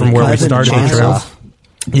 trail that from we where we cut with the started the trail. chainsaw.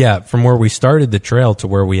 Yeah, from where we started the trail to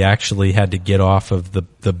where we actually had to get off of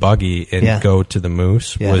the buggy and Yeah. go to the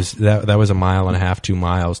moose Yeah. was that was a mile and a half, 2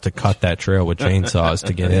 miles to cut that trail with chainsaws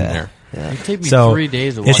to get in there. It took me So, 3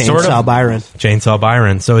 days to it's walk. sort of- Chainsaw Byron. Chainsaw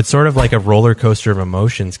Byron. So it's sort of like a roller coaster of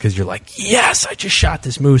emotions because you're like, yes, I just shot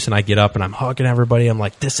this moose, and I get up and I'm hugging everybody. I'm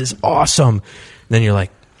like, this is awesome. And then you're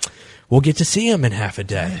like, we'll get to see him in half a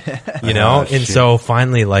day, you know? And so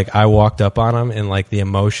finally, like, I walked up on him, and like the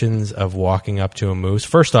emotions of walking up to a moose.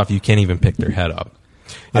 First off, you can't even pick their head up.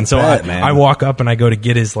 And so bet, man. I walk up and I go to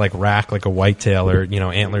get his like rack like a whitetail, or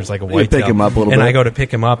antlers like a whitetail. pick him up a little and bit. I go to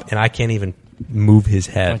pick him up, and I can't even move his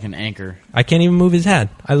head. like an anchor. I can't even move his head.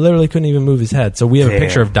 I literally couldn't even move his head. So we have a Damn.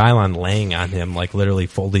 picture of Dylon laying on him, like literally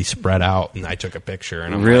fully spread out, and I took a picture.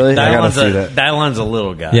 And I'm Really? like, I gotta see that. Dylon's a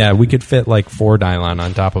little guy. yeah, we could fit like 4 Dylon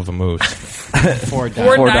on top of a moose. Four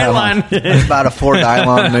Poor down. Dylon. It's about a 4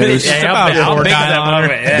 Dylon moose. Yeah, about I'll four pick them Dylon. up.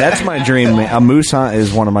 Yeah. That's my dream. Man. A moose hunt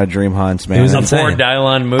is one of my dream hunts, man. It was A insane. poor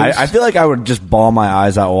Dylon moose. I feel like I would just bawl my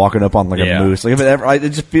eyes out walking up on like Yeah. a moose. Like if it ever, it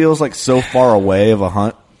just feels like so far away of a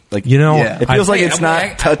hunt. Like it feels like it's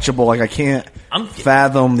not touchable. Like I can't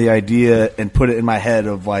fathom the idea and put it in my head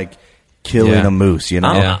of like killing Yeah. a moose. You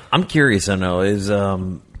know? I'm curious. I know is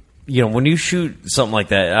when you shoot something like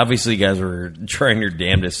that. Obviously, you guys were trying your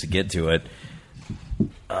damnedest to get to it.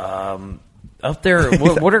 Up there,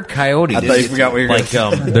 what are coyotes? I thought you forgot what you were like.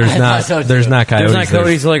 There's not so, there's not coyotes. There's not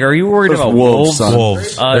coyotes. Like, are you worried There's about wolves,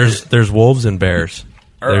 wolves? son. Wolves. There's wolves and bears.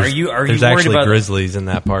 Are There's, you there's worried actually about grizzlies in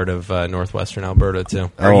that part of northwestern Alberta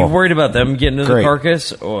too. Are you Oh. worried about them getting into Great. the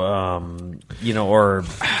carcass, or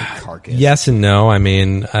Carcass. Yes and no. I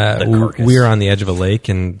mean, carcass. we were on the edge of a lake,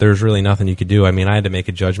 and there's really nothing you could do. I mean, I had to make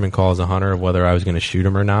a judgment call as a hunter of whether I was going to shoot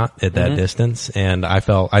him or not at that distance. And I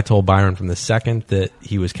told Byron from the second that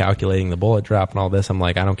he was calculating the bullet drop and all this, I'm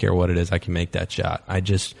like, I don't care what it is, I can make that shot. I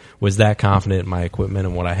just was that confident in my equipment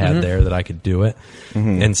and what I had there that I could do it.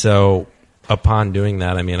 And so upon doing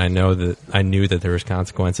that, I mean, I knew that there was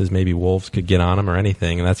consequences. Maybe wolves could get on him or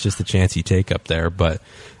anything, and that's just the chance you take up there. But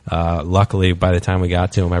luckily, by the time we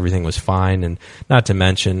got to him, everything was fine. And not to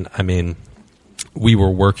mention, I mean, we were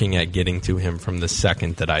working at getting to him from the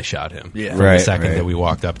second that I shot him. Yeah. From the Right, second right. that we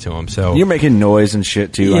walked up to him. So You're making noise and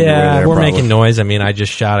shit too. on your way yeah, there, we're probably. making noise. I mean, I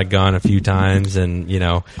just shot a gun a few times, and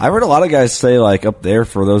I've heard a lot of guys say like up there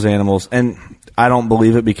for those animals, and I don't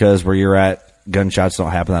believe it because where you're at, gunshots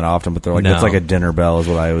don't happen that often. But they're like, No. it's like a dinner bell, is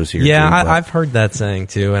what I always hear. yeah, too, but I've heard that saying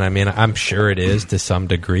too. And I mean, I'm sure it is to some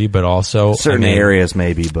degree, but also certain I mean, areas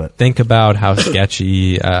maybe, but think about how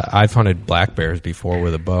sketchy. I've hunted black bears before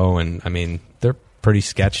with a bow, and I mean, they're pretty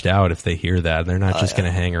sketched out if they hear that. They're not just going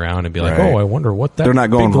to hang around and be like, "Oh, I wonder what that." They're not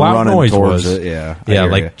going big loud running noise towards was. it. Yeah, yeah.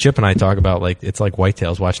 Like Chip and I talk about, like it's like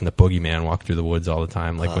whitetails watching the boogeyman walk through the woods all the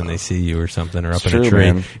time. Like when they see you or something, or up in a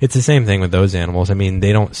tree. Man. It's the same thing with those animals. I mean,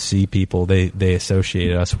 they don't see people; they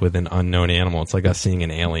associate us with an unknown animal. It's like us seeing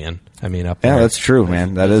an alien. I mean, up there. Yeah, that's true,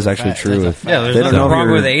 man. That is actually true. Yeah, there's nothing wrong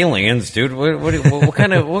with aliens, dude. What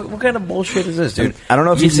kind of bullshit is this, dude? I don't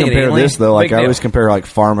know if you can compare this though. Like I always compare like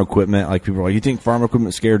farm equipment. Like people are like, "You think farm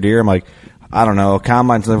equipment scare deer?" I'm like, I don't know.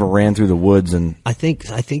 Combines never ran through the woods, and I think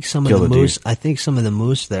some of the moose. I think some of the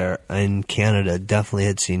moose there in Canada definitely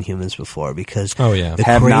had seen humans before because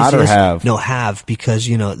have not or have have because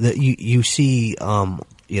you see on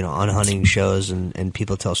hunting shows and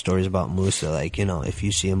people tell stories about moose. They're like, if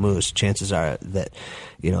you see a moose, chances are that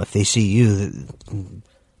if they see you,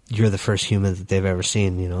 you're the first human that they've ever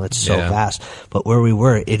seen. It's so vast. But where we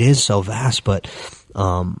were, it is so vast. But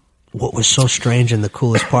what was so strange and the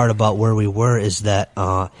coolest part about where we were is that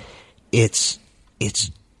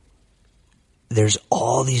there's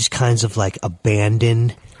all these kinds of like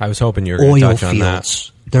abandoned. I was hoping you were going to touch on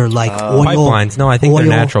that. They're like oil pipelines. No, I think they're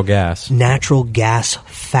natural gas. Natural gas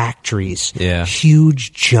factories. Yeah,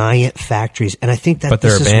 huge, giant factories. And I think that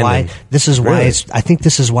this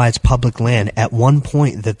is why it's public land. At one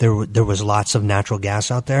point, that there was lots of natural gas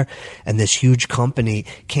out there, and this huge company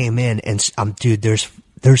came in and dude,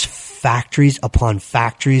 there's factories upon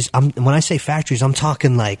factories. When I say factories, I'm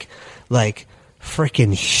talking like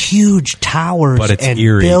freaking huge towers and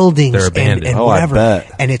eerie. Buildings and whatever. I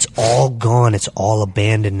bet. And it's all gone. It's all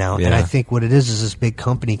abandoned now. Yeah. And I think what it is this big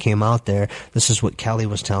company came out there. This is what Kelly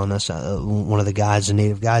was telling us. One of the guys, the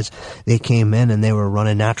native guys, they came in and they were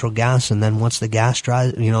running natural gas. And then once the gas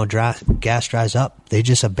dries up, they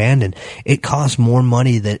just abandoned. It costs more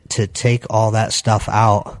money to take all that stuff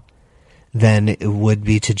out than it would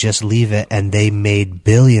be to just leave it, and they made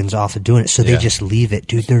billions off of doing it, so they just leave it.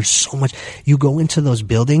 Dude, there's so much. You go into those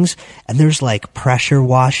buildings, and there's like pressure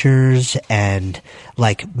washers and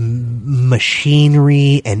like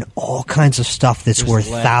machinery and all kinds of stuff that's worth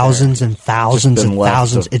thousands and thousands and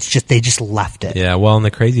thousands. It's just, they just left it. Yeah, well, and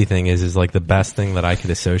the crazy thing is like the best thing that I could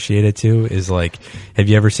associate it to is like, have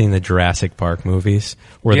you ever seen the Jurassic Park movies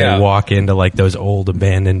where they walk into like those old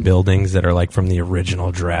abandoned buildings that are like from the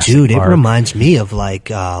original Jurassic Park? Dude, it reminds me of like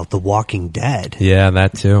The Walking Dead. Yeah,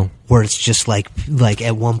 that too. Where it's just like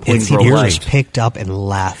at one point people just picked up and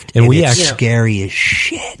left, and it's scary as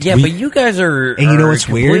shit. Yeah, but you guys are what's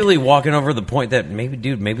completely weird? Walking over the point that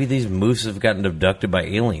maybe these moose have gotten abducted by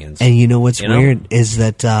aliens. And you know what's weird is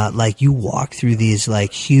that like you walk through these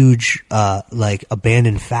like huge like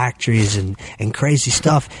abandoned factories and crazy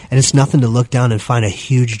stuff, and it's nothing to look down and find a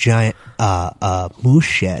huge giant moose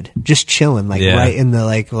shed just chilling right in the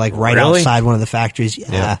like right outside one of the factories.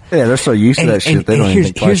 Yeah, they're so used to that shit they don't even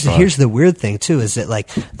think twice about it. Here's the weird thing too is that like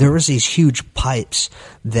there was these huge pipes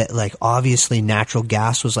that like obviously natural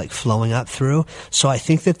gas was like flowing up through. So I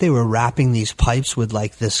think that they were wrapping these pipes with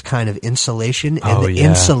like this kind of insulation, and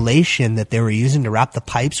insulation that they were using to wrap the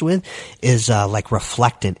pipes with is like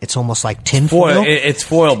reflectant. It's almost like tin foil. It's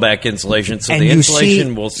foil back insulation, so and the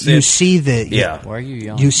insulation will sit. You see the Why are you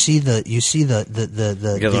yelling? You see the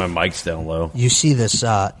because my mic's down low. You see this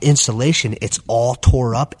insulation. It's all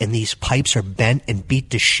tore up, and these pipes are bent and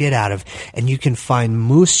beat the shit out of. And you can find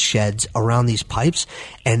moose sheds around these pipes.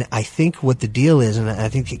 And I think what the deal is, and I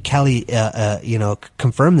think that Kelly,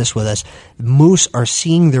 confirmed this with us. Moose are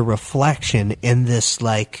seeing their reflection in this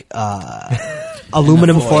like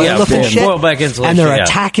aluminum foil looking shit, foil back insulation, and they're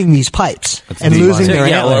attacking these pipes and losing their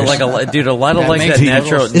antlers. Like a lot of like that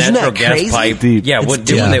natural gas pipe.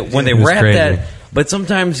 When they wrap that. But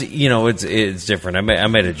sometimes it's different. I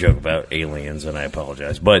made a joke about aliens, and I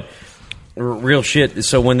apologize, but. Real shit.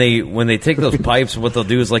 So when they take those pipes, what they'll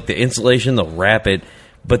do is like the insulation, they'll wrap it,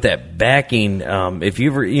 but that backing, if you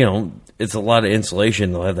ever, it's a lot of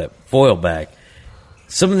insulation. They'll have that foil back.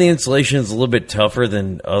 Some of the insulation is a little bit tougher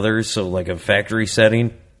than others. So like a factory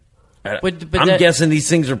setting, but I'm guessing these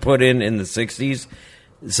things are put in the 60s,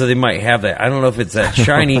 so they might have that. I don't know if it's that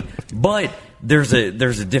shiny, but there's a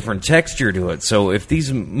different texture to it. So if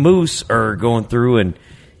these moose are going through and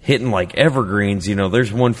hitting like evergreens,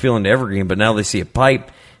 there's one feeling evergreen, but now they see a pipe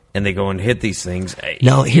and they go and hit these things.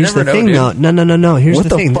 No, here's the thing, though. No. Here's the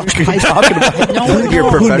thing. What the fuck are you talking about?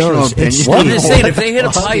 Your professional opinion. I'm just saying, if they hit a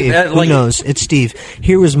pipe, who knows? It's Steve.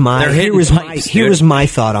 Here was my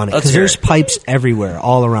thought on it, because there's pipes everywhere,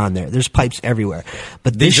 all around there. There's pipes everywhere.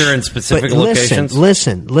 But these are in specific locations.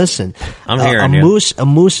 Listen. I'm hearing you. A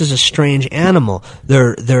moose is a strange animal.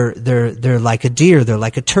 They're like a deer. They're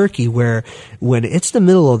like a turkey. Where when it's the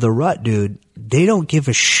middle of the rut, dude. they don't give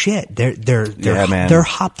a shit. They're man.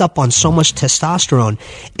 hopped up on so much testosterone.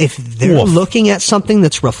 If they're looking at something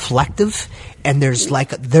that's reflective and there's like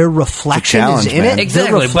their reflection is in it,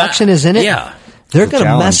 exactly, their reflection is in it. Yeah. They're going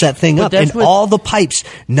to mess that thing up. And what- all the pipes,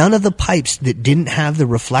 none of the pipes that didn't have the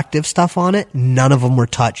reflective stuff on it, none of them were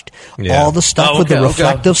touched. Yeah. All the stuff with the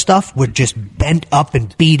reflective stuff were just bent up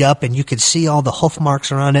and beat up, and you could see all the hoof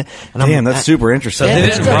marks around it. And Damn, that's super interesting. So they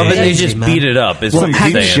didn't rub it; they just man. beat it up. Is Well, what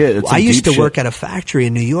deep you're shit. saying. It's some I used deep to work shit. at a factory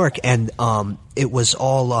in New York, and it was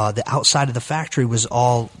all the outside of the factory was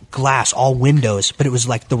all glass, all windows, but it was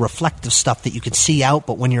like the reflective stuff that you could see out,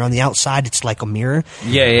 but when you're on the outside, it's like a mirror.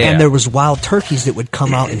 Yeah. And there was wild turkeys that would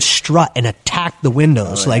come out and strut and attack the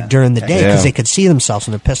windows like during the day because they could see themselves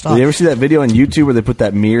and they're pissed off. Did you ever see that video on YouTube where they put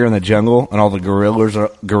that mirror in the jungle and all the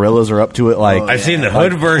gorillas are up to it? Like I've seen the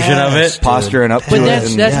hood version of it. posturing up to But it. that's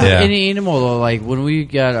and- with Yeah. any animal though. Like when we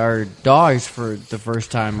got our dogs for the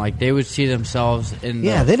first time, like they would see themselves in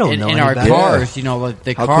they don't know in any our better. cars. You know, like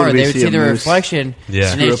the How cool car, to be they would see see a the moose reflection, Yeah.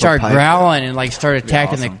 and Screw they'd up a start pipe. growling and like start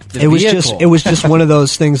attacking the It was vehicle. just one of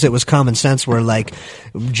those things that was common sense where like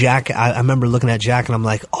Jack, I remember looking at Jack and I'm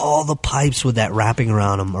like, all the pipes with that wrapping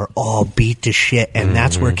around them are all beat to shit. And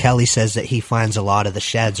that's where Kelly says that he finds a lot of the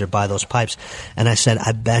sheds are by those pipes. And I said,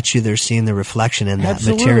 I bet you they're seeing the reflection in that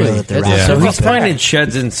Absolutely. material that they're That's wrapping. So Yeah. he's finding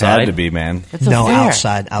sheds Had inside. to be, man. That's No, fair.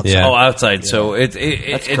 outside. Yeah. Oh, outside. So it's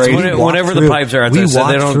crazy. whenever the pipes are outside, so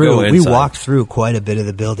they don't go inside. We walked through quite a bit of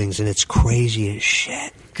the buildings, and it's crazy as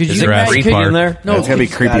shit. Could Is you it imagine? creepy in there? No, It's gonna be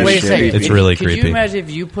creepy as Wait a shit. second. It's really Could creepy. you imagine if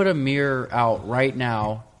you put a mirror out right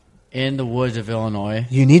now in the woods of Illinois?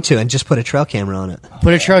 You need to, and just put a trail camera on it.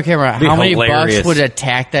 Put a trail camera out. Be How many hilarious. bucks would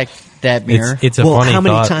attack that mirror? It's a Well, funny how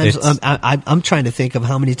many thought. times? It's- I'm trying to think of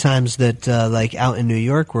how many times that, like out in New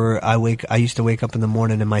York, where I used to wake up in the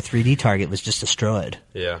morning and my 3D target was just destroyed.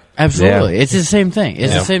 yeah. Absolutely, Yeah. it's the same thing.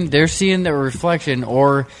 It's Yeah. the same. They're seeing the reflection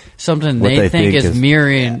or something What they they think think is is-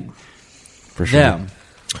 mirroring For sure. them.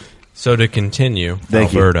 So to continue,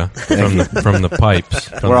 Thank you. Alberta from the pipes.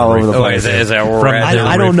 From We're all over the Oh, place. is that where we're From at? the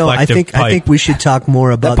I don't know. I reflective think pipe. we should talk more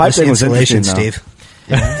about pipe this thing was insulation, interesting, Steve.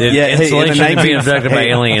 Did Yeah, hey, in the insulation 19 being abducted by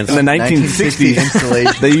aliens. In the 1960 1960s,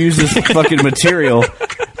 installation. they used this fucking material,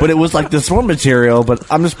 but it was like this one material. But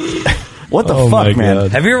I'm just, what the Oh my fuck, man?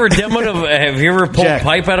 God. Have you ever pulled Jack.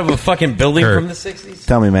 pipe out of a fucking building Kurt. from the 60s?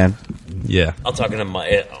 Tell me, man. Yeah. I'm talking to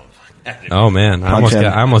my. Oh man, I Punch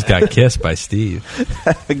him. almost got kissed by Steve.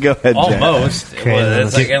 Go ahead, Jack. Almost. It was,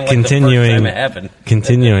 it's like, like Continuing- the first time it happened.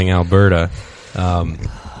 Continuing Alberta.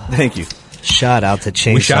 Thank you. Shout out to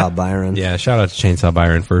Chainsaw Byron. Yeah, shout out to Chainsaw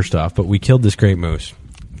Byron first off. But we killed this great moose.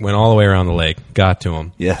 Went all the way around the lake, got to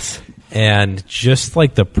him. Yes. And just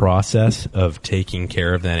like the process of taking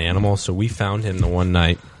care of that animal, so we found him the one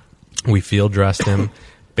night. We field dressed him,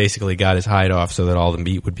 basically got his hide off so that all the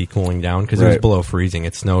meat would be cooling down because it was Right. below freezing.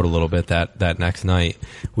 It snowed a little bit that next night.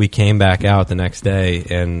 We came back out the next day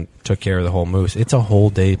and took care of the whole moose. It's a whole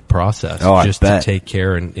day process Oh, I just bet. to take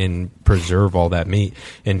care and preserve all that meat.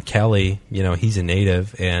 And Kelly, he's a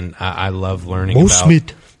native, and I love learning Moose about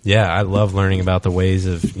meat. Yeah, I love learning about the ways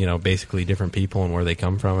of, basically different people and where they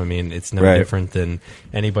come from. I mean, it's no Right. different than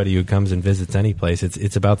anybody who comes and visits any place.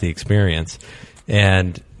 It's about the experience.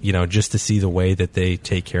 And, just to see the way that they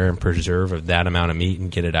take care and preserve of that amount of meat and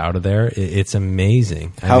get it out of there, it's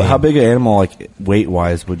amazing. I mean, How big an animal, like weight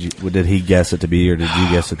wise, did he guess it to be, or did you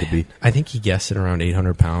guess it to be? I think he guessed it around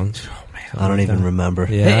 800 pounds. I don't even remember.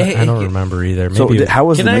 Yeah, Hey, I don't hey, remember either. So Maybe how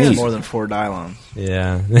was the Can I meat? ask- More than 4 Dylons.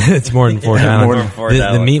 Yeah, it's more than 4 Yeah, dollars. more than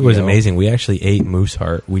 $4, The meat was you know. amazing. We actually ate moose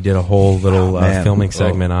heart. We did a whole little man. filming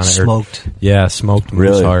segment on it. Smoked. Yeah, smoked moose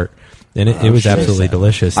Really? heart. And it was absolutely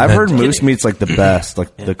delicious. I've And heard then- moose meat's like the best,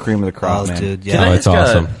 like the cream of the crop, Oh, man. dude, Can yeah. I Oh, it's ask,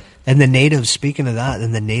 awesome. And the natives, speaking of that,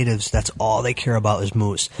 and the natives, that's all they care about is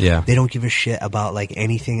moose. Yeah. They don't give a shit about like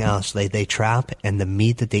anything else. They trap, and the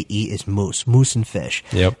meat that they eat is moose and fish.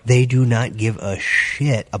 Yep. They do not give a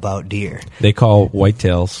shit about deer. They call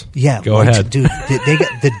whitetails. Yeah, Go like, ahead. dude. They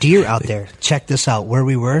got the deer out there. Check this out. Where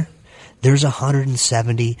we were, there's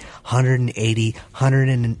 170, 180,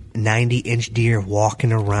 190-inch deer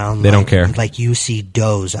walking around. They don't care. Like you see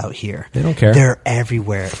does out here. They don't care. They're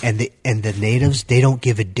everywhere, and the natives, they don't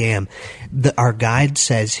give a damn. Our guide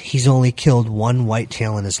says he's only killed one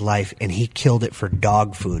whitetail in his life, and he killed it for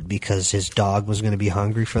dog food because his dog was going to be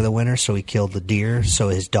hungry for the winter, so he killed the deer so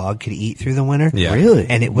his dog could eat through the winter. Yeah. Really?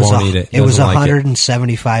 And it was Won't eat it. it was Doesn't like it.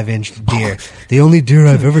 175-inch deer. The only deer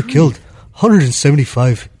I've ever killed.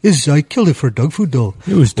 175 I killed it for dog food though.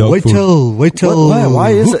 It was dog food. Whitetail.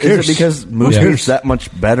 Why is it? Cares? Is it because moose meat's that much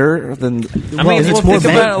better than? I mean, it's more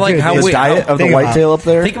think about like how the we diet of the think whitetail up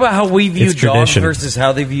there. Think about how we view It's dogs tradition. versus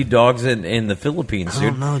how they view dogs in the Philippines, dude. I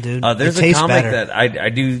don't know, dude. There's It a tastes comic better. that I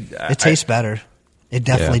do. It tastes better. It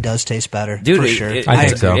definitely Yeah. does taste better, Dude, for sure. I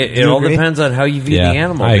think so. It Do you all agree? depends on how you view Yeah, the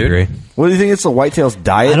animal, I dude. agree. What do you think? It's the whitetail's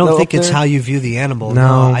diet? I don't though, think up it's there? how you view the animal.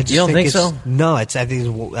 No. I just You don't think it's, so? No, I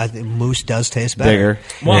think moose does taste better. Bigger.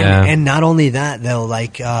 Well, Yeah. And not only that, though,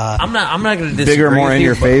 like I'm not going to disagree. Bigger, more with in you,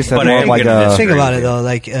 your face, but have more I am like gonna a- disagree think about with it you. though,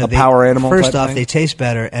 like A power animal First type off, thing? they taste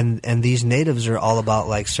better, and these natives are all about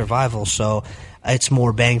like survival. So it's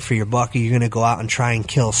more bang for your buck. Are you going to go out and try and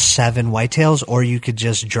kill 7 whitetails, or you could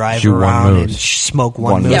just drive Shoot one around and moose. smoke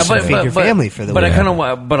one moose Yeah, and feed your family for the but week? I kind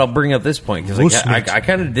of, but I'll bring up this point because Moose I meat.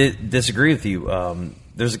 kind of disagree with you.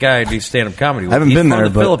 There's a guy I do stand up comedy with. I haven't He's been from there,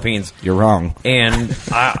 the but Philippines. you're wrong. And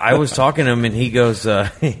I was talking to him, and he goes,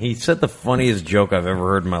 he said the funniest joke I've ever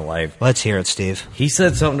heard in my life. Let's hear it, Steve. He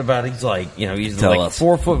said something about he's like, he's Tell like us.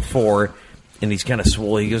 4'4", and he's kind of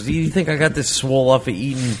swole. He goes, "Do you think I got this swole off of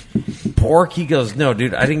eating pork?" He goes, "No,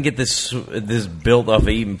 dude, I didn't get this built off of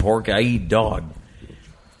eating pork. I eat dog."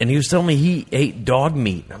 And he was telling me he ate dog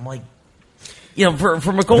meat. And I'm like,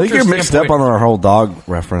 from a I culture think you're mixed up standpoint- on our whole dog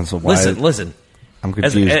reference. Of why Listen. I'm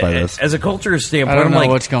confused by this. As a culture standpoint, I don't I'm know like,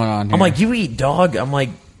 what's going on here. I'm like, you eat dog. I'm like,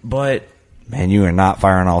 but Man, you are not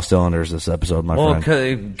firing all cylinders this episode, my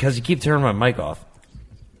friend. because you keep turning my mic off.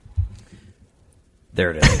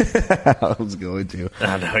 There it is. I was going to.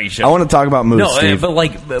 No, you should. I want to talk about moose, No, Steve.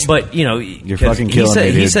 but You're 'cause fucking killing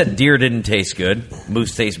me, He dude. said deer didn't taste good.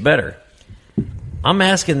 Moose tastes better. I'm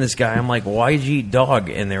asking this guy. I'm like, why did you eat dog?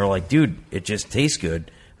 And they were like, dude, it just tastes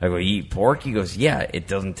good. I go, you eat pork? He goes, yeah, it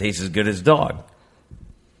doesn't taste as good as dog.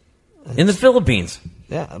 In the Philippines.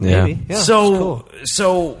 Yeah, maybe. Yeah, so it's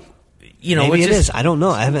cool. Maybe it's it just, is. I don't know.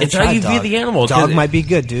 I haven't. It's tried how you dog. view the animal. 'cause Dog it- might be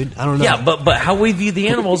good, dude. I don't know. Yeah, but how we view the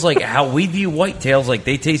animals, like how we view whitetails, like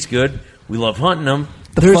they taste good. We love hunting them.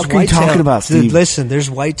 There's fuck are you whitetail- talking about, Dude, Steve? listen, there's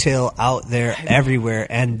whitetail out there everywhere,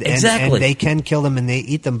 and Exactly. they can kill them and they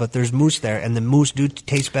eat them, but there's moose there, and the moose do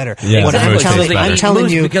taste better. Yeah, What the I'm moose telling, tastes better. I'm telling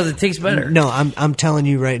Moose you because it tastes better. No, I'm telling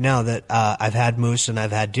you right now that I've had moose and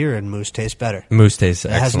I've had deer, and moose tastes better. Moose tastes It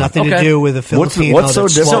excellent. has nothing to Okay. do with a What's- Filipino. what's so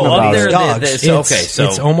that's different swallowing about these it? dogs.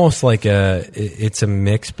 It's almost like it's a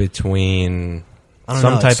mix between I don't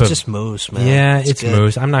some know, type it's of just moose, man. Yeah, It's it's good.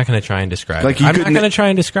 moose. I'm not going to try and describe Like it. you I'm not couldn't- going to try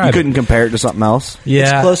and describe You it. couldn't compare it to something else? Yeah,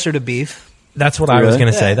 It's closer to beef. that's what I was Really?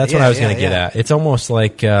 going to say. Yeah, That's what yeah, I was going yeah, to get yeah. at. It's almost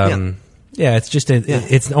like it's just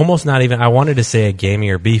it's almost not even. I wanted to say a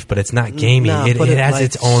gamier beef, but it's not gamey. No, it put it has like-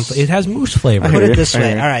 its own. It has moose flavor. Put hear it you. this I way.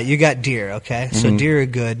 hear you. All right, you got deer, okay? So deer are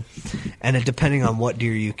good, and it depending on what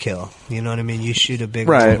deer you kill. You know what I mean? You shoot a big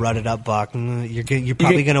Right. old rutted up buck, you're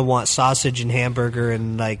probably going to want sausage and hamburger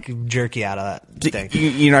and like jerky out of that thing.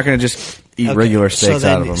 You're not going to just eat Okay, regular steaks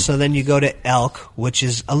out of them. So then you go to elk, which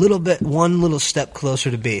is one little step closer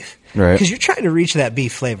to beef. Right. Because you're trying to reach that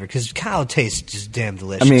beef flavor, because cow tastes just damn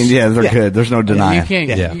delicious. I mean, yeah, they're good. There's no denying. You can't.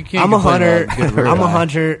 Yeah. You can't I'm a complain hunter. about good ribeye.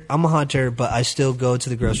 I'm a hunter, but I still go to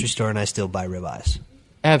the grocery store and I still buy ribeyes.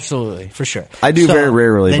 Absolutely. For sure. I do very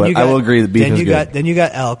rarely, then but you I will agree that beef then is you good. Then you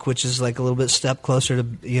got elk, which is like a little bit step closer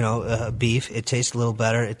to beef. It tastes a little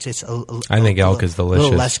better. It tastes. I think elk is A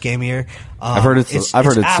little delicious. less gamier. I've heard it's some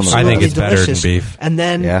of the- I think it's absolutely better than delicious. beef. And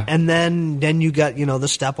then Yeah. then you got the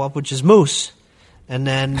step up, which is moose. And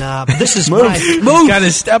then this is Moose. my Moose. Got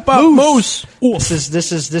to step up, moose.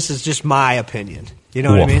 This is just my opinion. You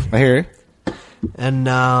know what I mean? I hear you. And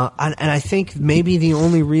I think maybe the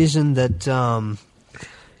only reason that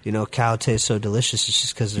cow tastes so delicious is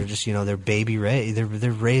just because they're just they're baby raised.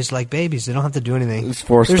 They're raised like babies. They don't have to do anything. It's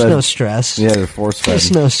force-fed. There's no stress. Yeah, they're force-fed.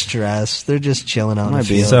 There's no stress. They're just chilling out in the Might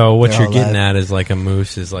be. field. So what They're you're all getting alive. at is like a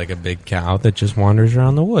moose is like a big cow that just wanders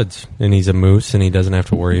around the woods, and he's a moose, and he doesn't have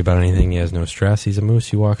to worry about anything. He has no stress. He's a moose.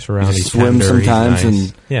 He walks around. He He just swims tender, he's sometimes nice.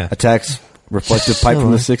 and yeah. attacks reflective pipe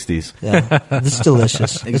from the 60s. Yeah, it's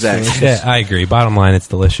delicious. It's Exactly. delicious. Yeah, I agree. Bottom line, it's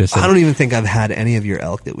delicious. I don't even think I've had any of your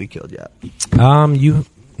elk that we killed yet.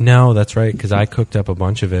 No, that's right, because I cooked up a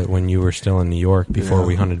bunch of it when you were still in New York before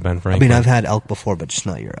we hunted Ben I Franklin. mean, I've had elk before, but just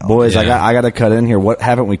not your elk. Boys, Yeah. I got to cut in here. What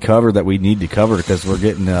haven't we covered that we need to cover because we're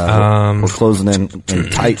getting we're closing in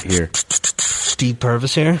tight here. Steve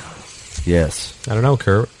Purvis here. Yes, I don't know,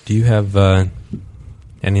 Kurt. Do you have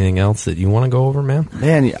anything else that you want to go over, man?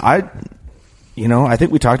 man. I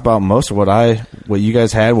think we talked about most of what you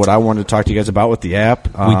guys had. What I wanted to talk to you guys about with the app.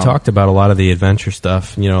 We talked about a lot of the adventure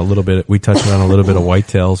stuff. A little bit. We touched on a little bit of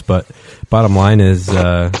whitetails, but bottom line is,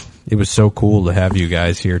 it was so cool to have you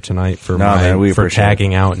guys here tonight for No, man, we appreciate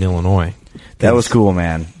tagging out in Illinois. That was cool,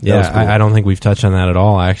 man. Yeah, cool. I don't think we've touched on that at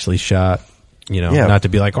all. I actually shot, not to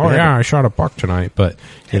be like, I shot a buck tonight, but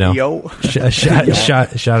shot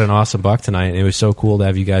an awesome buck tonight. And it was so cool to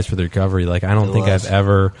have you guys for the recovery. Like, I don't think I've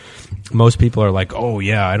ever. Most people are like, oh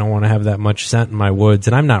yeah, I don't want to have that much scent in my woods,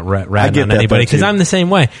 and I'm not ratting on anybody because I'm the same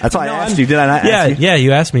way. That's why I asked you. Did I not? Ask you? Yeah.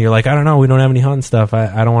 You asked me. You're like, I don't know. We don't have any hunting stuff.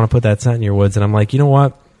 I don't want to put that scent in your woods, and I'm like, you know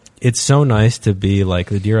what? It's so nice to be like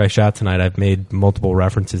the deer I shot tonight. I've made multiple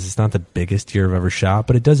references. It's not the biggest deer I've ever shot,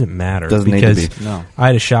 but it doesn't matter. Doesn't because need to be. No. I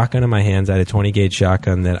had a shotgun in my hands. I had a 20 gauge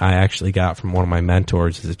shotgun that I actually got from one of my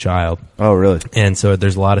mentors as a child. Oh, really? And so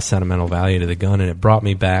there's a lot of sentimental value to the gun, and it brought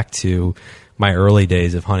me back to my early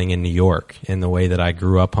days of hunting in New York and the way that I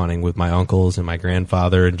grew up hunting with my uncles and my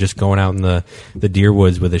grandfather and just going out in the deer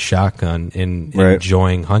woods with a shotgun and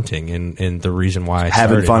enjoying hunting and the reason why I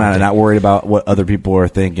having fun at it, not worried about what other people are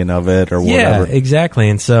thinking of it or whatever. Yeah,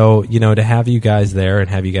 exactly. And so, to have you guys there and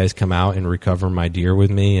have you guys come out and recover my deer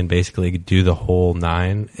with me and basically do the whole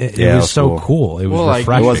 9, it was so cool. It was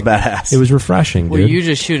refreshing. It was badass. It was refreshing, Well, dude. you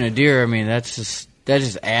just shooting a deer, I mean, that just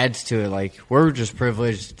adds to it. Like, we're just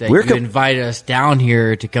privileged that you invite us down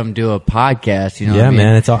here to come do a podcast. You know what I mean?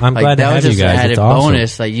 Man. I'm glad to have you guys. That was just an added awesome.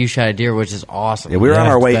 bonus. Like, you shot a deer, which is awesome. Yeah, we were on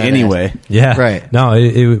our way anyway. Yeah, right. No,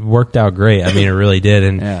 it worked out great. I mean, it really did.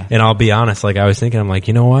 And and I'll be honest. Like, I was thinking, I'm like,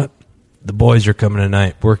 you know what? The boys are coming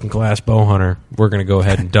tonight. Working class bow hunter. We're going to go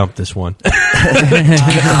ahead and dump this one.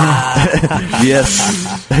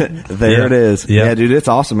 Yes, there it is. Yep. Yeah, dude, it's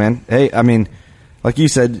awesome, man. Hey, I mean, like you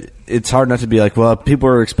said, it's hard not to be like, well, people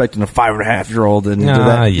are expecting a 5.5-year-old and do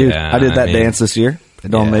that. Dude, I did that dance this year. It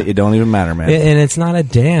don't even matter, man. And it's not a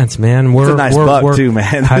dance, man. It's a nice buck too,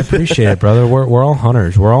 man. I appreciate it, brother. We're all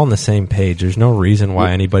hunters. We're all on the same page. There's no reason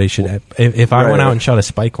why anybody should. If I went out and shot a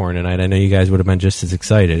spike horn tonight, I know you guys would have been just as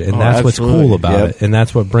excited. And that's what's cool about it. And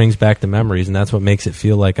that's what brings back the memories. And that's what makes it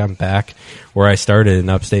feel like I'm back where I started in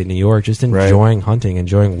upstate New York, just enjoying hunting,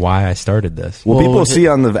 enjoying why I started this. Well, people see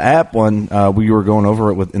on the app when we were going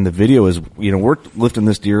over it in the video is, we're lifting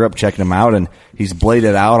this deer up, checking him out, and he's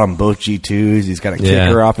bladed out on both G2s. He's got a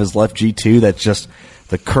kicker off his left G2 that's just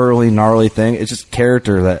the curly, gnarly thing. It's just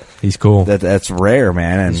character that he's cool. That's rare,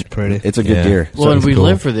 man, and he's pretty. It's a good deer. Well, and we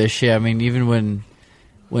live for this shit. I mean, even when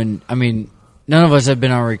I mean, none of us have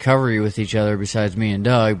been on recovery with each other besides me and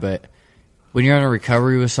Doug, but when you're on a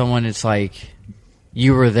recovery with someone, it's like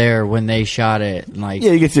you were there when they shot it. And like,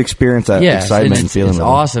 you get to experience that excitement and feeling. It's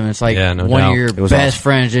awesome. It's like one of your best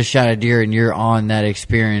friends just shot a deer, and you're on that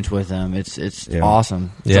experience with them. It's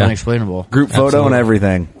awesome. It's unexplainable. Group photo and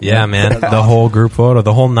everything. Yeah, man. The whole group photo,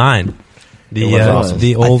 the whole 9.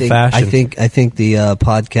 The old fashioned. I think the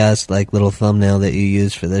podcast little thumbnail that you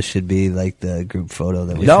use for this should be like the group photo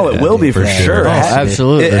that we. No, it will be for sure.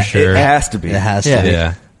 Absolutely, for sure. It has to be. It has to be.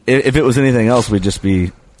 Yeah. If it was anything else, we'd just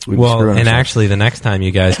be. And actually, the next time you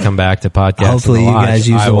guys come back to podcast, hopefully you guys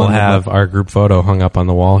use I will have our group photo hung up on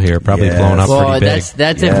the wall here, probably blown up pretty big.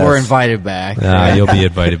 That's if we're invited back. You'll be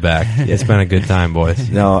invited back. It's been a good time, boys.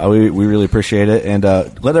 No, we really appreciate it, and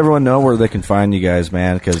let everyone know where they can find you guys,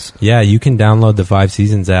 man. Because you can download the 5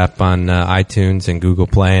 Seasons app on iTunes and Google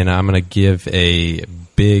Play, and I'm going to give a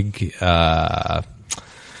big.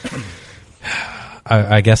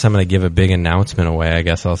 I guess I'm going to give a big announcement away, I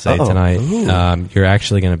guess I'll say tonight. You're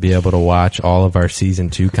actually going to be able to watch all of our Season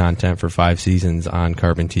 2 content for 5 Seasons on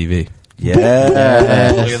Carbon TV. Yeah.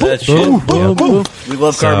 Look at that shit. We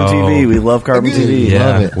love Carbon TV. We love Carbon TV. Yeah,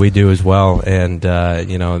 love it. we do as well. And,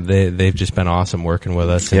 they've just been awesome working with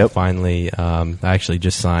us. And finally, I actually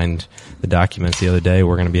just signed the documents the other day.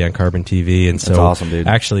 We're going to be on Carbon TV. And so, that's awesome, dude.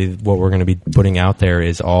 Actually, what we're going to be putting out there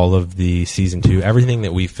is all of the Season 2, everything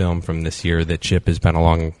that we filmed from this year that Chip has been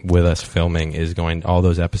along with us filming all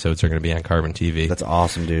those episodes are going to be on Carbon TV. That's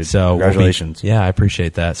awesome, dude. So congratulations. I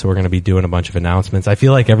appreciate that. So we're going to be doing a bunch of announcements. I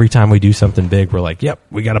feel like every time we do something big, we're like, yep,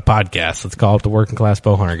 we got a podcast. Let's call it the Working Class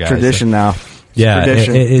Bow Hunter, guys. Tradition now.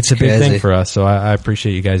 It's a big thing for us. So I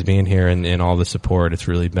appreciate you guys being here and all the support. It's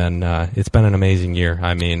really been it's been an amazing year.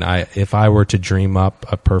 I mean, if I were to dream up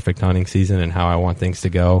a perfect hunting season and how I want things to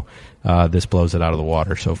go, this blows it out of the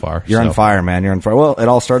water so far. You're on fire, man. You're on fire. Well, it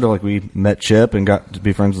all started like we met Chip and got to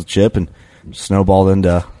be friends with Chip and snowballed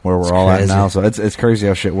into where we're all at now. So it's crazy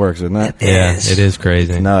how shit works, isn't it? It is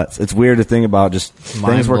crazy. It's nuts. It's weird to think about. Just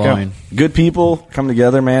things work out. Good people come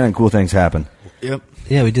together, man, and cool things happen. Yep.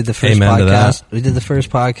 Yeah, we did the first podcast. We did the first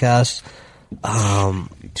podcast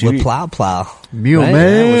with Plow. Mule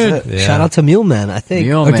Man. Yeah. Shout out to Mule Man, I think.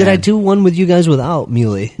 Mule or Man. did I do one with you guys without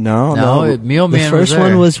Muley? No. Mule Man. The first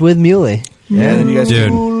one was with Muley. Yeah, and then you guys did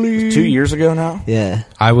 2 years ago now? Yeah.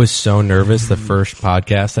 I was so nervous the first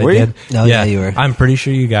podcast I did. Oh, yeah, you were. I'm pretty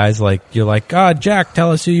sure you guys you're like, God, Jack,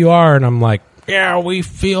 tell us who you are. And I'm like, yeah, we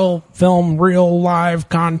film real live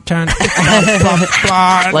content. Blah, blah,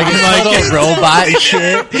 blah. Like a little robot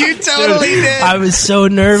shit. You totally did. I was so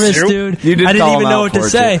nervous, dude. You did I didn't call even him know out what to for it,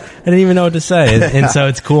 say. too. I didn't even know what to say. And so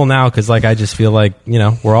it's cool now because, like, I just feel like, you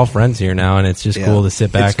know, we're all friends here now, and it's just cool to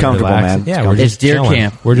sit back It's comfortable, and relax. man. Yeah, It's we're just deer chilling.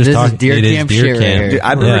 camp. We're just This is talking. deer It is camp deer shit right camp. here. Dude,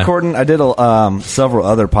 I've been recording. I did several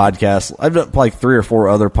other podcasts. I've done like 3 or 4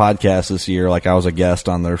 other podcasts this year. Like I was a guest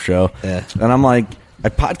on their show. Yeah. And I'm like, I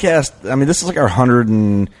podcast. I mean, this is like our 100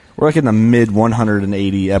 and we're like in the mid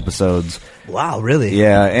 180 episodes. Wow, really?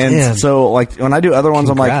 Yeah. And Damn. so like when I do other ones,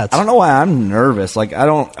 I'm like, Congrats. I don't know why I'm nervous. Like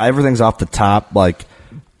everything's off the top. Like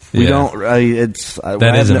we Yeah. don't.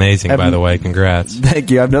 That is amazing, by the way. Congrats. Thank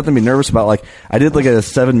you. I have nothing to be nervous about. Like I did like a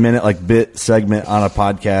 7-minute like bit segment on a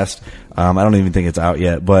podcast. I don't even think it's out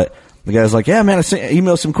yet, but the guy's like, "Yeah, man, I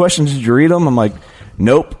emailed some questions. Did you read them?" I'm like,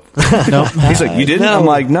 "Nope." Nope. He's like, "You didn't?" No. I'm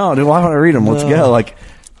like, "No, dude. Why don't I read them? Let's go." Like,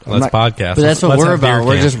 Let's podcast. But that's what Let's we're have deer about.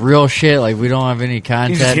 We're camp. just real shit. Like, we don't have any content.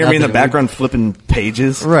 you just hear me in the nothing. background flipping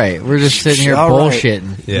pages. Right. We're just sitting here All right.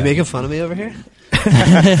 bullshitting. Yeah. You making fun of me over here?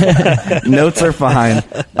 Notes are fine.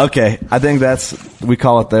 Okay, I think we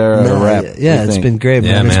call it there a wrap. Yeah, it's been great,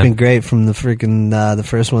 man. Yeah, It's man. been great from the freaking the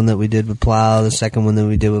first one that we did with Plow, the second one that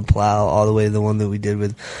we did with Plow, all the way to the one that we did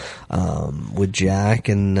with Jack,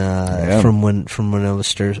 and from when I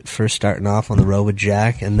was first starting off on the road with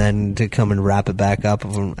Jack, and then to come and wrap it back up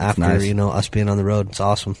after nice. us being on the road. It's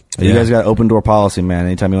awesome. You guys got open door policy, man.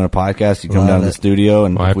 Anytime you want a podcast, you come Love down to the it. studio,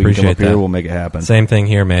 and Well, I if we can come appreciate up here, that. we'll make it happen. Same thing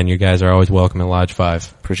here, man. You guys are always welcome at Lodge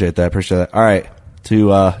 5. Appreciate that. All right,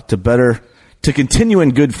 to continue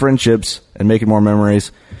in good friendships and making more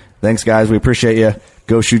memories. Thanks, guys. We appreciate you.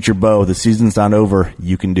 Go shoot your bow. The season's not over.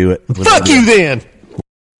 You can do it. Fuck you, then.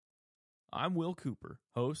 I'm Will Cooper,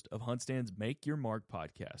 host of HuntStand's Make Your Mark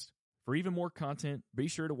podcast. For even more content, be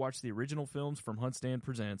sure to watch the original films from HuntStand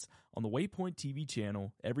Presents on the Waypoint TV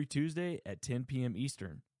channel every Tuesday at 10 p.m.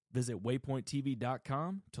 Eastern. Visit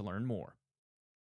waypointtv.com to learn more.